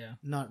 Yeah,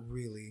 not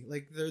really.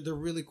 Like they're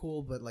really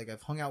cool, but like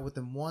I've hung out with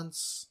them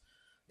once,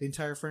 the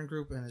entire friend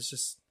group, and it's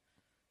just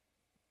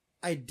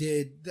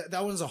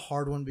that one's a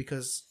hard one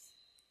because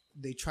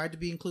they tried to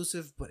be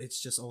inclusive, but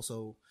it's just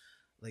also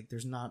like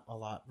there's not a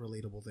lot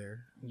relatable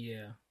there.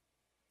 Yeah.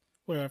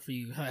 What about for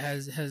you?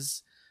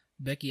 Has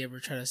Becky ever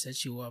tried to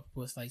set you up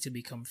with like to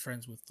become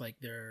friends with like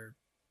their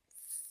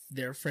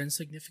their friend's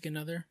significant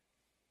other?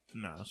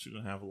 Nah, she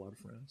didn't have a lot of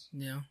friends.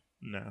 Yeah.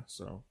 Nah,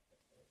 so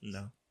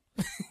no.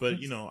 But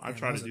I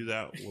try to do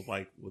that with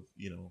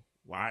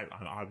well,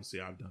 obviously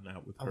I've done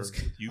that with her,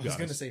 with you guys. I was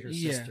gonna say her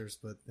sisters,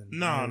 but then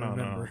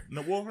no.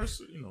 Well, her,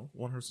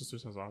 one of her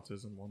sisters has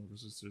autism. One of her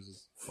sisters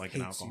is like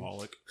an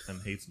alcoholic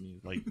and hates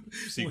me like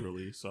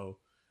secretly. So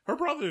her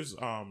brothers,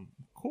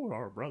 cool.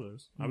 Our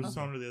brothers. I was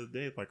telling her the other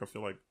day, like I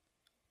feel like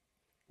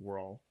we're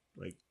all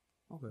like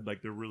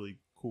they're really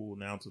cool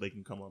now, so they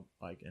can come up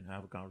like and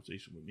have a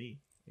conversation with me.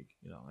 Like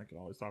I can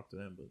always talk to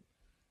them, but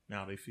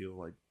now they feel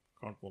like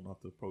comfortable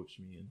enough to approach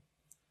me and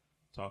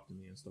talk to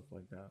me and stuff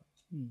like that.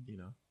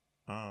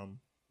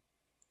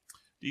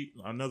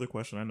 Another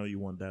question. I know you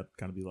want that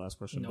kind of be the last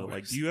question, but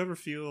like, do you ever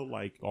feel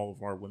like all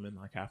of our women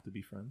like have to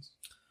be friends?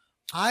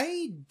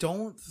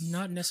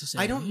 Not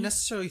necessarily. I don't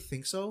necessarily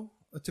think so.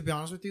 To be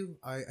honest with you,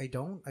 I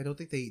don't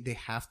think they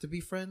have to be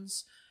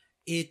friends.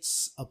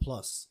 It's a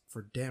plus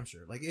for damn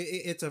sure. Like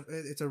it's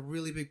a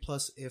really big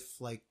plus if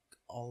like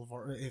all of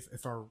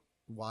if our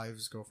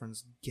wives,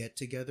 girlfriends get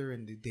together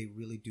and they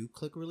really do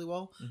click really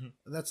well.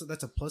 Mm-hmm.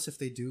 That's a plus if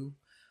they do.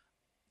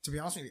 To be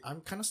honest with you,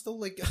 I'm kind of still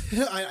like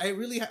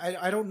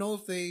I don't know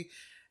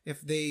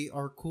if they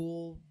are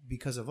cool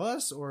because of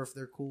us or if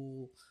they're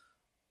cool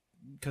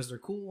because they're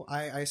cool.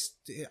 I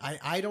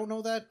don't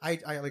know that. I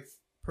like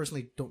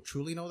personally don't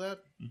truly know that.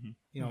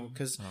 Mm-hmm.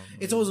 Because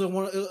it's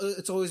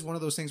always one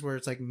of those things where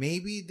it's like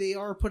maybe they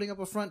are putting up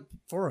a front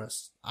for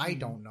us. I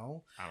don't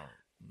know. I don't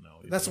know.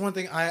 That's one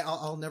thing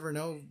I'll never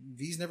know.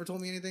 V's never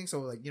told me anything, so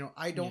like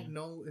I don't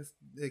know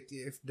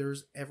if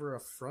there's ever a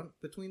front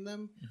between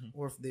them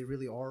or if they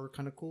really are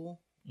kind of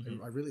cool.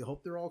 I really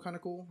hope they're all kind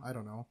of cool. I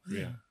don't know.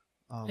 Yeah.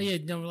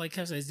 Like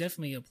Kev said, it's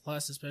definitely a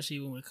plus, especially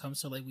when it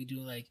comes to like we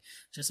do like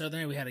just the other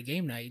night we had a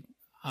game night,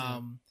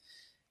 and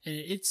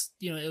it's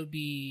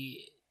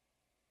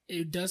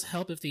it does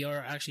help if they are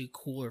actually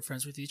cool or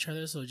friends with each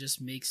other, so it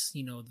just makes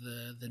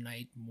the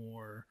night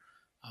more.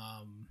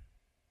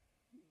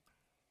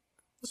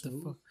 What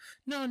the fuck?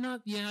 No, not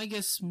I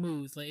guess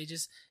smooth. Like it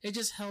just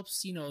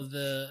helps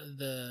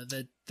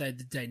the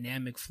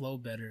dynamic flow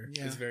better.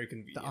 Yeah. It's very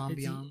convenient. The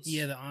ambiance.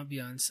 The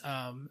ambiance.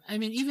 I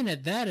mean, even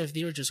at that, if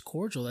they were just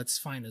cordial, that's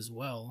fine as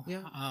well.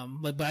 Yeah.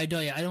 But I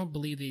don't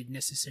believe they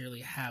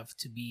necessarily have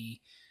to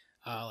be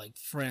like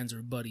friends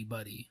or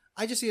buddy.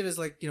 I just see it as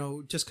like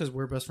just because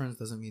we're best friends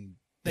doesn't mean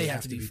they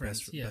have to be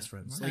friends. Best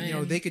friends.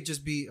 Like they could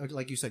just be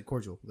like you said,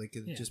 cordial. They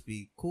could just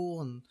be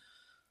cool and.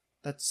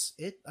 That's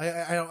it.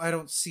 I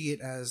don't see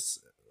it as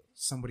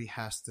somebody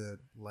has to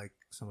like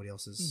somebody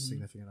else's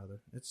significant other.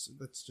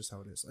 That's just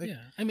how it is. Like,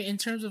 I mean, in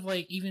terms of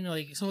like even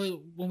like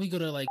so when we go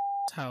to like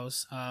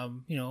house,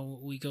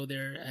 we go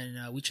there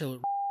and we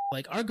chill.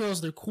 Like our girls,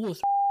 they're cool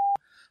with,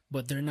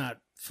 but they're not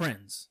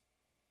friends.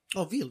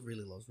 Oh, V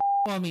really loves.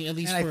 Well, I mean, at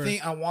least. And I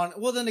think I want.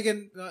 Well, then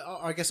again,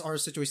 I guess our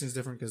situation is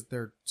different because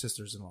they're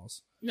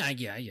sisters-in-laws. Yeah, I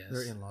guess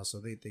they're in-laws,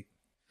 so they.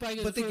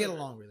 But they get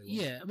along really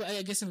well. Yeah, but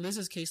I guess in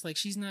Liz's case, like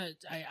she's not.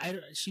 I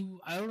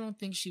don't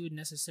think she would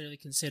necessarily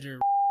consider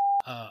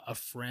a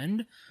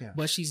friend,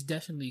 but she's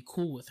definitely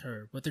cool with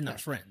her. But they're not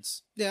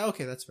friends. Yeah,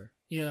 okay, that's fair.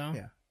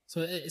 Yeah.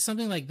 So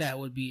something like that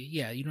would be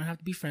you don't have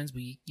to be friends,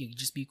 but you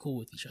just be cool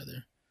with each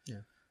other.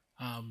 Yeah.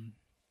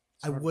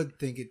 I would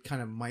think it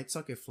kind of might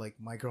suck if like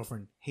my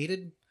girlfriend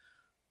hated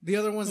the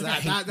other ones.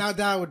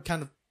 That would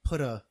kind of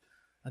put a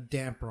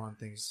damper on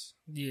things.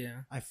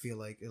 Yeah. I feel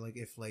like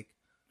if like.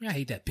 I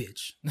hate that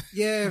bitch.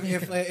 Yeah,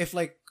 if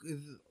like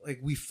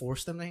we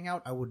force them to hang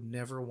out, I would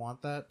never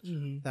want that.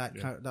 Mm-hmm.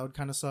 That would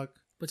kind of suck.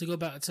 But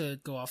to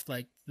go off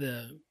like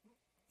the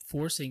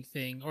forcing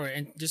thing,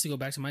 and just to go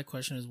back to my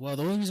question as well,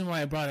 the only reason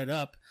why I brought it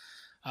up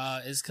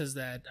is because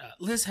that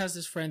Liz has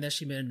this friend that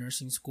she met in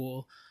nursing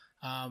school,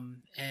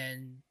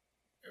 and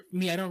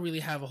me, I don't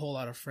really have a whole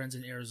lot of friends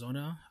in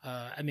Arizona.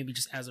 I maybe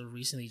just as of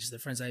recently, just the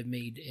friends I've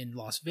made in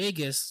Las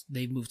Vegas,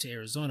 they've moved to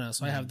Arizona,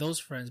 so I have those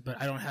friends, but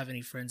I don't have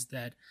any friends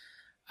that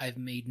I've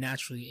made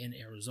naturally in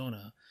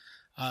Arizona.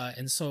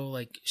 And so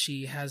like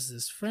she has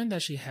this friend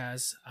that she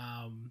has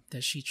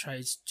that she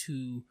tries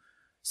to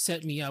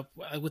set me up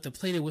with a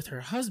play with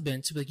her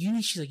husband to be like,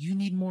 she's like, you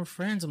need more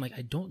friends. I'm like,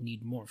 I don't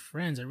need more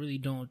friends. I really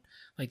don't.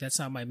 Like, that's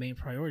not my main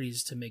priority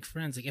is to make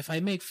friends. Like, if I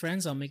make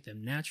friends, I'll make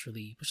them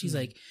naturally. But she's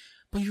like,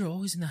 but you're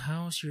always in the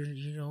house.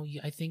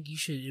 I think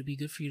it'd be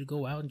good for you to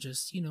go out and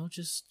just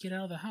get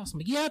out of the house. I'm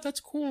like, yeah, that's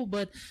cool.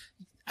 But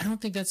I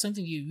don't think that's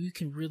something you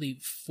can really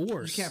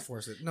force. You can't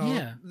force it. No.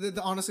 Yeah.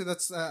 Honestly,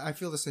 that's, I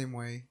feel the same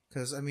way.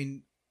 Cause I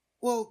mean,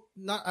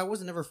 I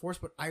wasn't ever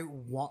forced, but I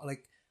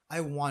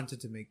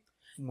wanted to make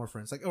more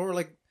friends.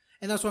 And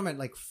that's what I meant,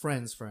 like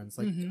friends.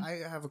 Like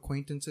I have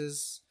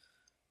acquaintances,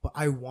 but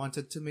I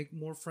wanted to make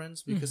more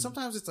friends because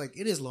sometimes it's like,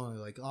 it is lonely.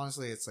 Like,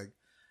 honestly, it's like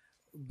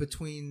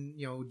between,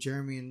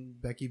 Jeremy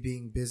and Becky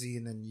being busy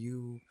and then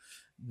you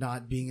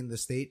not being in the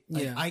state.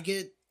 Like, I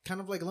get kind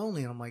of like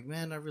lonely and I'm like,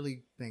 man, I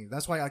really think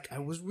that's why I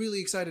was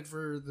really excited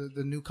for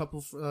the new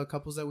couples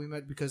that we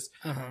met because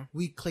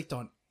we clicked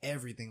on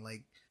everything.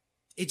 Like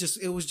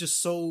it was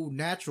just so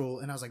natural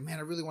and I was like, man,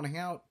 I really want to hang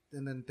out.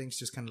 And then things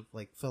just kind of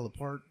like fell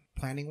apart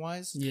planning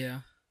wise. Yeah.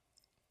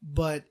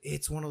 But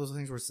it's one of those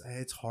things where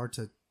it's hard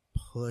to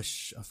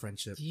push a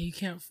friendship. You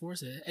can't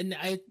force it. And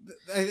I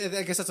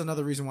guess that's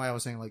another reason why I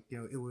was saying, like, you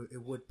know,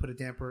 it would put a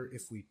damper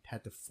if we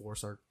had to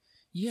force our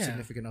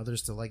significant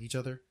others to like each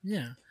other.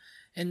 Yeah.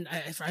 And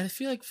I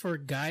feel like for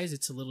guys,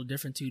 it's a little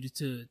different too,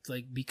 to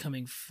like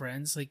becoming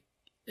friends. Like,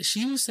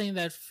 she was saying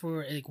that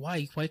for like,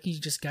 why can't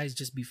you guys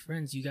just be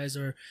friends? You guys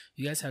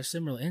have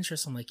similar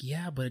interests. I'm like,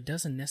 yeah, but it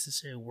doesn't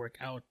necessarily work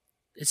out.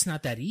 It's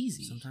not that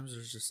easy. Sometimes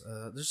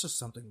there's just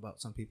something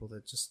about some people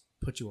that just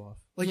put you off.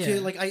 Like,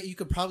 you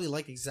could probably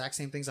like exact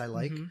same things I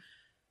like,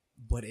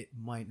 but it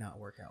might not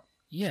work out.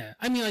 Yeah.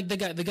 I mean, like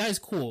the guy's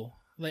cool.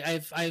 Like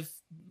I've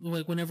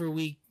like whenever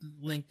we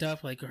linked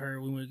up, like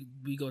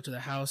we go to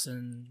the house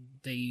and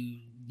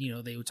they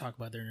would talk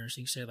about their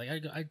nursing shit. Like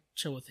I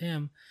chill with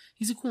him.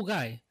 He's a cool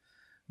guy.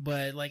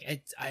 But like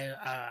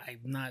I'm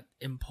not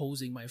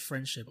imposing my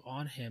friendship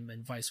on him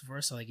and vice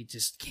versa. Like it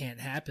just can't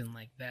happen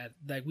like that.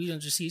 Like we don't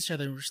just see each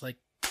other and we're just like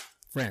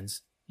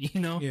friends, you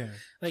know? Yeah.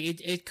 Like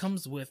it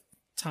comes with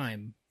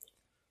time.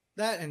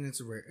 That and it's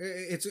rare.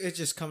 It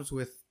just comes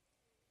with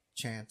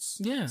chance.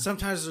 Yeah.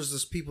 Sometimes there's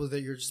just people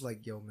that you're just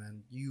like, yo,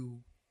 man, you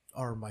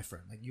are my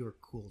friend. Like you are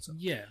cool. So.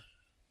 Yeah.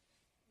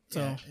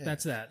 So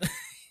that's that.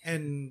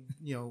 And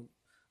you know,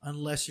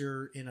 unless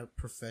you're in a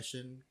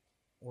profession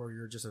or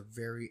you're just a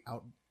very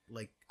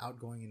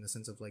outgoing in the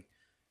sense of like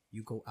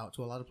you go out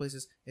to a lot of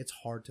places, it's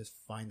hard to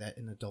find that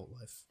in adult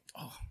life.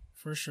 Oh,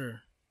 for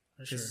sure.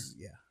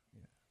 Yeah.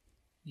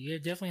 You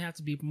definitely have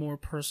to be more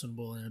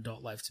personable in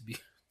adult life to be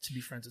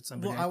friends with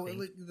somebody. Well,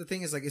 the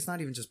thing is, like, it's not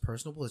even just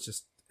personable. It's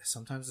just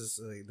sometimes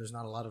there's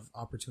not a lot of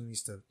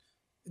opportunities to,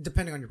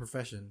 depending on your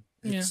profession.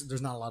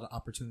 There's not a lot of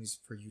opportunities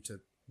for you to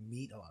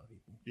meet a lot of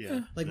people.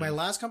 Yeah. Like my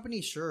last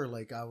company, sure.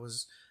 Like I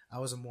was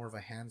a more of a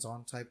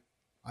hands-on type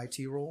IT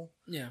role.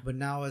 Yeah. But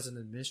now as an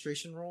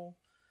administration role,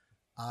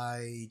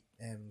 I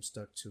am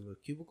stuck to a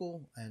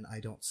cubicle and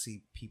I don't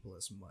see people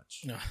as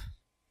much. No.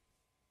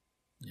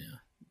 Yeah.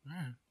 All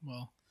right.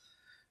 Well,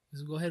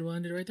 let's go ahead and we'll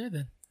end it right there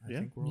then. I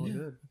think we're all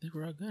good. I think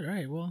we're all good. All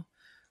right. Well,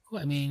 cool.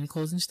 I mean,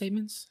 closing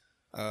statements?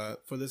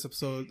 For this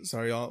episode,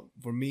 sorry y'all,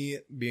 for me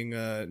being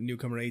a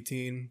newcomer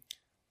 18,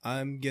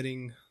 I'm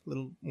getting a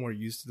little more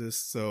used to this,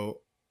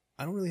 so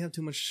I don't really have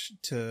too much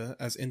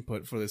as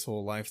input for this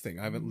whole life thing.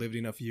 I haven't lived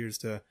enough years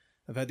to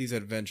have had these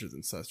adventures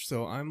and such,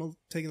 so I'm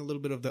taking a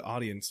little bit of the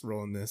audience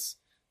role in this.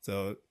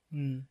 So,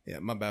 yeah,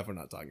 my bad for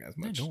not talking as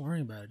much. Yeah, don't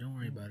worry about it. Don't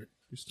worry about it.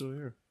 You're still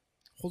here.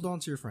 Hold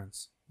on to your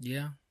friends.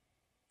 Yeah.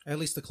 At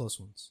least the close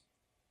ones.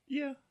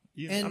 Yeah.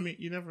 I mean,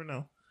 you never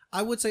know.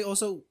 I would say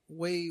also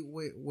weigh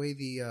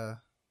the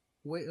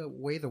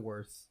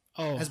worth.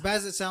 Oh, as bad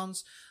as it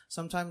sounds,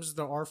 sometimes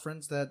there are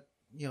friends that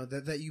you know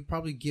that you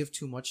probably give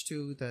too much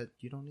to that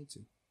you don't need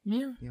to.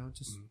 Yeah. You know,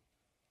 just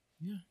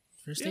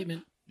fair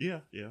statement. Yeah.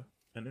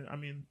 And then, I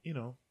mean, you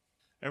know,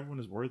 everyone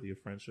is worthy of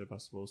friendship, I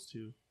suppose,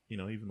 too. You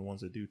know, even the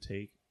ones that do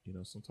take, you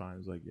know,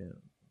 sometimes like, yeah,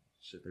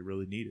 shit, they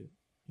really need it.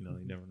 You know,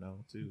 they never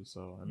know too.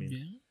 So, I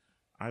mean,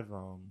 I've,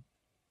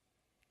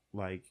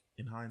 like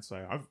in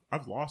hindsight,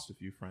 I've lost a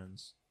few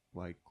friends,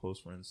 like close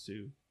friends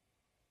too,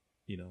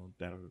 you know,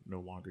 that are no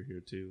longer here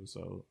too.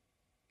 So,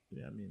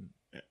 yeah, I mean,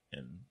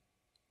 and,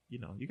 you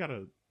know, you got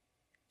to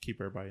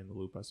keep everybody in the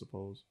loop, I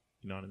suppose.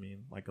 You know what I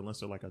mean? Like, unless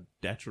they're like a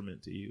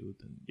detriment to you,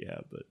 then yeah,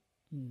 but,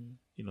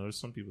 you know, there's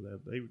some people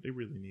that they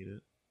really need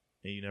it.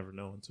 And you never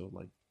know until,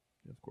 like,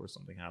 of course,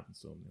 something happens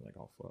to them. They're like,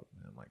 oh, fuck,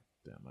 man. Like,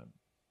 damn,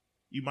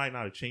 you might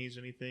not have changed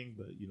anything,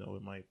 but, you know,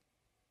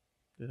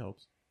 it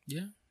helps.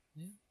 Yeah.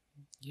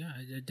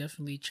 I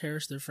definitely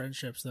cherish the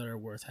friendships that are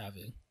worth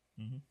having.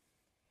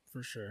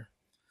 For sure.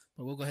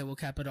 But we'll go ahead. We'll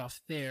cap it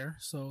off there.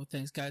 So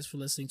thanks, guys, for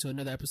listening to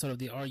another episode of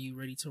the Are You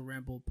Ready to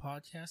Ramble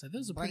podcast. I think it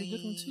was a pretty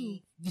good one, too.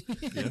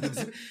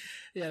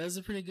 Yeah, that was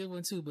a pretty good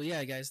one, too. But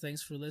yeah, guys,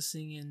 thanks for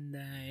listening. And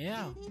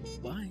yeah,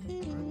 bye.